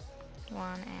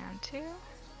 1 and 2.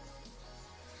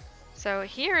 So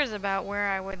here is about where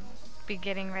I would be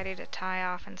getting ready to tie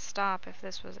off and stop if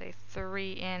this was a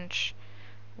 3-inch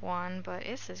one, but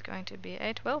this is going to be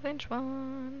a 12-inch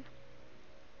one.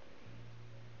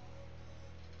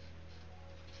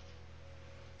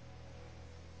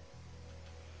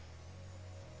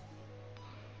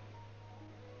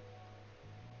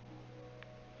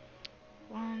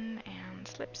 One and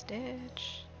slip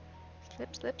stitch.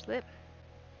 Slip, slip, slip.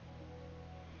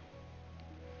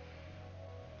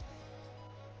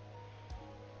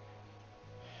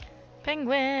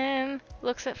 Penguin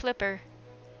looks at Flipper.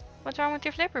 What's wrong with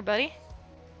your flipper, buddy?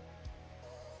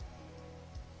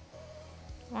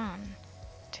 1,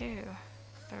 2,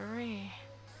 3.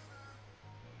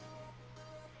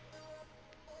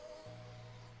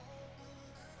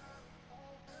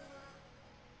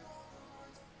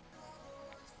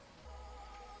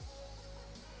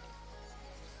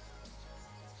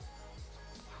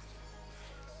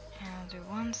 And I'll do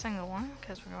one single one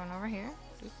because we're going over here.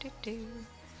 Doo, doo, doo.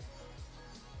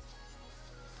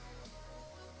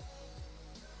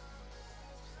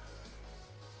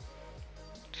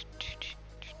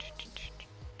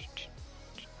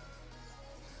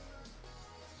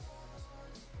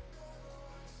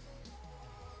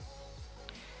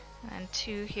 And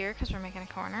 2 here because we're making a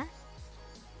corner.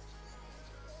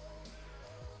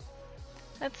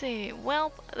 Let's see.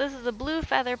 Well, this is a blue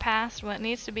feather past what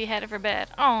needs to be headed for bed.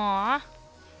 Aww.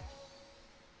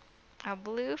 A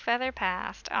blue feather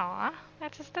past. Aww.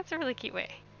 That's a really cute way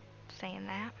of saying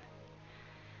that.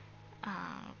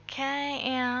 Okay,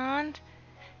 and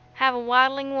have a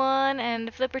waddling one and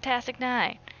a flippertastic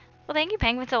night. Well, thank you,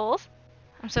 Penguin Souls.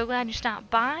 I'm so glad you stopped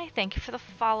by. Thank you for the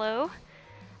follow.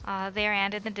 There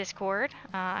and in the Discord.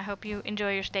 I hope you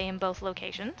enjoy your stay in both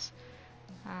locations.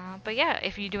 But yeah,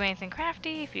 if you do anything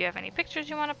crafty, if you have any pictures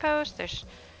you want to post, there's,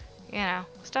 you know,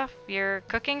 stuff, your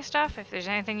cooking stuff, if there's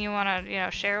anything you want to, you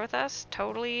know, share with us,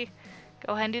 totally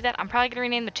go ahead and do that. I'm probably going to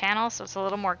rename the channel so it's a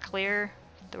little more clear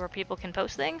to where people can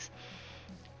post things.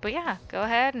 But yeah, go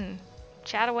ahead and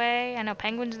chat away. I know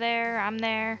Penguin's there, I'm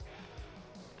there.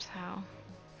 So,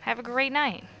 have a great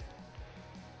night.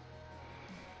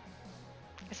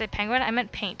 I said penguin, I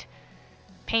meant paint.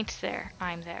 Paint's there,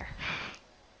 I'm there.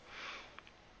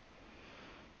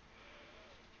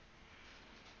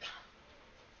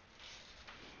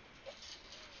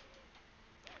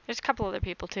 There's a couple other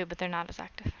people too, but they're not as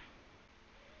active.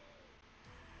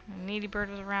 Needy Bird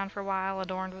was around for a while,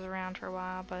 Adorned was around for a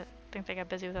while, but I think they got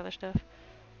busy with other stuff.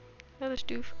 Other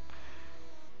stuff.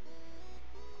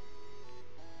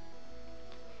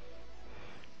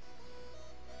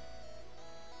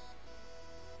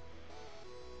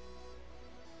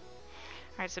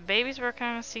 Alright, so Baby's working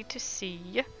on a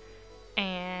C2C.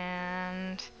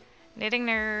 And Knitting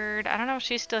Nerd, I don't know if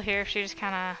she's still here, if she just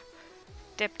kind of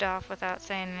dipped off without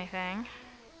saying anything.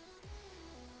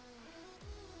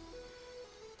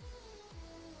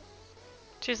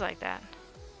 She's like that.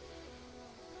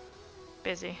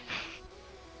 Busy.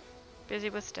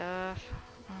 Busy with stuff.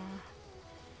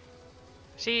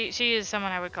 She is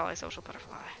someone I would call a social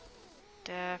butterfly.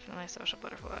 Definitely a social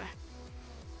butterfly.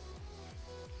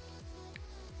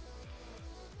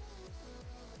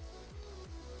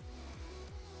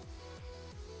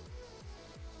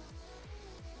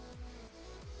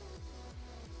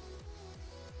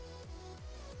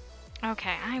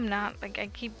 Okay, I'm not, like, I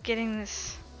keep getting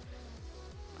this,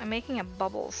 I'm making a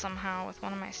bubble somehow with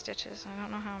one of my stitches. I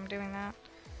don't know how I'm doing that.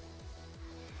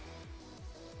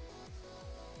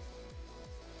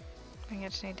 I think I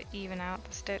just need to even out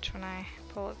the stitch when I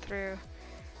pull it through.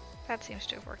 That seems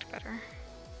to have worked better.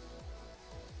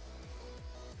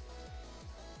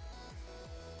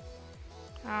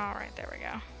 Alright, there we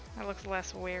go. That looks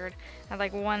less weird. I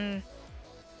like one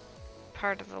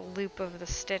part of the loop of the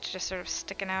stitch just sort of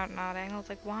sticking out in odd angles.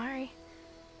 Like, why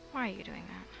are you doing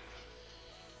that?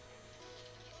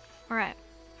 Alright.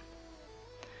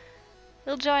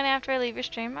 You'll join after I leave your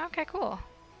stream. Okay, cool.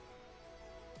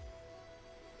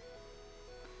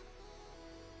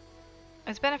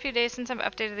 It's been a few days since I've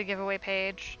updated the giveaway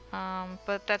page,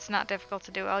 but that's not difficult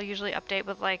to do. I'll usually update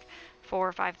with like 4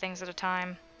 or 5 things at a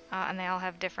time, and they all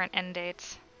have different end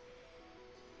dates.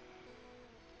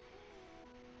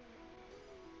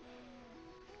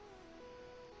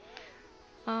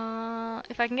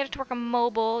 If I can get it to work on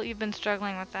mobile, you've been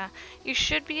struggling with that. You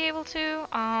should be able to.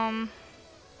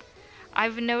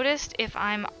 I've noticed if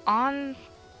I'm on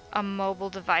a mobile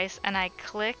device and I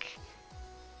click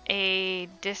a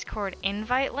Discord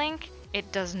invite link,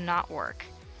 it does not work.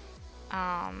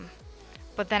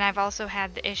 But then I've also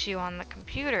had the issue on the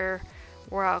computer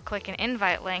where I'll click an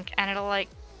invite link and it'll like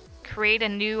create a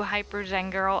new Hyper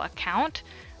Zen Girl account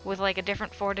with like a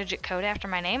different 4-digit code after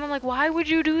my name. I'm like, why would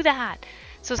you do that?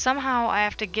 So somehow I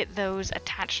have to get those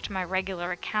attached to my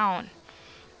regular account.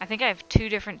 I think I have 2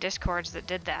 different Discords that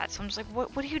did that. So I'm just like,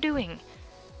 what are you doing?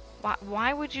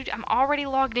 Why would you? I'm already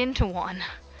logged into one.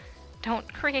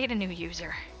 Don't create a new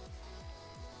user.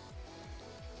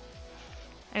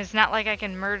 And it's not like I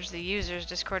can merge the users.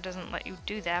 Discord doesn't let you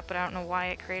do that, but I don't know why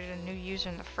it created a new user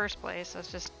in the first place. So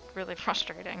it's just really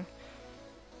frustrating.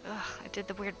 Ugh, I did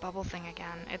the weird bubble thing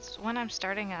again. It's when I'm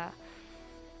starting a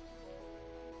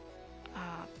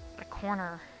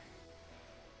corner.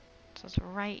 So it's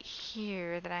right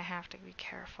here that I have to be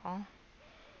careful.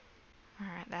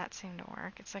 Alright, that seemed to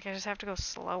work. It's like I just have to go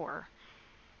slower.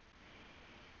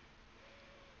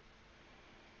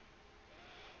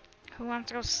 Who wants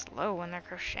to go slow when they're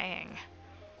crocheting?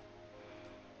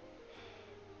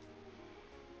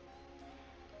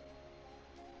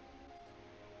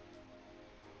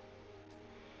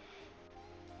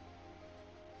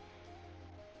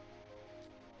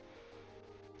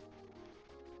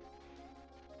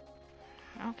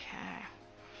 Okay.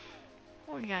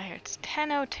 What we got here? It's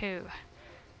 10:02.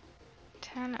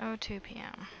 10:02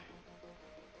 p.m.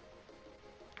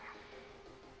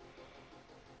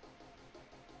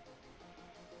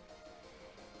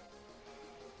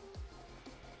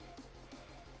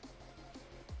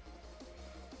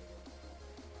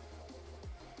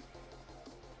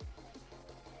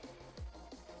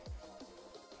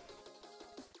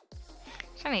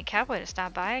 I need Cowboy to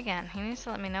stop by again. He needs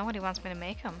to let me know what he wants me to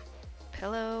make him.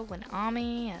 Pillow, an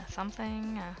army,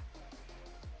 something.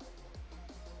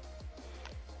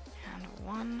 And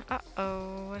one.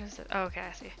 Uh-oh, what is it? Oh, okay,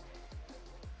 I see.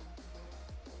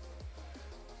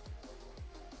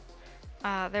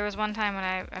 There was one time when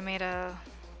I made a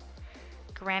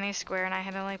granny square and I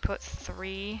had only put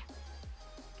 3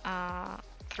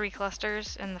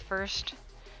 clusters in the first,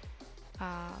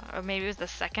 or maybe it was the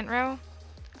second row.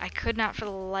 I could not for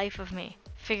the life of me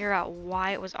figure out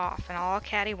why it was off and all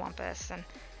cattywampus, and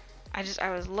I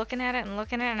was looking at it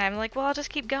and I'm like, well, I'll just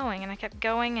keep going, and I kept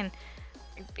going and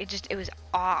it was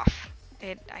off.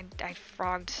 I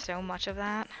frogged so much of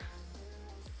that.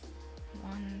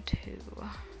 1, 2.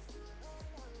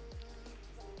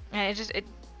 And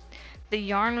the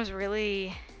yarn was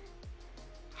really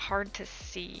hard to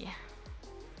see.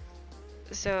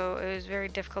 So it was very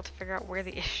difficult to figure out where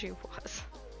the issue was.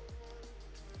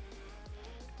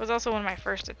 It was also one of my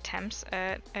first attempts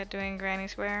at doing granny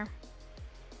square.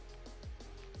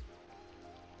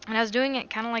 And I was doing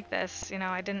it kind of like this, you know,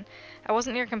 I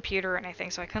wasn't near a computer or anything,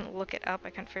 so I couldn't look it up.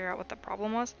 I couldn't figure out what the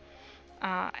problem was.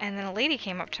 And then a lady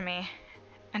came up to me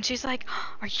and she's like,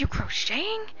 oh, are you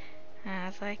crocheting? And I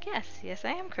was like, yes,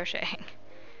 I am crocheting.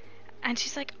 And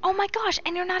she's like, oh my gosh,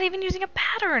 and you're not even using a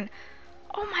pattern.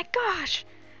 Oh my gosh,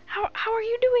 how are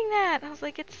you doing that? And I was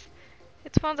like, it's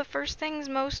one of the first things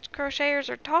most crocheters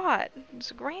are taught.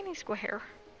 It's a granny square.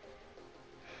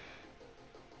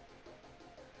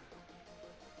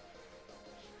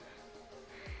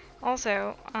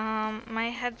 Also, my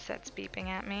headset's beeping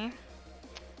at me.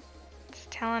 It's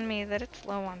telling me that it's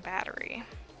low on battery.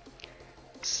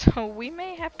 So we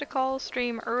may have to call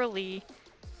stream early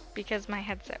because my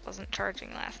headset wasn't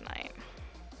charging last night.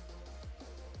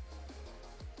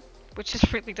 Which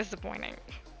is really disappointing.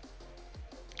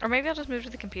 Or maybe I'll just move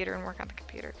to the computer and work on the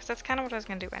computer, because that's kind of what I was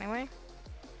going to do anyway.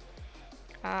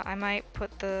 I might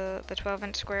put the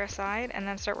 12-inch square aside and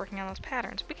then start working on those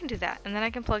patterns. We can do that, and then I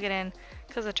can plug it in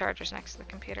because the charger's next to the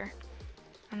computer.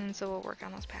 And then so we'll work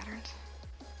on those patterns.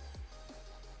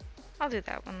 I'll do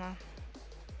that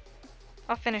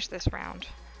I'll finish this round,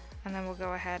 and then we'll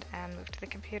go ahead and move to the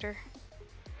computer.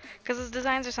 Because those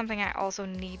designs are something I also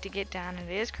need to get done, and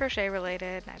it is crochet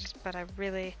related, but I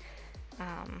really,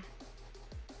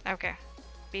 okay.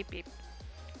 Beep beep.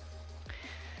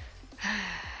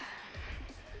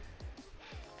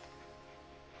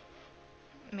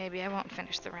 Maybe I won't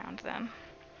finish the round then.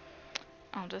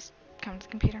 I'll just come to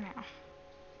the computer now.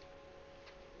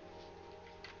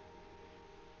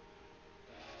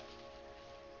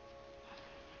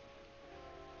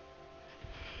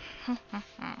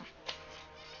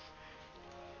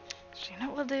 So you know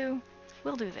what we'll do?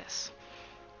 We'll do this.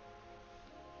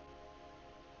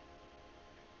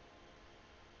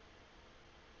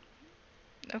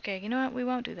 Okay, you know what? We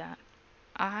won't do that.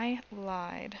 I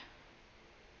lied.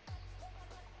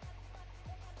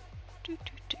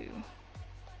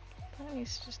 That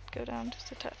needs to just go down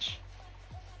just a touch.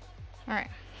 Alright.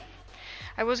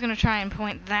 I was going to try and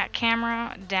point that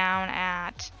camera down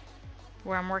at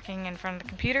where I'm working in front of the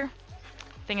computer.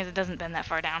 Thing is, it doesn't bend that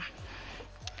far down.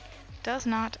 does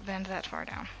not bend that far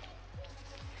down.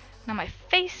 Now my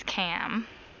face cam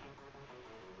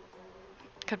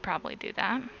could probably do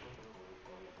that.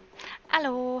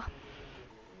 Hello!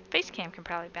 Face cam can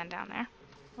probably bend down there.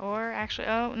 Or actually,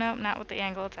 oh no, not with the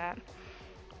angle it's at.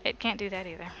 It can't do that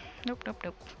either. Nope, nope,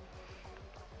 nope.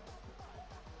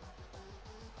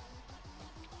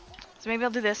 So maybe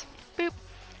I'll do this. Boop!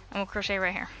 And we'll crochet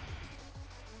right here.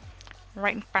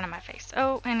 Right in front of my face.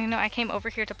 Oh, and you know, I came over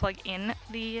here to plug in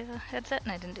the headset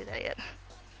and I didn't do that yet.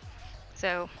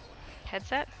 So,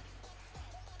 headset,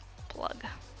 plug,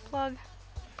 plug.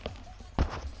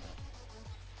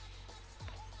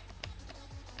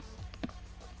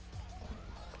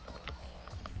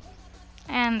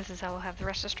 And this is how we'll have the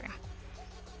rest of the stream.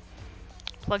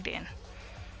 Plugged in.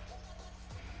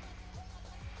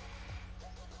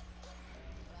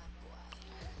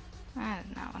 That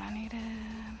is not what I needed.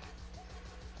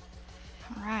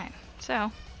 Alright,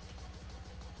 so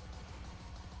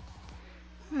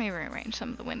let me rearrange some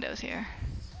of the windows here.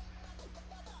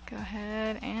 Go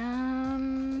ahead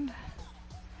and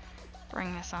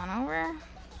bring this on over.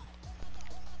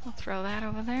 We'll throw that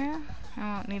over there.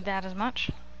 I won't need that as much.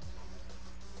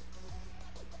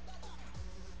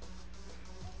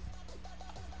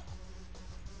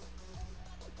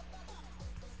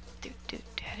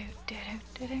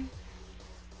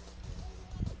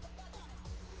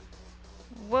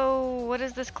 Whoa, what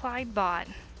is this Clyde bot?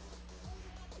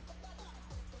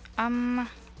 I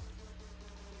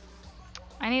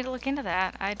need to look into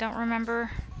that. I don't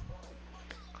remember.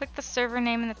 Click the server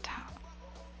name in the top.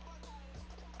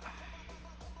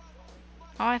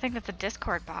 Oh, I think that's a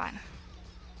Discord bot.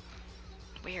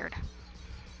 Weird.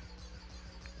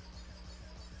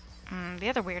 The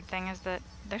other weird thing is that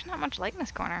there's not much light in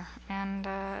this corner, and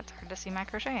it's hard to see my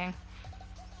crocheting.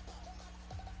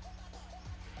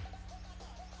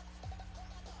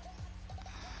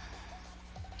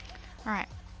 Alright,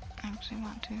 I actually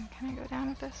want to, can I go down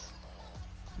with this?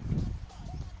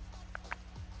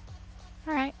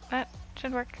 Alright, that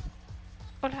should work.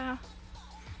 Hola!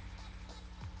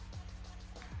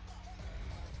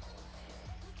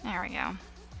 There we go.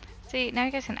 See, now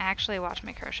you guys can actually watch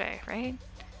me crochet, right?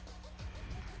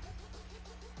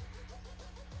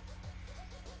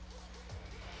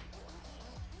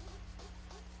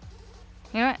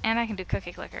 You know what? And I can do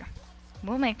Cookie Clicker.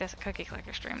 We'll make this a Cookie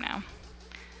Clicker stream now,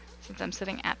 since I'm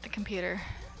sitting at the computer.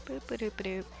 Boop a doop a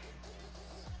doop.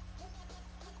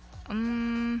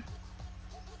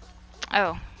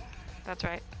 Oh, that's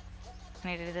right. I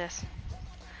need to do this.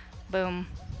 Boom.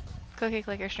 Cookie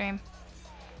Clicker stream.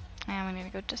 And we need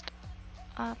to go just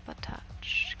up a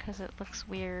touch, because it looks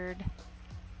weird.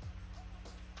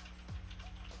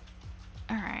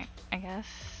 Alright, I guess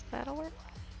that'll work.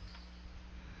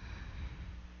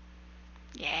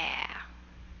 Yeah.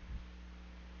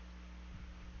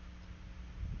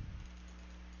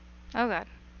 Oh god.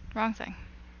 Wrong thing.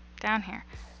 Down here.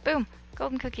 Boom!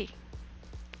 Golden cookie.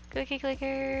 Cookie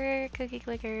clicker. Cookie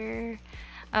clicker.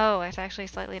 Oh, it's actually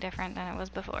slightly different than it was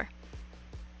before.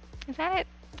 Is that it?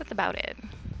 That's about it.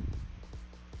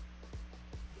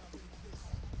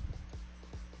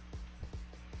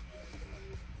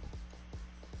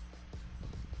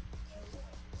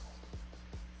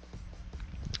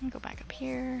 I'll go back up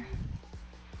here.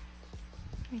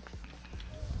 And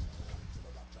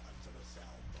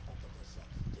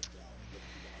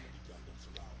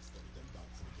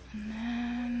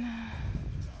then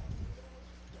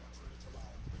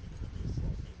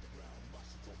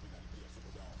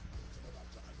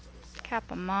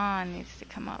Capamon needs to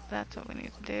come up. That's what we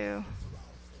need to do.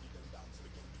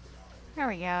 There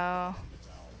we go.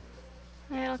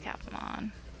 Little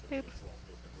Capamon. Boop.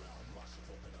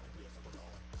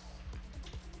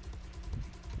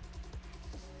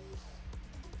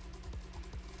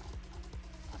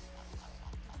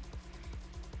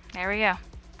 There we go.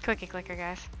 Cookie clicker,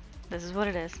 guys. This is what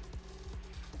it is.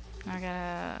 I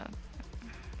gotta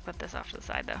put this off to the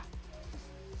side, though.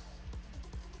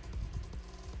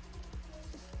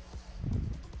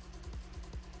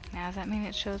 Now, does that mean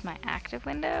it shows my active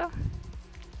window?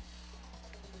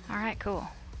 Alright, cool.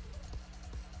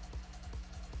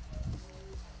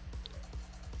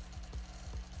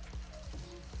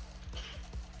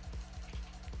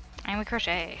 And we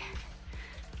crochet.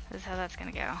 This is how that's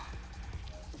gonna go.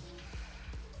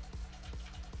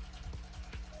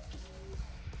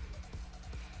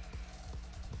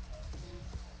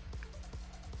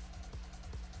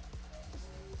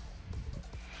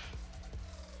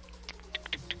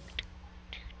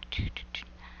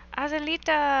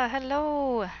 Azelita,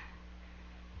 hello!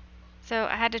 So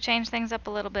I had to change things up a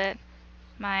little bit.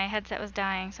 My headset was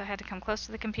dying, so I had to come close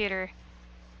to the computer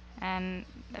And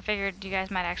I figured you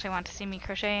guys might actually want to see me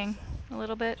crocheting a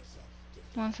little bit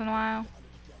once in a while.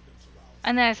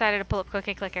 And then I decided to pull up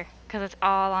Cookie Clicker because it's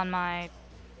all on my,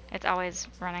 it's always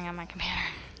running on my computer.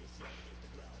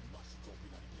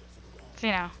 So,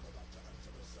 you know,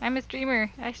 I'm a streamer.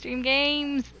 I stream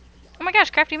games. Oh my gosh,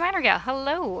 Crafty Miner Gal,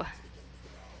 hello.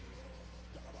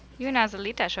 You and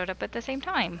Azalita showed up at the same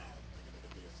time.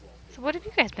 So what have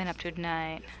you guys been up to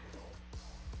tonight?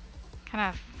 Kind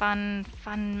of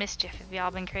fun mischief have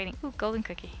y'all been creating? Ooh, golden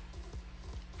cookie.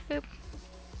 Boop.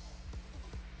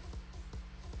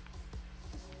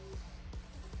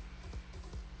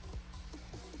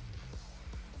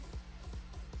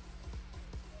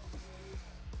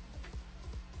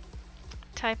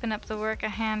 Typing up the work I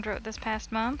hand wrote this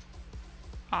past month.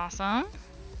 Awesome.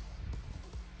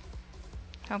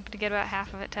 Hoping to get about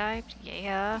half of it typed.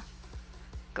 Yeah.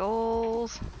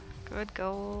 Goals. Good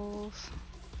goals.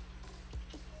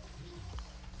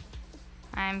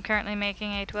 I'm currently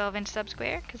making a 12-inch sub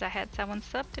square because I had someone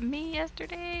sub to me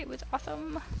yesterday. It was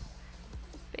awesome.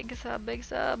 Big sub, big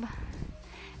sub.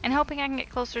 And hoping I can get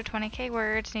closer to 20k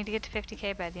words. Need to get to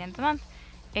 50k by the end of the month.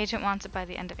 Agent wants it by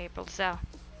the end of April to sell.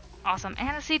 Awesome. And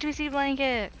a C2C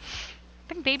blanket.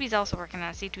 I think Baby's also working on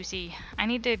a C2C. I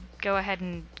need to go ahead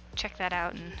and check that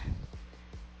out and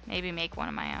maybe make one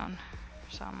of my own.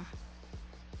 Some.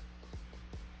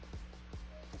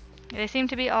 They seem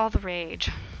to be all the rage.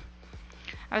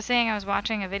 I was saying I was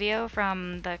watching a video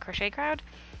from the Crochet Crowd,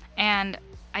 and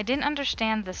I didn't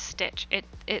understand the stitch. It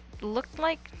looked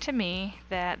like to me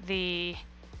that the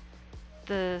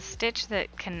stitch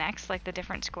that connects like the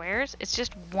different squares, it's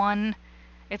just one,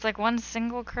 it's like one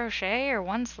single crochet or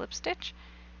one slip stitch,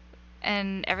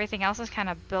 and everything else is kind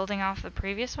of building off the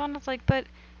previous one. It's like, but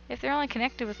if they're only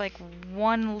connected with like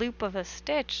one loop of a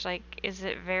stitch, like, is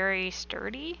it very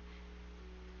sturdy?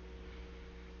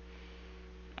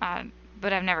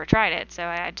 But I've never tried it, so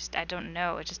I don't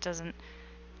know. It just doesn't,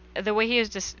 the way he was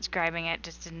describing it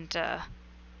just didn't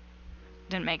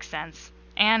make sense.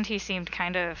 And he seemed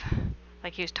kind of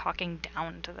like he was talking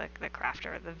down to the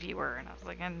crafter, the viewer, and I was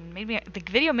like, and the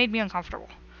video made me uncomfortable.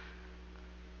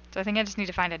 So I think I just need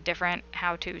to find a different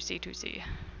how-to C2C.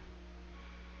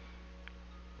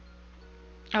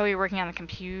 Oh, you're working on the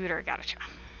computer. Gotcha.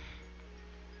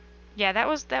 Yeah, that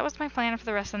was my plan for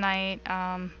the rest of the night.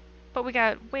 But we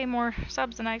got way more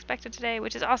subs than I expected today,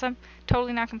 which is awesome.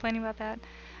 Totally not complaining about that.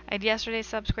 I had yesterday's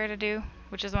sub square to do,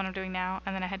 which is what I'm doing now,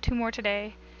 and then I had 2 more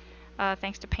today,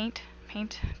 thanks to Paint.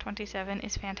 Paint27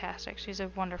 is fantastic. She's a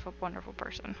wonderful, wonderful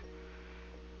person.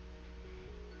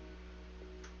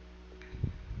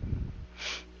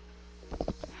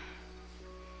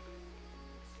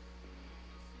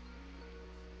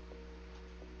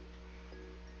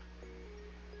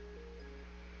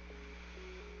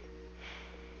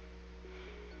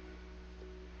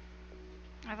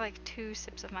 I have like 2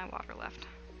 sips of my water left.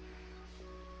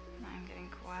 I'm getting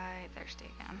quite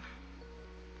thirsty again.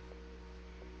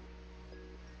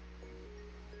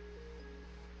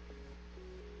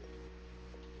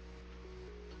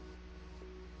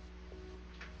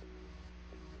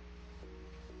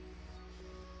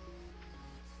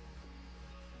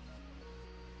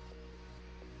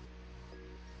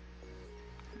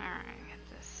 Alright, get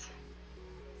this.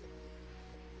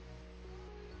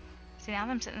 See, now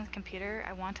that I'm sitting at the computer,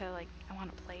 I want to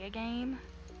play a game.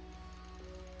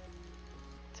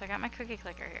 So I got my cookie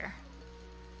clicker here.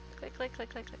 Click, click,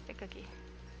 click, click, click the cookie.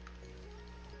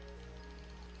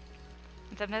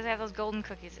 And sometimes I have those golden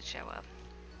cookies that show up.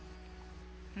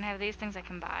 And I have these things I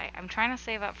can buy. I'm trying to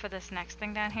save up for this next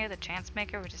thing down here, the Chance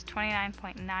Maker, which is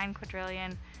 29.9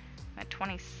 quadrillion. I'm at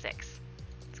 26.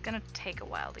 It's gonna take a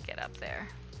while to get up there.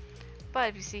 But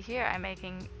if you see here, I'm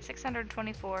making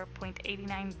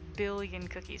 624.89 billion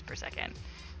cookies per second,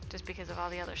 just because of all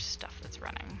the other stuff that's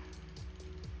running.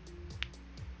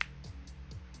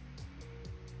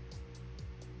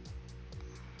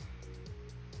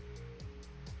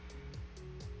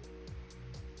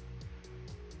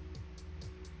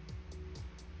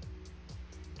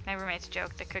 My roommates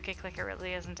joke the cookie clicker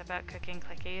really isn't about cooking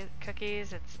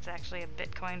cookies. It's actually a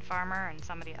Bitcoin farmer, and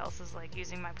somebody else is like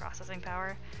using my processing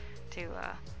power to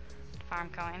farm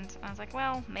coins. And I was like,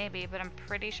 well, maybe, but I'm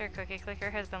pretty sure Cookie Clicker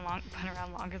has been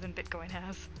around longer than Bitcoin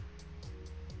has.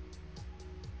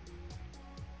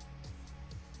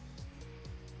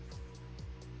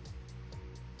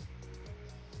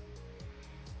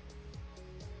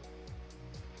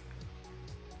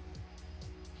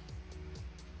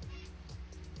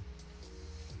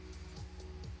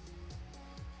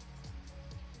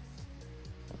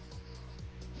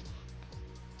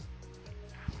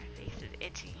 My face is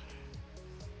itchy.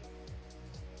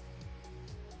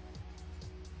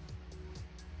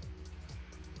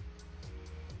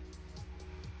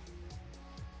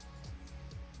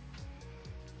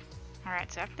 Alright,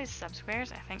 so after these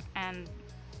sub-squares, I think, and,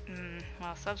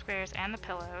 well, sub-squares and the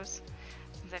pillows,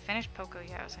 since I finished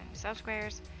Pocoyo, so I need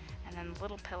sub-squares, and then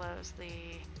little pillows,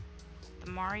 the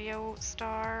Mario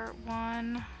Star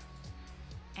one,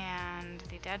 and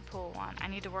the Deadpool one. I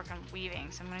need to work on weaving,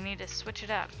 so I'm going to need to switch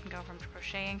it up and go from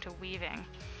crocheting to weaving.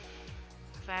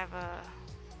 Because I have a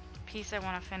piece I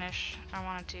want to finish, I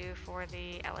want to do for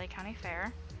the LA County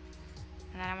Fair.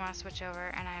 And then I want to switch over,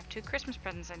 and I have 2 Christmas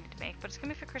presents I need to make, but it's going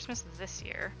to be for Christmas this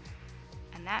year.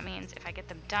 And that means if I get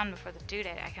them done before the due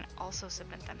date, I can also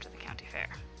submit them to the county fair.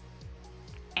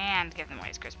 And give them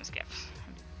away as Christmas gifts.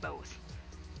 Both.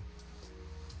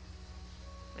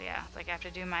 But yeah, it's like I have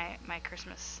to do my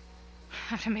Christmas...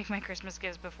 I have to make my Christmas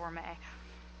gifts before May.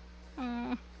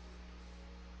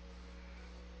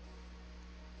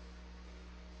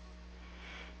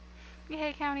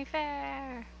 Yay, county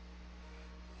fair!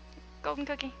 Golden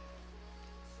cookie.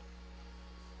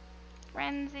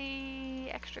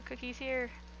 Frenzy! Extra cookies here.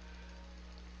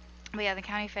 But yeah, the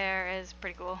county fair is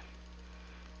pretty cool.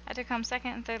 I had to come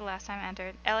second and third last time I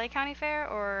entered. LA County Fair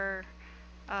or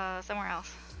somewhere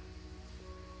else?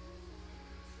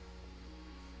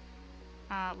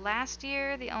 Last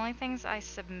year, the only things I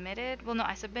submitted... Well, no,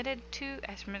 I submitted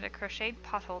a crocheted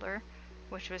potholder,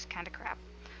 which was kind of crap.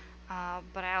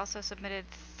 But I also submitted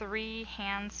 3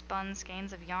 hand-spun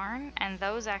skeins of yarn, and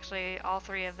those actually, all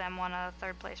 3 of them won a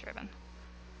 3rd place ribbon.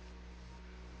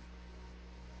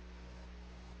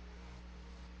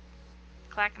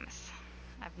 Clackamas.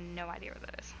 I have no idea where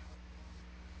that is.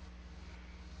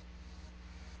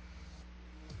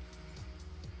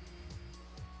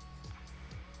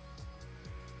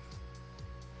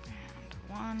 And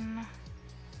 1.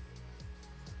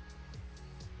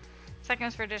 Second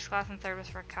was for a dishcloth and third was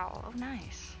for a cowl. Oh,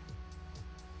 nice.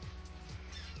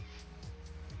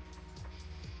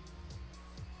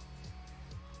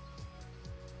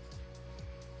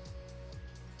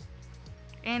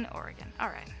 In Oregon.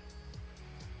 Alright.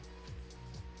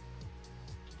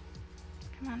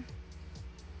 Come on.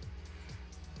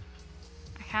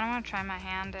 I kind of want to try my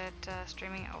hand at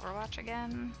streaming Overwatch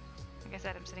again. Like I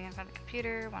said, I'm sitting in front of the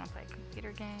computer, want to play a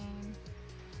computer game.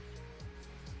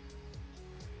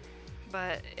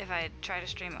 But if I try to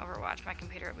stream Overwatch, my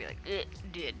computer will be like, it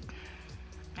did.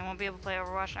 I won't be able to play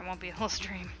Overwatch, and I won't be able to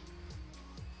stream.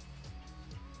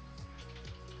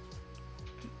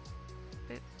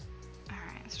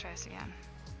 Alright, let's try this again.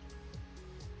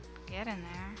 Get in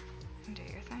there and do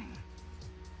your thing.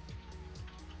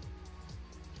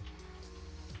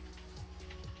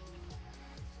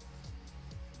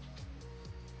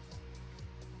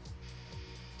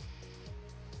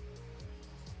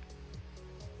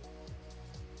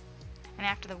 And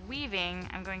after the weaving,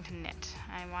 I'm going to knit.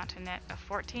 I want to knit a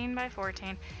 14 by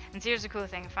 14. And here's the cool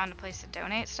thing, I found a place to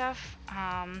donate stuff.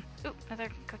 Ooh, another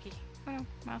cookie. Oh no,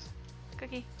 mouse.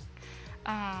 Cookie.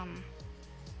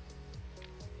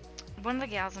 One of the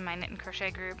gals in my knit and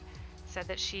crochet group said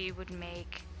that she would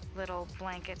make little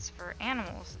blankets for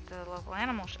animals at the local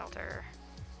animal shelter.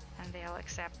 And they'll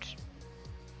accept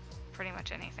pretty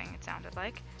much anything, it sounded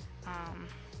like.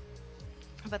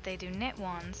 But they do knit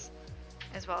ones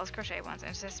as well as crochet ones,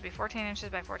 and it has to be 14 inches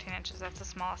by 14 inches. That's the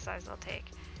smallest size they'll take.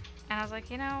 And I was like,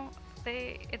 you know,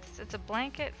 it's a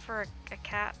blanket for a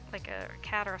cat, like a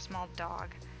cat or a small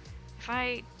dog. If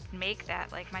I make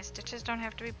that, like, my stitches don't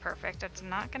have to be perfect. It's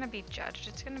not going to be judged.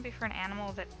 It's going to be for an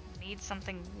animal that needs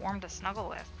something warm to snuggle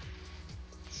with.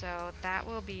 So that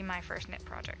will be my first knit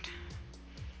project.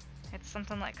 It's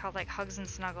something like called like Hugs and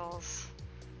Snuggles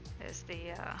is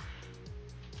the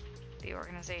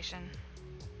organization.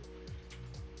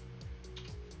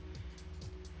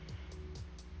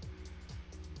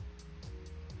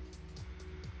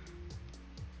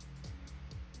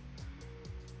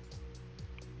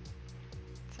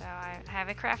 So I have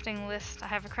a crafting list. I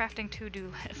have a crafting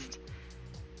to-do list.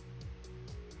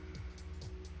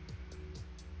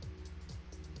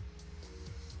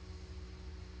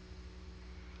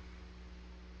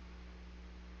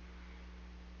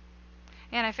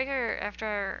 And I figure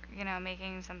after, you know,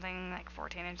 making something like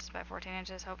 14 inches by 14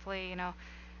 inches, hopefully, you know,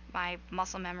 my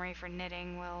muscle memory for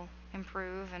knitting will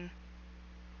improve, and,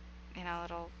 you know,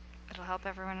 it'll help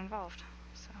everyone involved.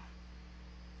 So.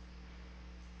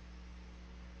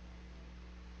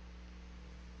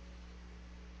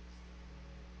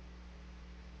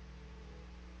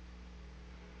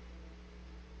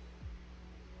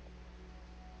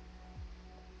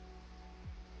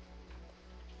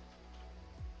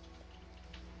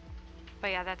 But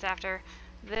yeah, that's after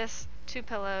this, 2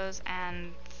 pillows,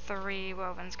 and 3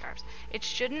 woven scarves. It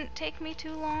shouldn't take me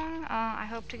too long. I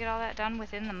hope to get all that done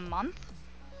within the month.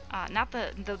 Not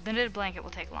the knitted blanket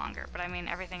will take longer, but I mean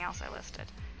everything else I listed.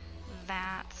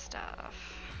 That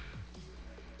stuff.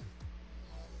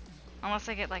 Unless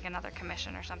I get like another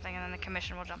commission or something, and then the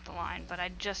commission will jump the line. But I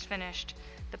just finished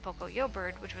the Poco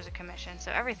Yo-Bird, which was a commission,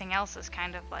 so everything else is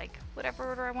kind of like whatever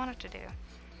order I want it to do,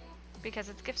 because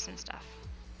it's gifts and stuff.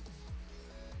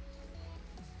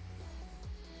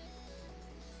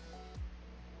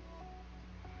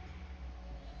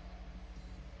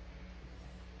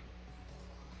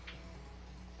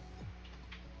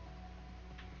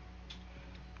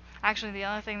 Actually, the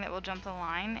only thing that will jump the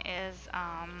line is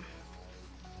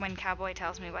when Cowboy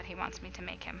tells me what he wants me to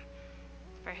make him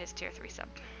for his tier 3 sub.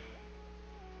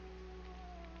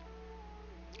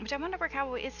 Which I wonder where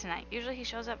Cowboy is tonight. Usually he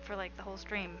shows up for like the whole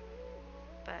stream,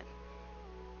 but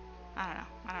I don't know.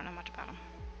 I don't know much about him.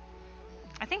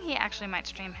 I think he actually might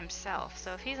stream himself,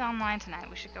 so if he's online tonight,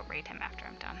 we should go raid him after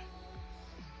I'm done.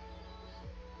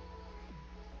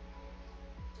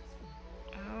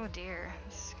 Oh dear,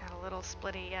 this got a little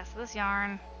splitty. Yeah, so this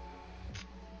yarn,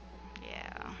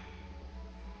 yeah.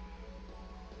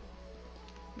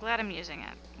 Glad I'm using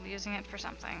it. I'm using it for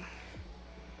something.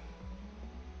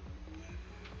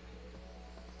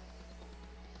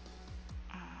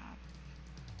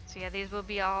 So yeah, these will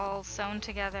be all sewn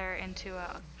together into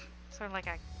a sort of like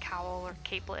a cowl or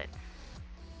capelet.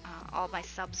 All my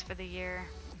subs for the year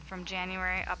from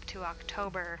January up to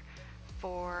October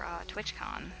for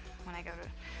TwitchCon. When I go to,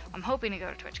 I'm hoping to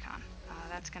go to TwitchCon.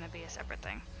 That's going to be a separate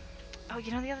thing. Oh,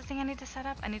 you know the other thing I need to set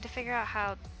up? I need to figure out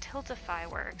how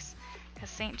Tiltify works, because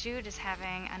St. Jude is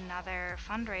having another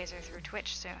fundraiser through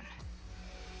Twitch soon.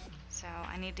 So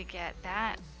I need to get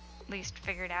that at least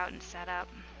figured out and set up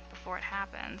before it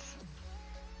happens.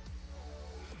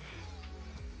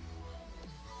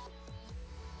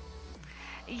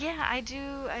 Yeah, I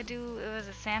do. It was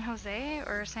a San Jose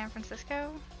or San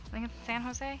Francisco? I think it's San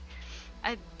Jose.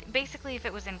 Basically, if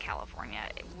it was in California,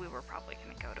 we were probably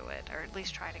going to go to it, or at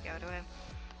least try to go to it.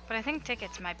 But I think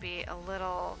tickets might be a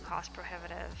little cost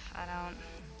prohibitive.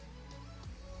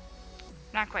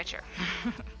 Not quite sure.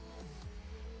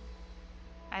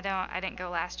 I didn't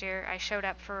go last year. I showed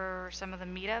up for some of the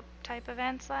meetup type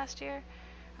events last year,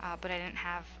 but I didn't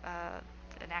have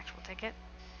an actual ticket.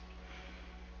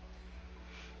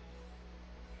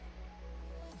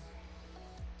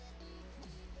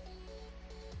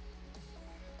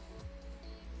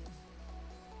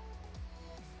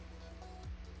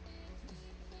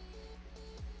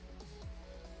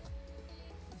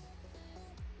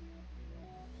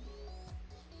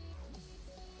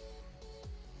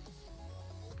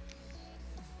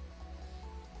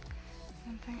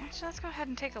 Actually, let's go ahead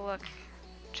and take a look.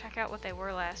 Check out what they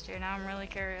were last year. Now I'm really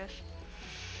curious.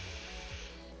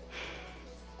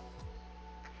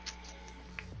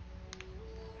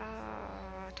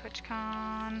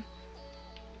 TwitchCon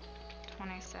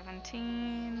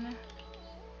 2017.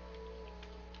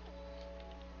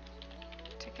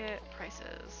 Ticket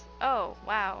prices. Oh,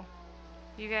 wow.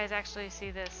 You guys actually see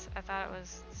this. I thought it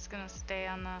was just gonna stay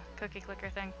on the cookie clicker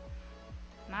thing.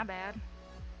 My bad.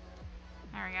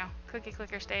 There we go. Cookie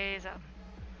clicker stays up.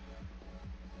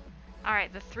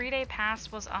 Alright, the 3-day pass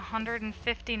was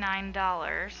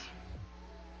 $159.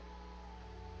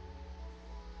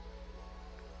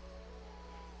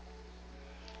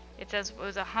 It says it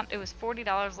was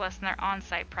 $40 less than their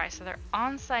on-site price. So their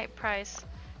on-site price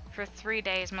for 3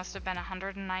 days must have been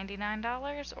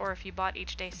 $199, or if you bought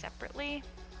each day separately.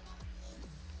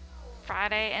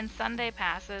 Friday and Sunday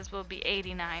passes will be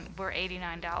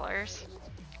 $89.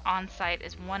 On-site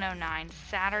is $109.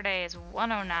 Saturday is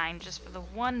 $109 just for the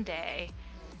 1 day,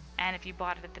 and if you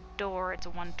bought it at the door, it's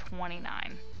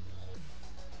 $129.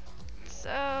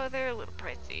 So they're a little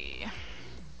pricey.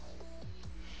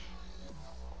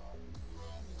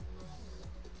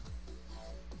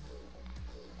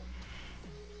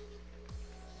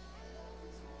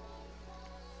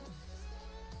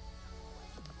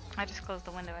 I just closed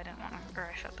the window I didn't want to, or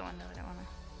I shut the window I didn't want to.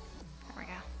 There we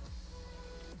go.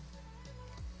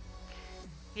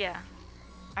 Yeah,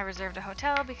 I reserved a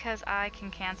hotel because I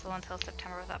can cancel until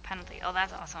September without penalty. Oh,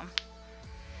 that's awesome.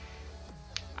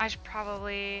 I should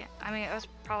probably, I was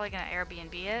probably going to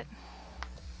Airbnb it.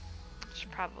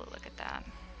 Should probably look at that.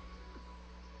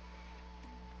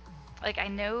 Like, I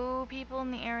know people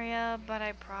in the area, but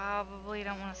I probably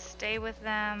don't want to stay with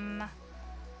them.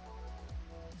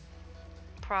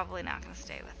 Probably not going to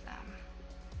stay with them.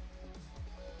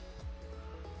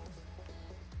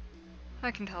 I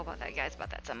can tell about that, guys,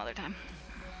 about that some other time.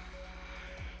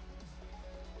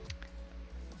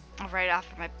 I'll write off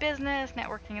for my business,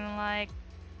 networking and the like.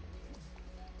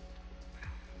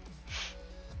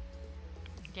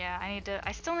 Yeah,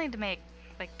 I still need to make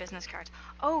like business cards.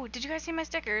 Oh, did you guys see my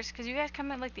stickers? Because you guys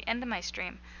come at like the end of my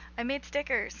stream. I made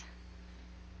stickers.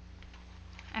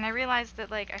 And I realized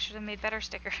that like I should have made better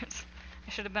stickers.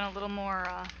 I should have been a little more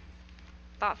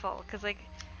thoughtful. Because like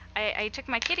I took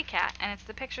my kitty cat and it's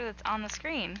the picture that's on the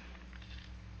screen.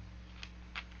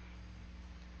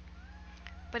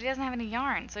 But he doesn't have any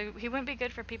yarn, so he wouldn't be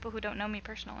good for people who don't know me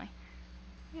personally.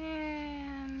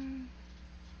 And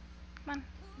come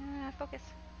on, focus.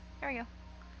 There we go.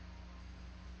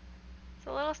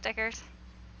 So little stickers.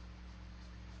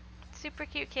 Super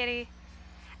cute kitty.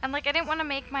 And like I didn't want to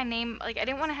make my name, like I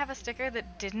didn't want to have a sticker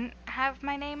that didn't have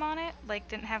my name on it, like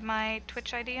didn't have my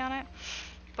Twitch ID on it.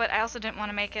 But I also didn't want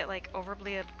to make it like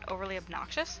overly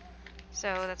obnoxious. So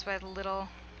that's why the little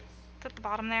at the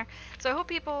bottom there. So I hope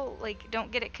people like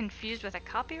don't get it confused with a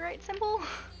copyright symbol.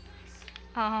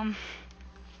 But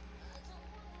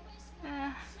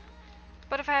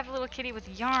if I have a little kitty with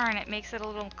yarn, it makes it a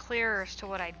little clearer as to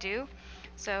what I do.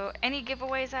 So any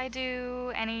giveaways I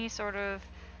do, any sort of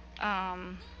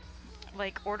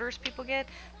like orders people get,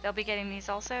 they'll be getting these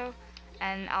also.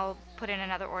 And I'll put in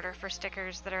another order for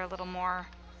stickers that are a little more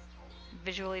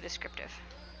visually descriptive.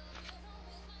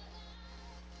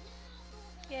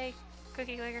 Yay,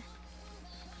 cookie clicker.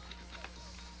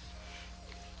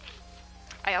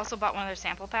 I also bought one of their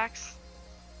sample packs.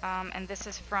 And this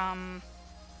is from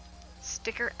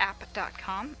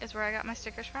stickerapp.com is where I got my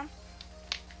stickers from.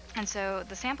 And so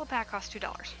the sample pack costs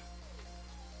 $2.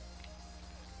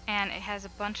 And it has a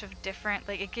bunch of different,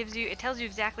 like it tells you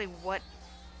exactly what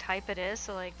type it is.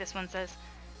 So like this one says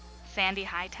sandy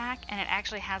high tack, and it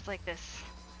actually has like this,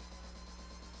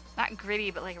 not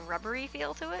gritty, but like rubbery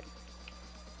feel to it.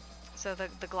 So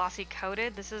the glossy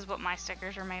coated, this is what my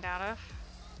stickers are made out of.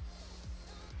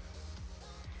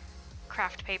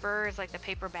 Craft paper is like the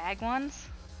paper bag ones.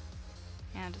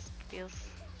 Yeah, it just feels...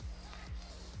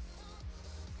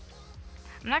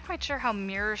 I'm not quite sure how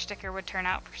mirror sticker would turn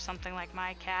out for something like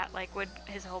my cat. Like, would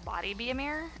his whole body be a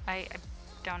mirror? I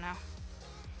don't know.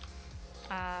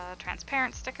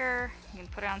 Transparent sticker. You can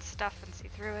put it on stuff and see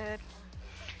through it.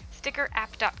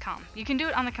 Stickerapp.com. You can do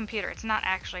it on the computer. It's not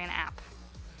actually an app.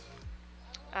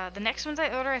 The next ones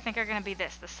I order, I think, are going to be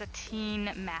this. The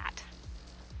Sateen Matte.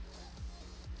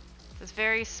 It's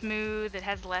very smooth. It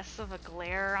has less of a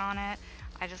glare on it.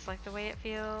 I just like the way it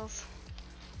feels.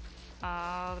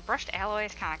 The brushed alloy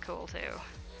is kind of cool too.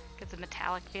 Gets a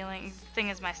metallic feeling. The thing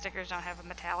is, my stickers don't have a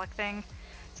metallic thing.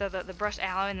 So the brushed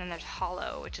alloy, and then there's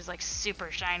hollow, which is like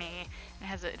super shiny.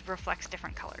 And it reflects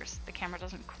different colors. The camera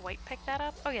doesn't quite pick that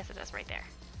up. Oh yes, it does right there.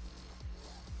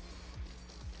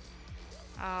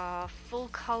 Full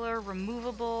color,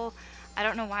 removable. I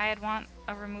don't know why I'd want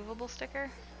a removable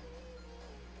sticker.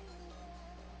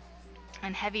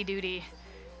 And heavy duty.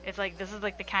 It's like, this is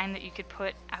like the kind that you could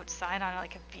put outside on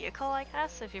like a vehicle, I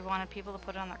guess, if you wanted people to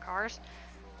put it on their cars.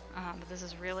 But this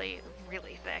is really,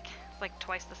 really thick. It's like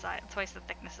twice the size, twice the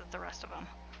thickness as the rest of them.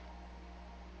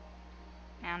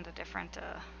 And a different,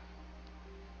 I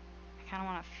kind of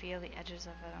want to feel the edges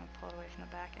of it and pull it away from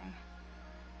the backing.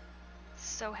 It's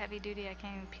so heavy duty, I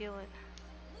can't even peel it.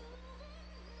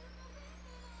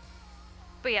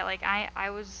 But yeah, like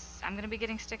I'm gonna be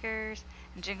getting stickers,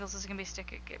 and Jingles is gonna be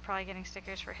probably getting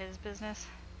stickers for his business.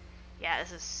 Yeah,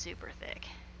 this is super thick,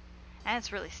 and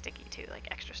it's really sticky too, like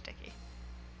extra sticky.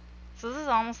 So this is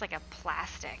almost like a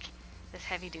plastic, this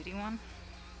heavy duty one.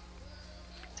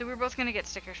 So we're both gonna get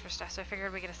stickers for stuff, so I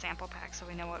figured we'd get a sample pack so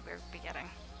we know what we'll be getting.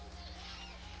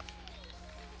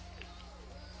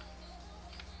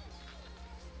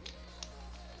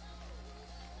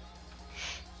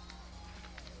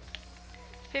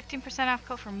 %off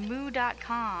code from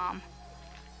moo.com.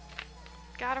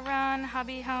 Gotta run,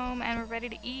 hubby home, and we're ready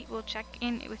to eat. We'll check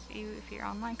in with you if you're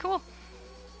online. Cool.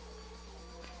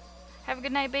 Have a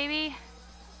good night, baby.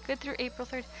 Good through April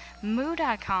 3rd.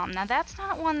 Moo.com. Now that's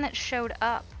not one that showed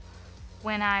up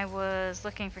when I was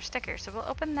looking for stickers. So we'll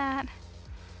open that.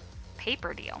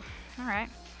 Paper deal. Alright.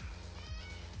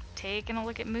 Taking a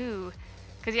look at Moo.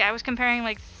 Because yeah, I was comparing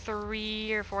like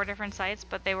 3 or 4 different sites,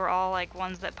 but they were all like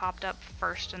ones that popped up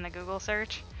first in the Google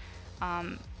search.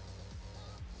 Moo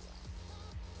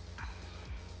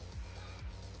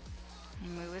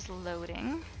is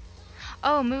loading.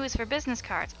 Oh, Moo is for business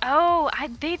cards. Oh,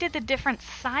 they did the different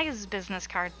size business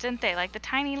cards, didn't they? Like the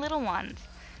tiny little ones.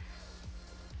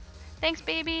 Thanks,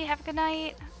 baby. Have a good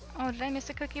night. Oh, did I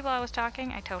miss a cookie while I was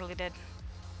talking? I totally did.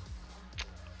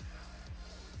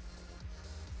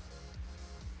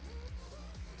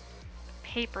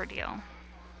 Paper deal.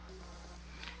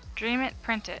 Dream it,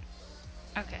 print it.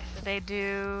 Okay, so they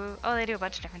do... Oh, they do a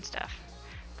bunch of different stuff.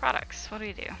 Products. What do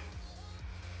we do?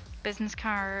 business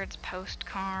cards,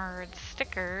 postcards,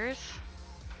 stickers,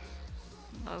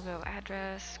 logo,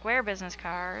 address, square business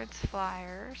cards,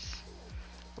 flyers,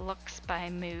 looks by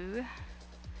Moo,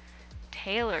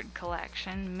 tailored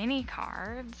collection, mini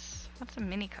cards. What's a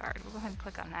mini card? We'll go ahead and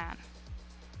click on that.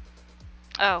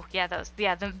 Oh, yeah, those.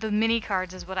 Yeah, the mini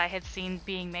cards is what I had seen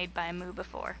being made by Moo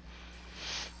before.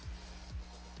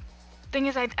 Thing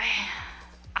is,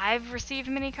 I've received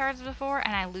mini cards before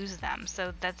and I lose them,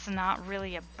 so that's not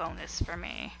really a bonus for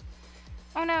me.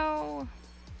 Oh no!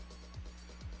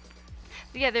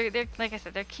 Yeah, they're like I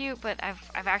said, they're cute, but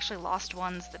I've actually lost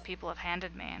ones that people have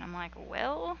handed me, and I'm like,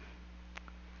 well,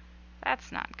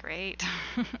 that's not great.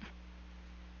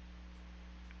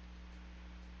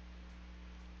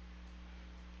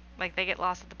 Like, they get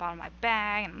lost at the bottom of my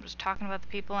bag, and I'm just talking about the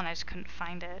people, and I just couldn't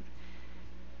find it.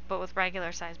 But with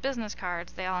regular sized business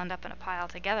cards, they all end up in a pile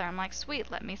together. I'm like, sweet,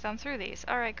 let me thumb through these.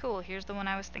 Alright, cool, here's the one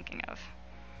I was thinking of.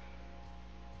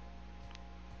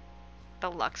 The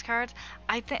Lux cards,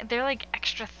 I think they're like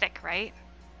extra thick, right?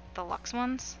 The Lux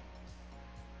ones.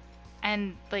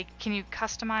 And like, can you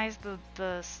customize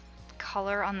the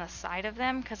color on the side of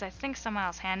them? Because I think someone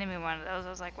else handed me one of those. I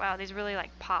was like, wow, these really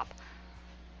like pop.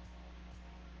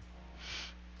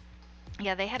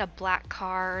 Yeah, they had a black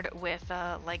card with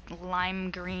like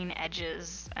lime green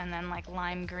edges, and then like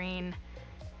lime green.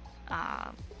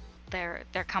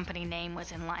 Their company name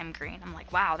was in lime green. I'm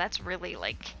like, wow, that's really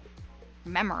like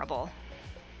memorable.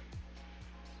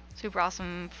 Super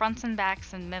awesome. Fronts and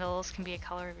backs and middles can be a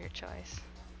color of your choice.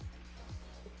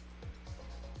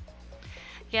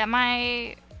 Yeah,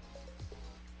 my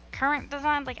current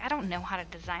design, like, I don't know how to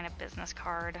design a business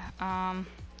card.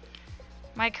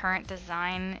 My current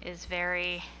design is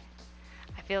I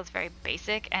feel it's very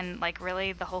basic, and like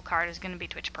really the whole card is going to be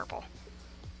Twitch purple.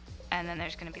 And then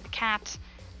there's going to be the cat,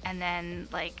 and then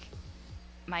like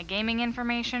my gaming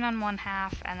information on one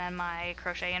half, and then my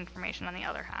crochet information on the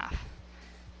other half.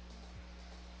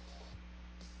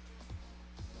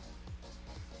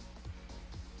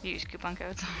 Use coupon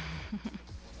codes.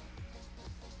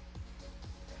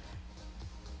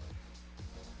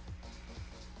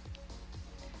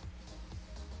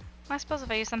 Well, I suppose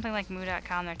if I use something like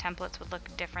Moo.com, their templates would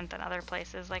look different than other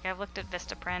places. Like, I've looked at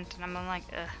Vistaprint, and I'm like,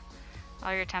 ugh,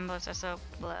 all your templates are so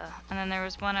blah. And then there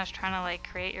was one I was trying to, like,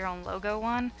 create your own logo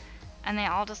one, and they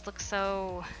all just look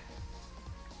so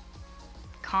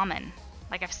common.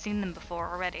 Like, I've seen them before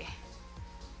already.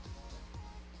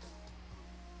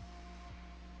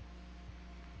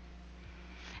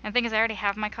 And the thing is, I already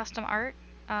have my custom art,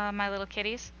 my little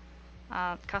kitties,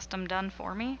 custom done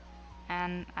for me,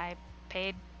 and I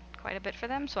paid quite a bit for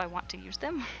them, so I want to use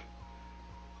them.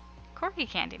 Corgi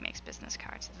Candy makes business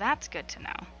cards. That's good to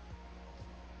know.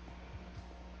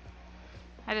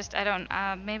 I don't,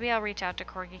 maybe I'll reach out to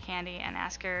Corgi Candy and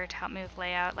ask her to help me with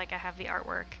layout, like I have the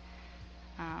artwork.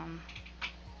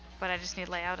 But I just need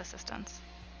layout assistance.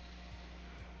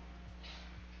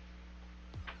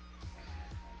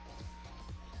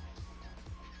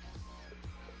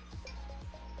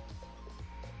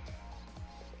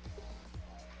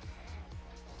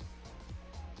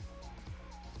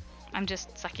 I'm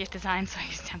just sucky at design, so I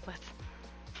use templates.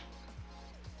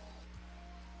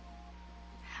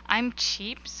 I'm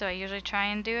cheap, so I usually try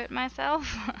and do it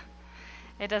myself.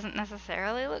 It doesn't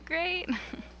necessarily look great.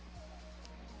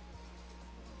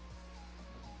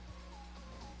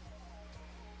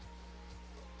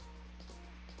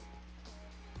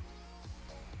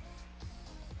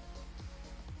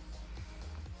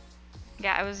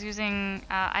 Yeah, I was using,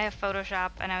 I have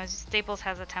Photoshop, and Staples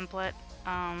has a template.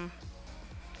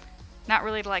 Not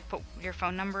really to like put your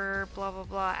phone number, blah blah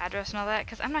blah, address and all that,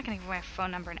 because I'm not gonna give my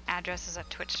phone number and address as a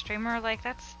Twitch streamer. Like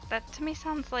that to me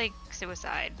sounds like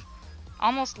suicide,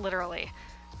 almost literally,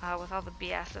 with all the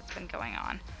BS that's been going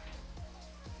on.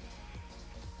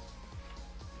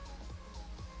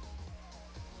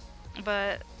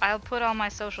 But I'll put all my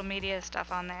social media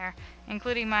stuff on there,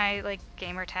 including my like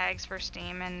gamer tags for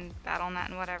Steam and Battle.net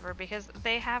and whatever, because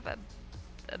they have a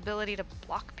ability to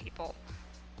block people.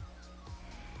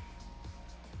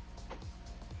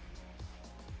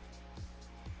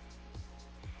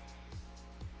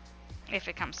 If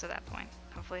it comes to that point.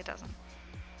 Hopefully it doesn't.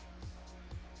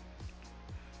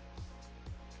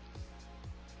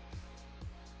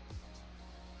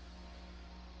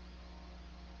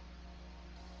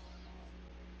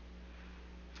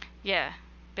 Yeah,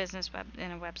 business web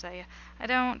in a website.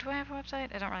 Yeah. Do I have a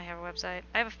website? I don't really have a website.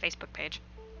 I have a Facebook page.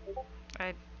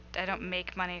 I don't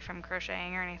make money from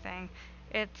crocheting or anything.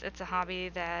 It's a hobby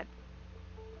that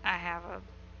I have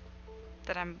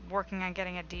that I'm working on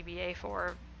getting a DBA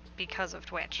for because of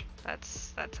Twitch.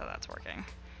 That's how that's working.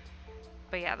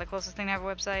 But yeah, the closest thing to have a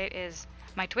website is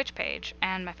my Twitch page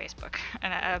and my Facebook,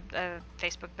 and a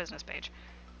Facebook business page.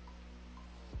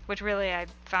 Which really, I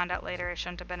found out later, it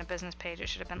shouldn't have been a business page. It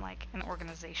should have been like an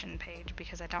organization page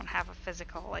because I don't have a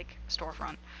physical like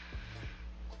storefront.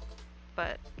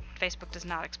 But Facebook does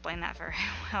not explain that very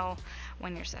well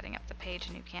when you're setting up the page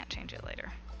and you can't change it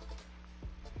later.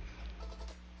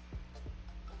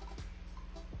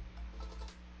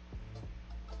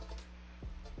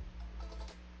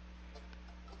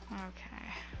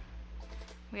 Okay.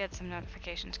 We had some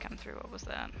notifications come through. What was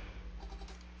that?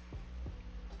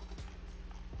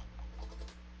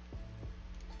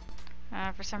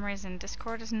 For some reason,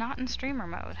 Discord is not in streamer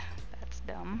mode. That's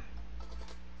dumb.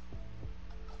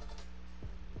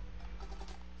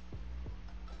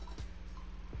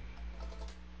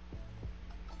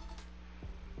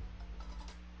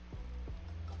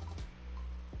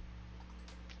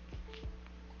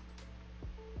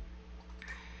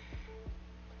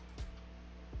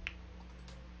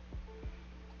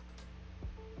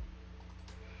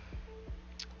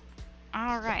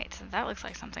 Alright, so that looks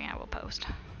like something I will post.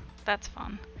 That's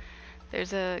fun.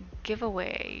 There's a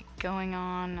giveaway going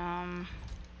on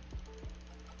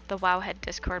the Wowhead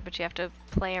Discord, but you have to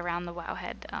play around the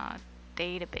Wowhead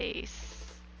database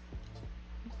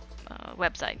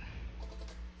website.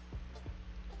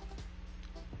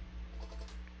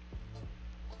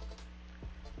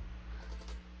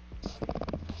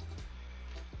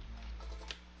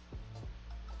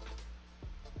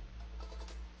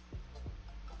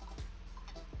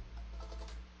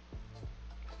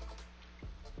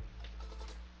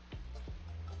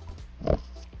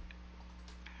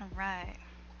 Alright.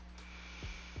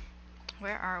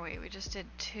 Where are we? We just did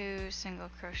 2 single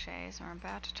crochets and we're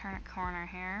about to turn a corner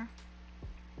here.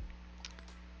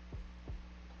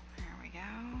 There we go.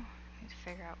 Need to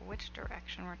figure out which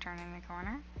direction we're turning the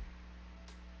corner.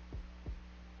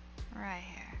 Right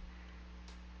here.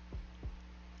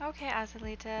 Okay,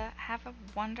 Azalita, have a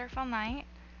wonderful night.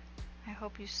 I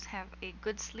hope you have a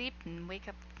good sleep and wake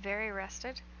up very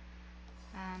rested.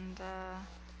 And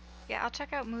yeah, I'll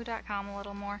check out moo.com a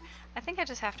little more. I think I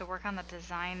just have to work on the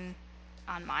design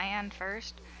on my end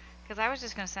first, because I was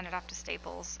just going to send it off to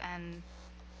Staples and,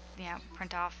 you know,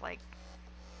 print off like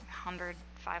 100,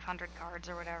 500 cards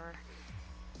or whatever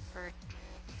for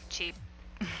cheap.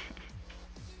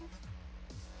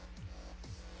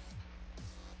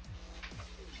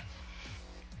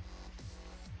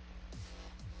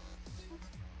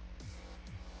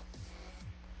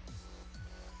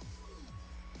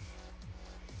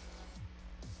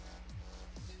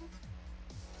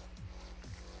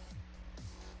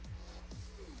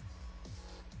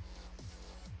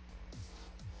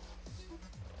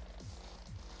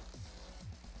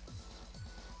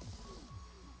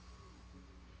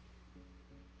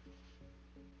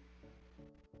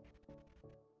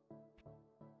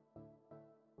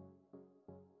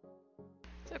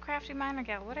 So Crafty Miner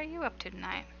Gal, what are you up to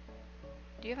tonight?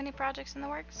 Do you have any projects in the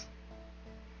works?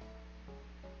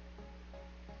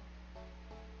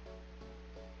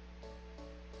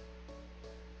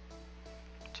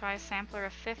 Try a sampler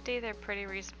of 50, they're pretty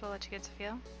reasonable that you get to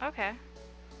feel. Okay.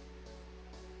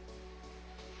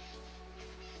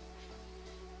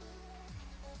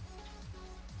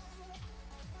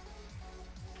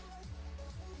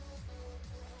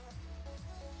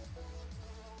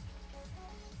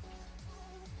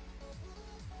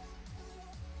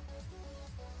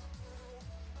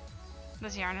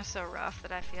 This yarn is so rough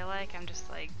that I feel like I'm just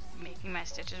like making my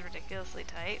stitches ridiculously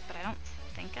tight, but I don't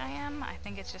think I am. I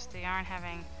think it's just the yarn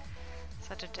having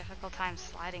such a difficult time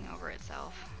sliding over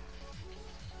itself.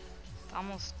 It's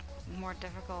almost more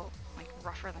difficult, like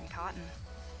rougher than cotton.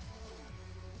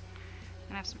 I'm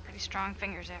gonna have some pretty strong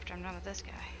fingers after I'm done with this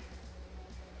guy.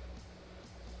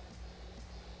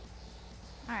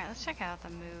 Alright, let's check out the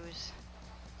Moo's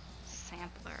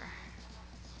sampler.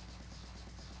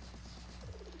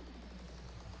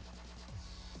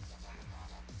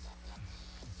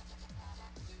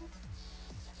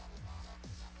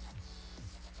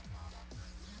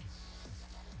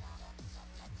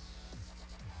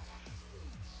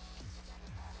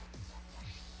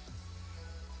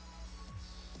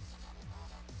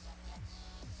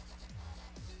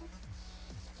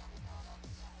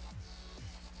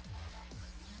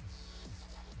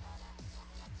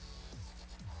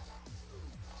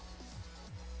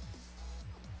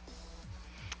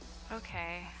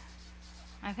 Okay.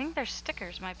 I think their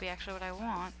stickers might be actually what I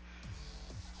want.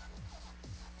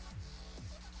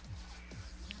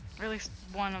 Or at least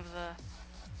one of the...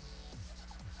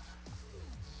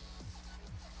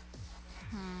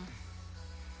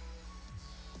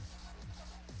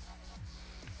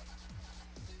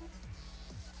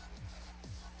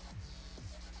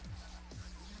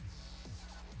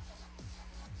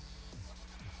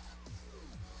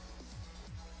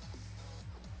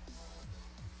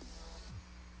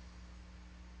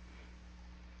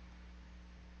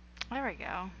 There we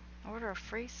go. Order a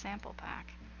free sample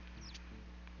pack.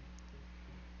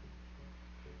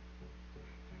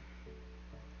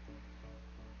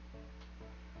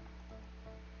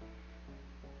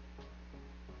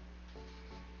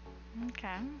 Okay.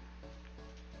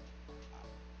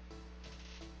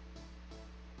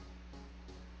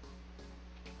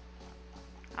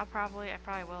 I probably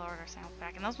will order a sample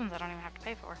pack, and those ones I don't even have to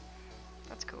pay for.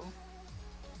 That's cool.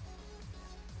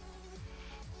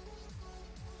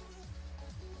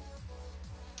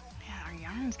 Yeah, our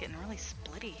yarn's getting really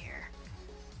splitty here.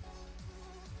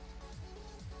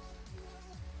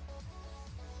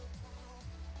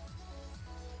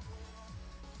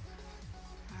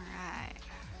 Alright.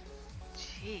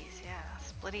 Jeez, yeah,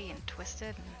 splitty and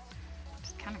twisted and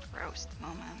just kind of gross at the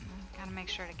moment. Gotta make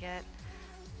sure to get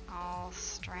all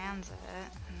strands of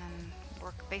it and then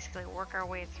basically work our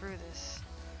way through this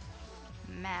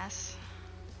mess.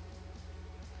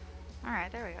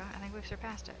 Alright, there we go. I think we've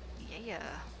surpassed it. Yeah,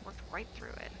 worked right through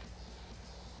it.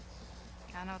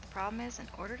 Gotta know what the problem is in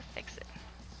order to fix it.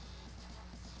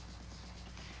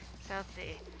 So let's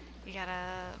see. You got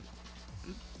a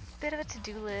bit of a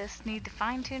to-do list. Need to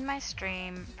fine-tune my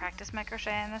stream. Practice my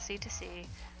crochet and the C2C.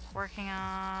 Working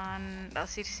on... Oh,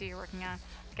 C2C you're working on.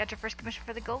 Got your first commission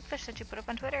for the goldfish that you put up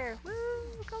on Twitter. Woo!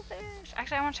 Goldfish!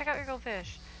 Actually, I want to check out your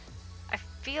goldfish. I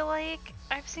feel like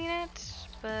I've seen it,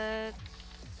 but...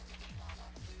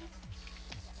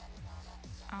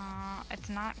 it's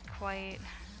not quite...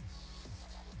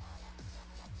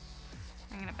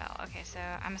 ringing a bell. Okay, so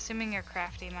I'm assuming you're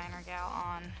Crafty Miner Gal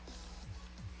on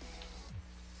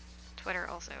Twitter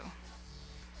also.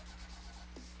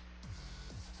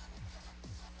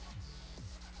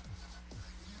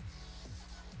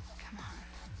 Come on.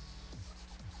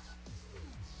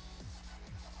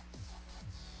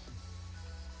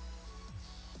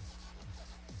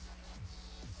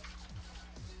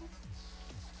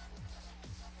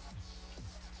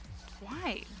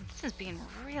 Why? This is being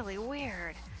really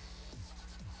weird.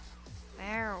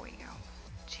 There we go.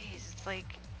 Jeez, it's like...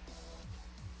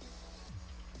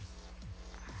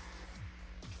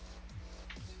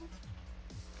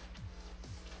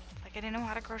 It's like I didn't know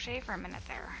how to crochet for a minute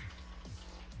there.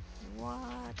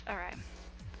 What? Alright.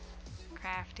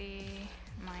 Crafty,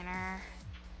 Miner,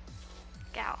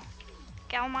 Gal.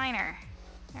 Gal Miner.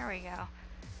 There we go.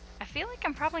 I feel like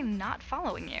I'm probably not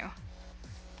following you.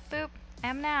 Boop.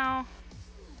 Am now.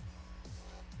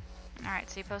 Alright,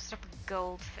 so you posted up a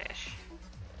goldfish.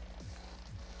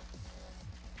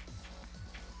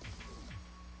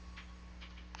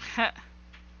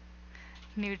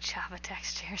 New Java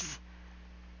textures.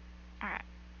 Alright.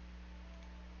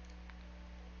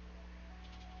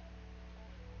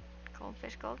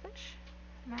 Goldfish, goldfish?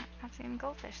 Not seeing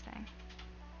goldfish thing.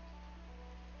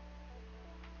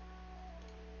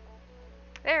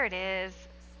 There it is.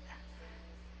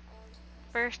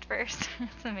 First.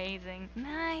 It's amazing.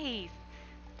 Nice.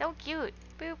 So cute.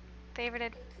 Boop.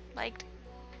 Favorited. Liked.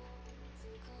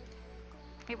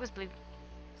 It was blue.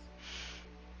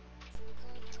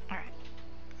 Alright.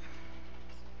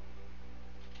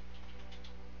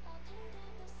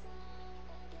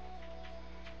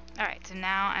 Alright, so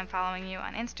now I'm following you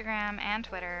on Instagram and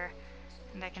Twitter,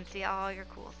 and I can see all your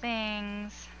cool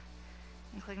things,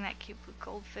 including that cute blue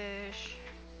goldfish.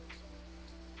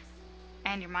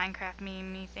 And your Minecraft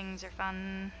meme things are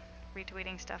fun.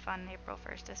 Retweeting stuff on April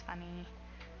 1st is funny.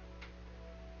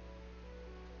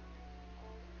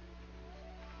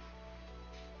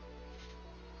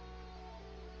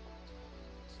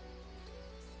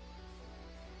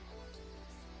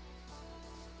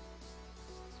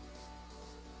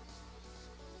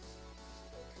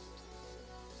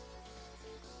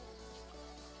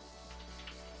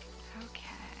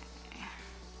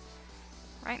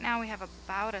 Right now we have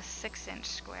about a 6-inch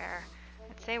square.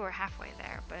 I'd say we're halfway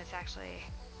there, but it's actually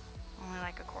only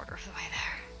like a quarter of the way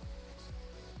there.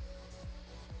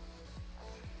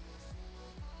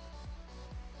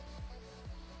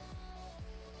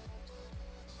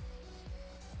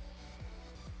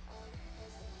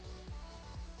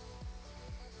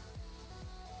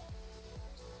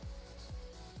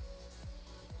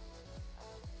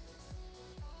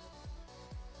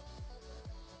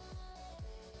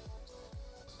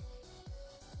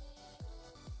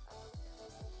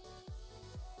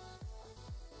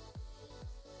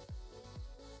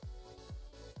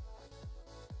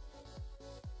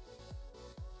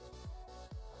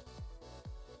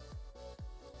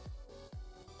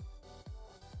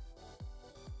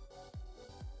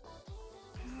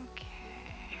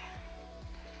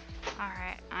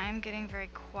 Alright, I'm getting very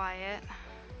quiet,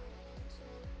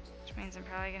 which means I'm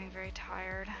probably getting very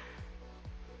tired.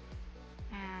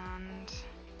 And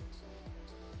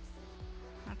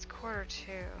It's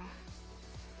 1:45.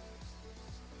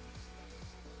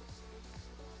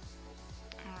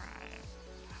 Alright.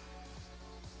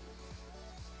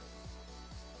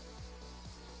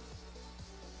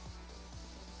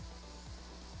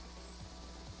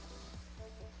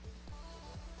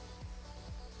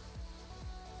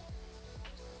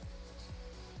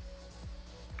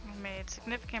 I made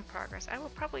significant progress. I will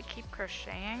probably keep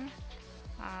crocheting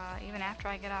even after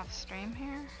I get off stream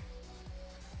here.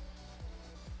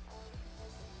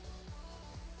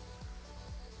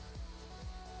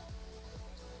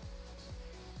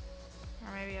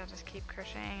 Or maybe I'll just keep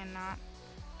crocheting and not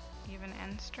even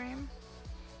end stream.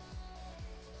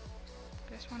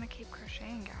 I just want to keep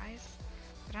crocheting, guys.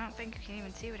 But I don't think you can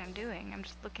even see what I'm doing. I'm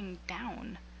just looking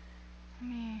down.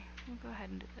 We'll go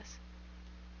ahead and do this.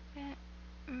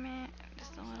 Meh,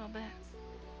 just a little bit.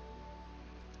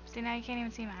 See, now you can't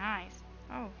even see my eyes.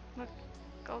 Oh, look,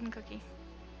 golden cookie.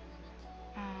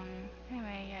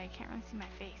 Anyway, yeah, you can't really see my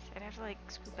face. I'd have to like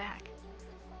scoot back.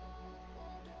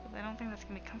 But I don't think that's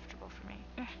gonna be comfortable for me.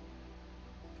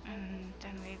 And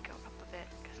then we'd go up a bit,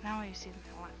 because now you see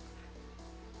my lip.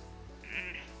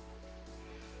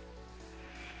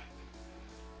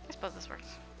 I suppose this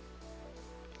works.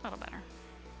 A little better.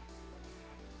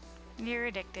 You're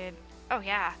addicted. Oh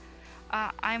yeah.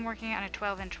 I'm working on a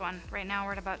 12-inch one. Right now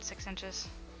we're at about 6 inches.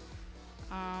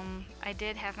 I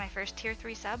did have my first tier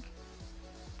 3 sub.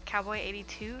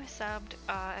 Cowboy82 subbed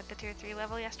at the tier 3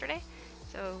 level yesterday.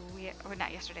 So or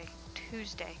not yesterday,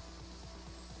 Tuesday.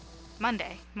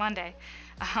 Monday.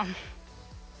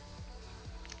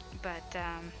 But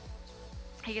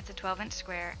he gets a 12-inch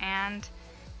square and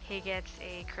he gets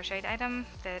a crocheted item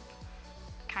that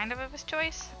kind of his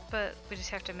choice, but we just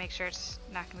have to make sure it's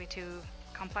not going to be too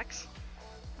complex.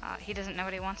 He doesn't know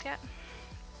what he wants yet.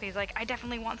 But he's like, I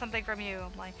definitely want something from you.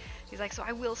 I'm like, he's like, so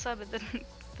I will sub at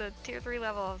the tier 3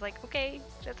 level. I was like, okay,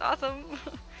 that's awesome.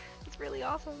 It's really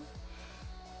awesome.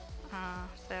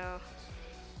 So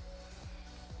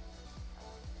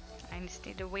I just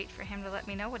need to wait for him to let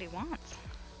me know what he wants.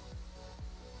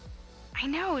 I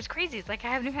know, it's crazy. It's like I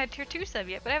haven't even had tier 2 sub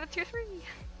yet, but I have a tier 3.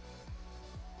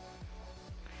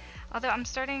 Although I'm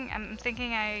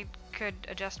thinking I could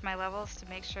adjust my levels to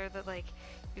make sure that like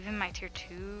even my tier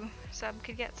 2 sub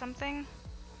could get something.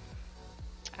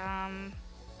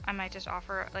 I might just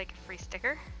offer like a free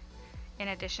sticker in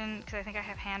addition, because I think I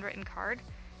have handwritten card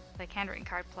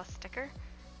plus sticker,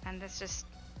 and it's just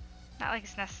not like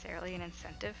it's necessarily an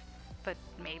incentive, but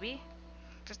maybe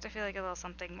just to feel like a little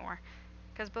something more,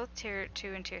 because both tier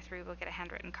 2 and tier 3 will get a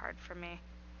handwritten card from me.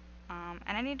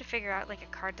 And I need to figure out like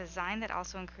a card design that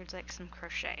also includes like some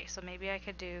crochet. So maybe I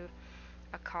could do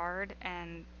a card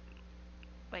and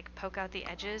like poke out the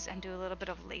edges and do a little bit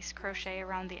of lace crochet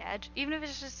around the edge, even if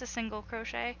it's just a single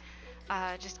crochet,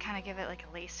 just kind of give it like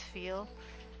a lace feel.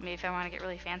 Maybe if I want to get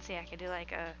really fancy, I could do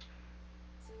like a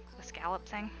scallop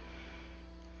thing.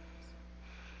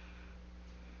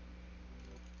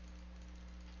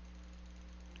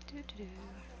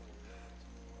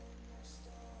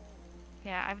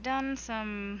 Yeah, I've done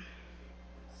some,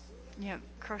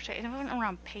 crochet. It wasn't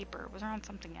around paper. It was around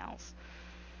something else.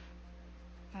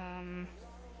 I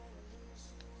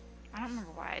don't remember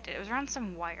why I did. It was around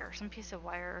some wire, some piece of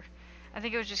wire. I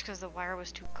think it was just because the wire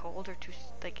was too cold or too,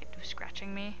 like, it was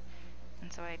scratching me.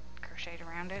 And so I crocheted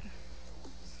around it.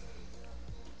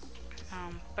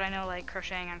 But I know, like,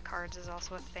 crocheting on cards is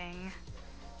also a thing.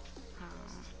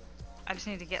 I just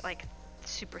need to get, like,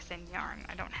 super thin yarn.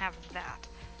 I don't have that.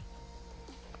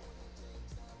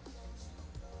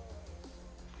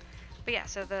 But yeah,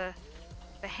 so the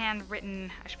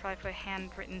handwritten, I should probably put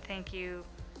handwritten thank you,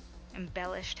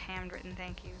 embellished handwritten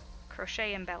thank you,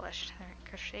 crochet embellished,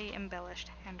 crochet embellished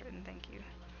handwritten thank you.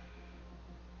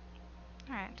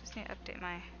 Alright, just need to update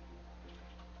my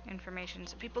information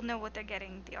so people know what they're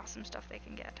getting, the awesome stuff they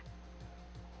can get.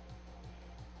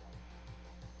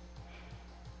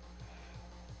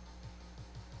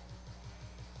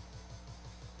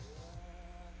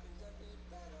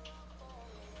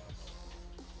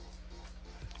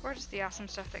 Or just the awesome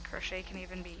stuff that crochet can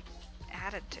even be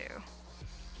added to.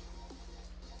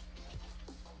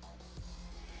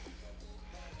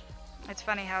 It's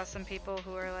funny how some people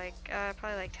who are like,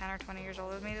 probably like 10 or 20 years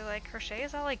older than me, they're like, crochet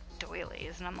is all like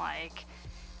doilies. And I'm like,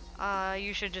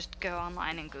 you should just go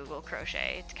online and Google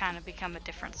crochet. It's kind of become a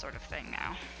different sort of thing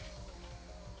now.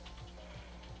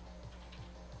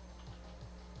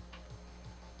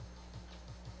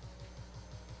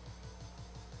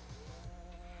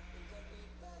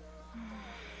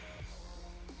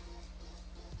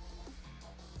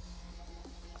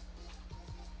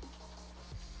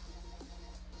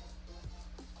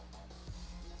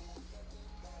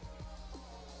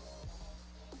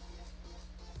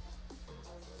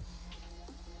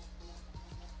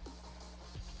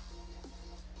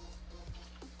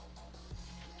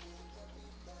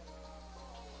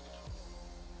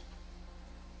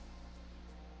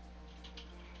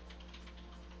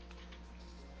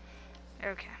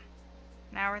 Okay.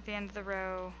 Now we're at the end of the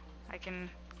row. I can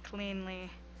cleanly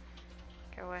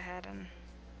go ahead and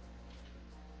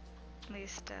at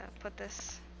least put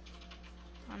this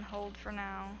on hold for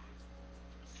now.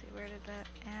 Let's see, where did that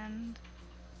end?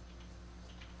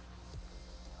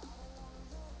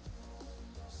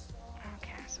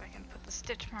 Okay, so I can put the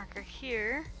stitch marker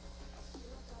here.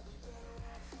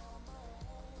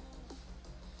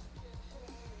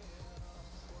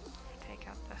 Take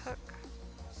out the hook.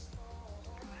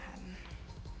 Go ahead and...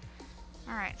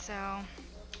 Alright, so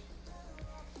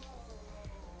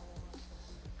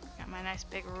got my nice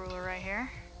big ruler right here.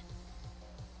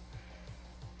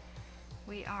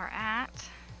 We are at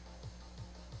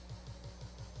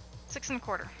 6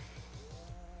 1/4.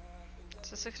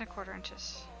 So 6 1/4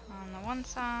 inches on the one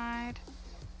side,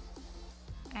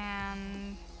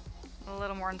 and a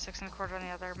little more than 6 1/4 on the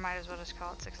other. Might as well just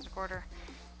call it 6 1/4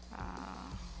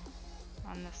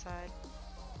 on this side.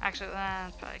 Actually,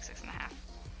 it's probably like 6 1/2.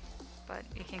 But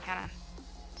you can kind of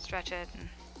stretch it and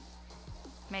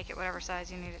make it whatever size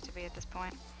you need it to be at this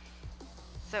point.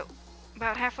 So,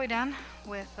 about halfway done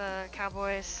with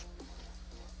Cowboy's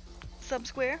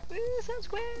sub-square. Woo,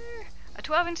 sub-square! A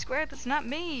 12-inch square that's not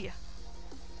me!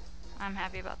 I'm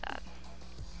happy about that.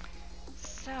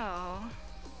 So,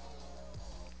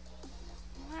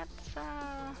 let's,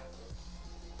 I'm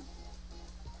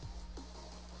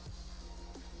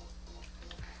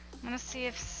gonna see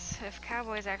if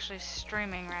Cowboy's actually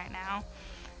streaming right now.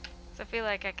 So I feel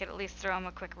like I could at least throw him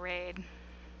a quick raid.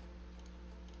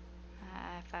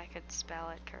 If I could spell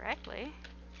it correctly,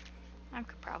 I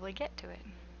could probably get to it.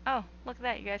 Oh, look at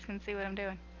that, you guys can see what I'm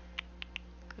doing.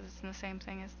 Because it's in the same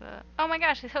thing as the... Oh my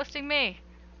gosh, he's hosting me!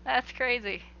 That's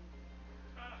crazy.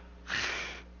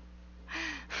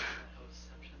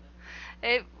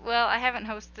 Well, I haven't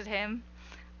hosted him.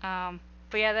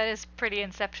 But yeah, that is pretty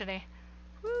Inception-y.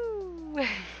 Woo!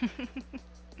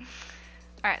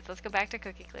 Alright, so let's go back to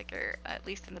Cookie Clicker, at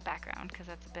least in the background, because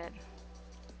that's a bit...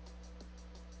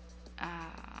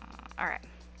 Alright.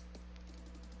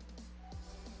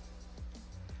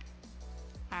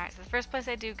 Alright, so the first place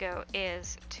I do go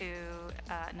is to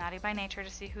Naughty by Nature to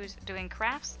see who's doing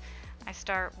crafts. I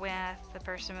start with the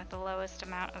person with the lowest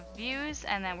amount of views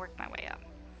and then work my way up.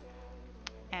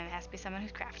 And it has to be someone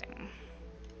who's crafting.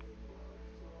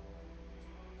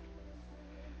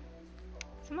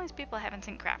 Some of these people I haven't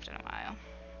seen craft in a while.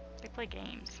 They play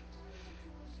games.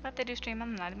 But they do stream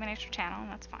on the Naughty by Nature channel, and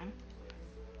that's fine.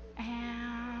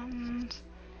 And...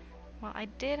 well, I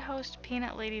did host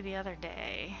Peanut Lady the other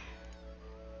day.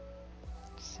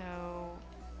 So,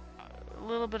 a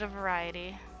little bit of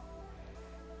variety.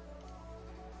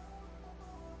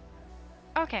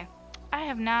 Okay, I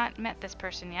have not met this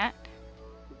person yet.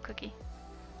 Cookie.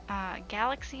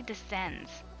 Galaxy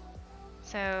Descends.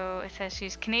 So, it says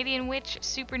she's Canadian witch,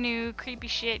 super new, creepy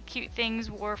shit, cute things,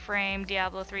 Warframe,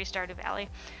 Diablo 3, Stardew Valley.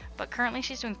 But currently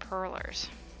she's doing Perlers.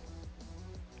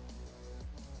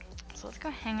 So let's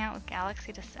go hang out with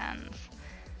Galaxy Descends.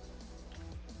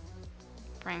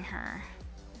 Bring her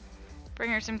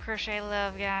some crochet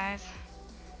love, guys.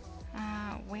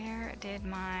 Where did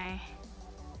my...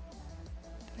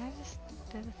 did I just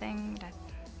do the thing? I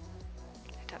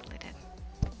totally did.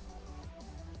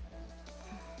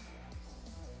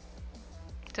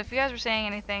 So if you guys were saying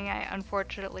anything, I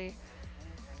unfortunately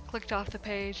clicked off the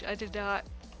page. I did not,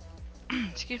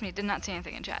 excuse me, did not see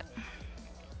anything in chat.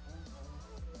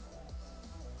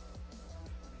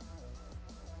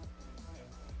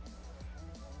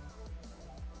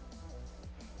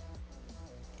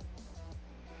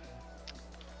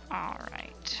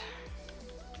 Alright.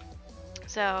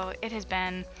 So it has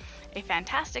been a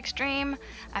fantastic stream.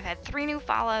 I've had 3 new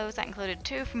follows. That included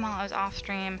 2 from while I was off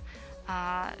stream.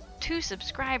 2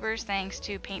 subscribers thanks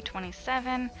to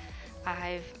Paint27.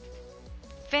 I've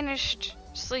finished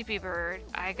Sleepy Bird.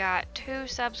 I got 2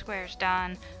 sub-squares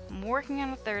done. I'm working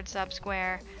on a 3rd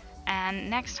sub-square. And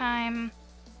next time...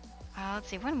 let's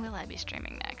see, when will I be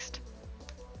streaming next?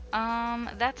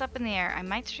 That's up in the air. I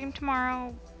might stream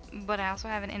tomorrow, but I also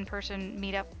have an in-person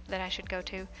meetup that I should go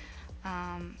to.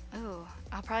 Ooh,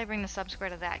 I'll probably bring the sub-square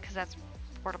to that, because that's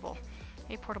portable.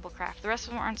 A portable craft. The rest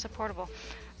of them aren't so portable.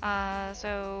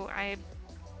 So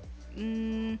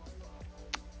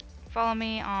follow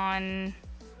me on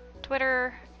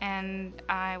Twitter, and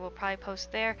I will probably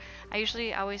post there. I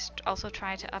usually always also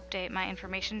try to update my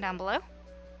information down below.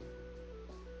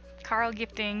 Carl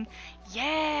gifting,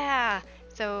 yeah!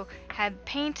 So had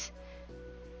Paint,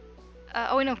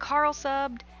 oh wait, no, Carl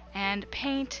subbed, and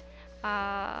Paint,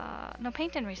 no,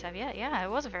 Paint didn't resub yet. Yeah, it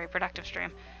was a very productive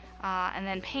stream. And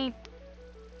then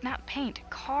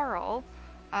Carl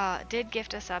did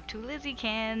gift a sub to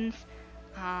Lizzykins.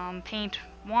 Paint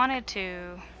wanted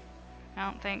to. I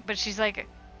don't think, but she's like,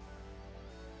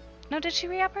 no, did she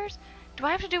re-up hers? Do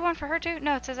I have to do one for her too?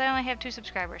 No, it says I only have 2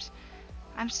 subscribers.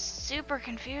 I'm super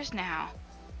confused now.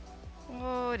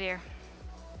 Oh dear.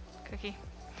 Cookie.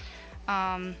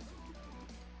 I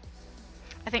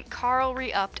think Carl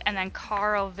re-upped and then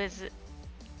Carl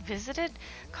visited?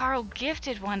 Carl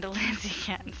gifted one to Lindsay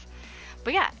Jens.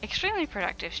 But yeah, extremely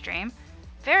productive stream.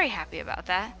 Very happy about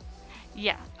that.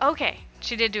 Yeah, okay.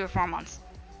 She did do it 4 months.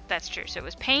 That's true. So it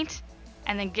was paint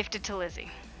and then gifted to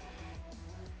Lizzie.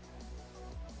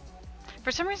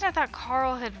 For some reason I thought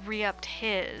Carl had re-upped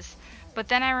his, but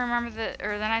then I remember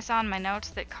then I saw in my notes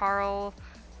that Carl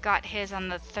got his on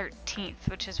the 13th,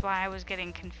 which is why I was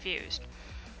getting confused.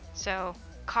 So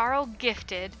Carl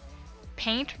gifted,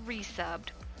 paint resubbed,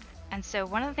 and so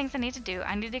one of the things I need to do,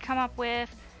 I need to come up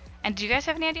with, and do you guys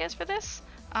have any ideas for this?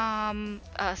 A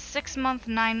 6-month,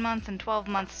 9-month, and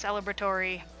 12-month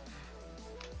celebratory,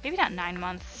 maybe not 9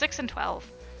 months, 6 and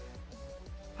 12.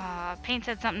 Paint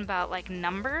said something about like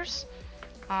numbers.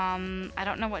 I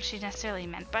don't know what she necessarily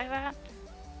meant by that,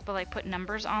 but like put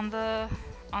numbers on the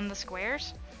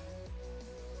squares.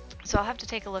 So I'll have to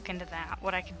take a look into that,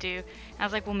 what I could do. And I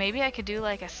was like, well, maybe I could do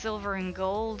like a silver and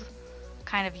gold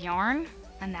kind of yarn,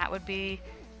 and that would be,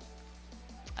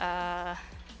 I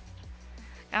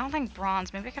don't think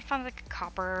bronze. Maybe I could find like a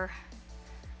copper,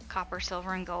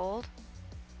 silver, and gold,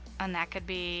 and that could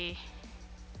be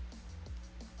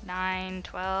 9,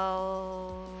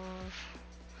 12.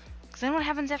 Because then what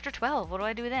happens after 12? What do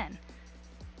I do then?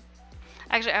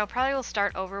 Actually, I probably will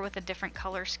start over with a different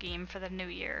color scheme for the new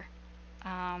year.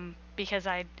 Because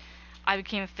I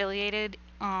became affiliated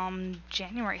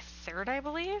January 3rd, I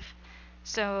believe.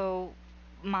 So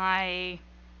my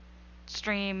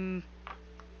stream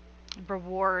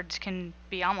rewards can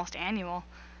be almost annual,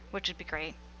 which would be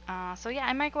great. So yeah,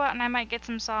 I might go out and I might get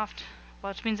some soft,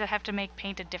 which means I have to make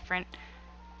paint a different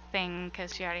thing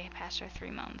because she already passed her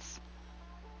 3 months.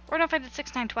 Or no, if I did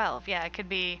 6, 9, 12, yeah, it could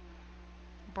be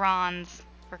bronze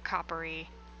or coppery,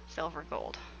 silver,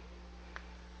 gold.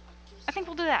 I think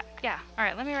we'll do that. Yeah.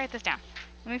 Alright, let me write this down.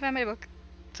 Let me find my book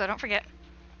so I don't forget.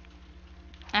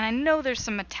 And I know there's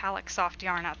some metallic soft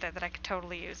yarn out there that I could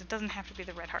totally use. It doesn't have to be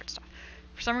the red heart stuff.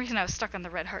 For some reason I was stuck on the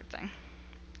red heart thing.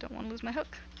 Don't want to lose my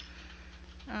hook.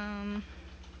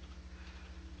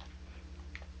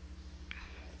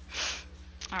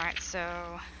 Alright,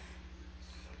 so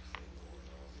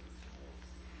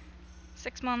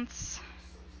 6 months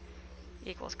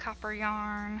equals copper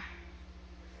yarn.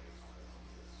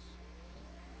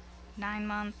 9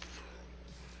 months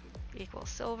equals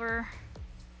silver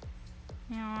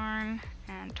yarn,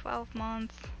 and 12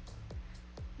 months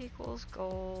equals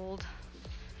gold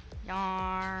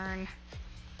yarn.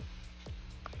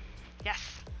 Yes,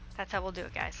 that's how we'll do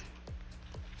it, guys.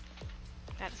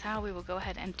 That is how we will go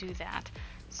ahead and do that.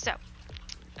 So,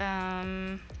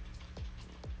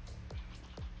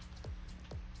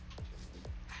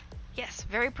 yes,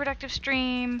 very productive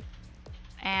stream.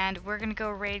 And we're gonna go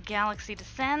raid Galaxy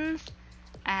Descends,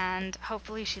 and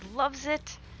hopefully she loves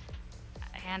it.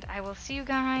 And I will see you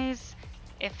guys.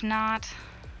 If not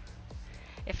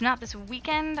this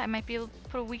weekend, I might be able to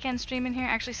put a weekend stream in here.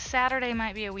 Actually, Saturday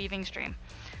might be a weaving stream.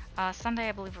 Sunday,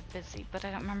 I believe we're busy, but I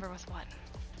don't remember with what.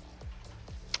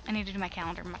 I need to do my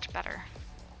calendar much better.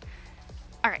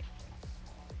 Alright.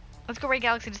 Let's go raid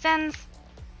Galaxy Descends.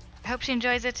 I hope she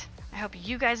enjoys it. I hope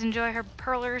you guys enjoy her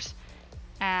perlers.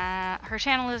 Her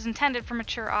channel is intended for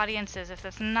mature audiences. If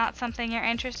that's not something you're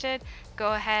interested,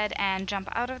 go ahead and jump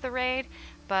out of the raid.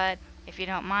 But if you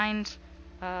don't mind,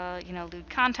 you know, lewd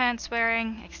content,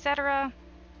 swearing, etc.,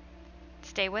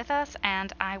 stay with us,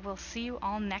 and I will see you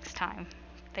all next time.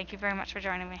 Thank you very much for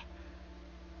joining me.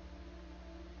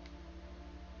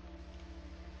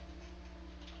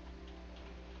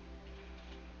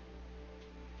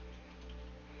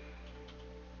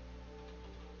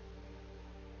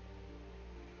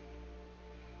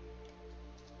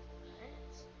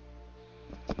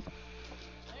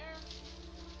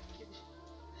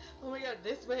 Oh my god,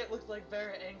 this way it looks like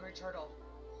very angry turtle.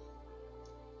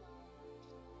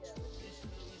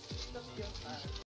 Yeah,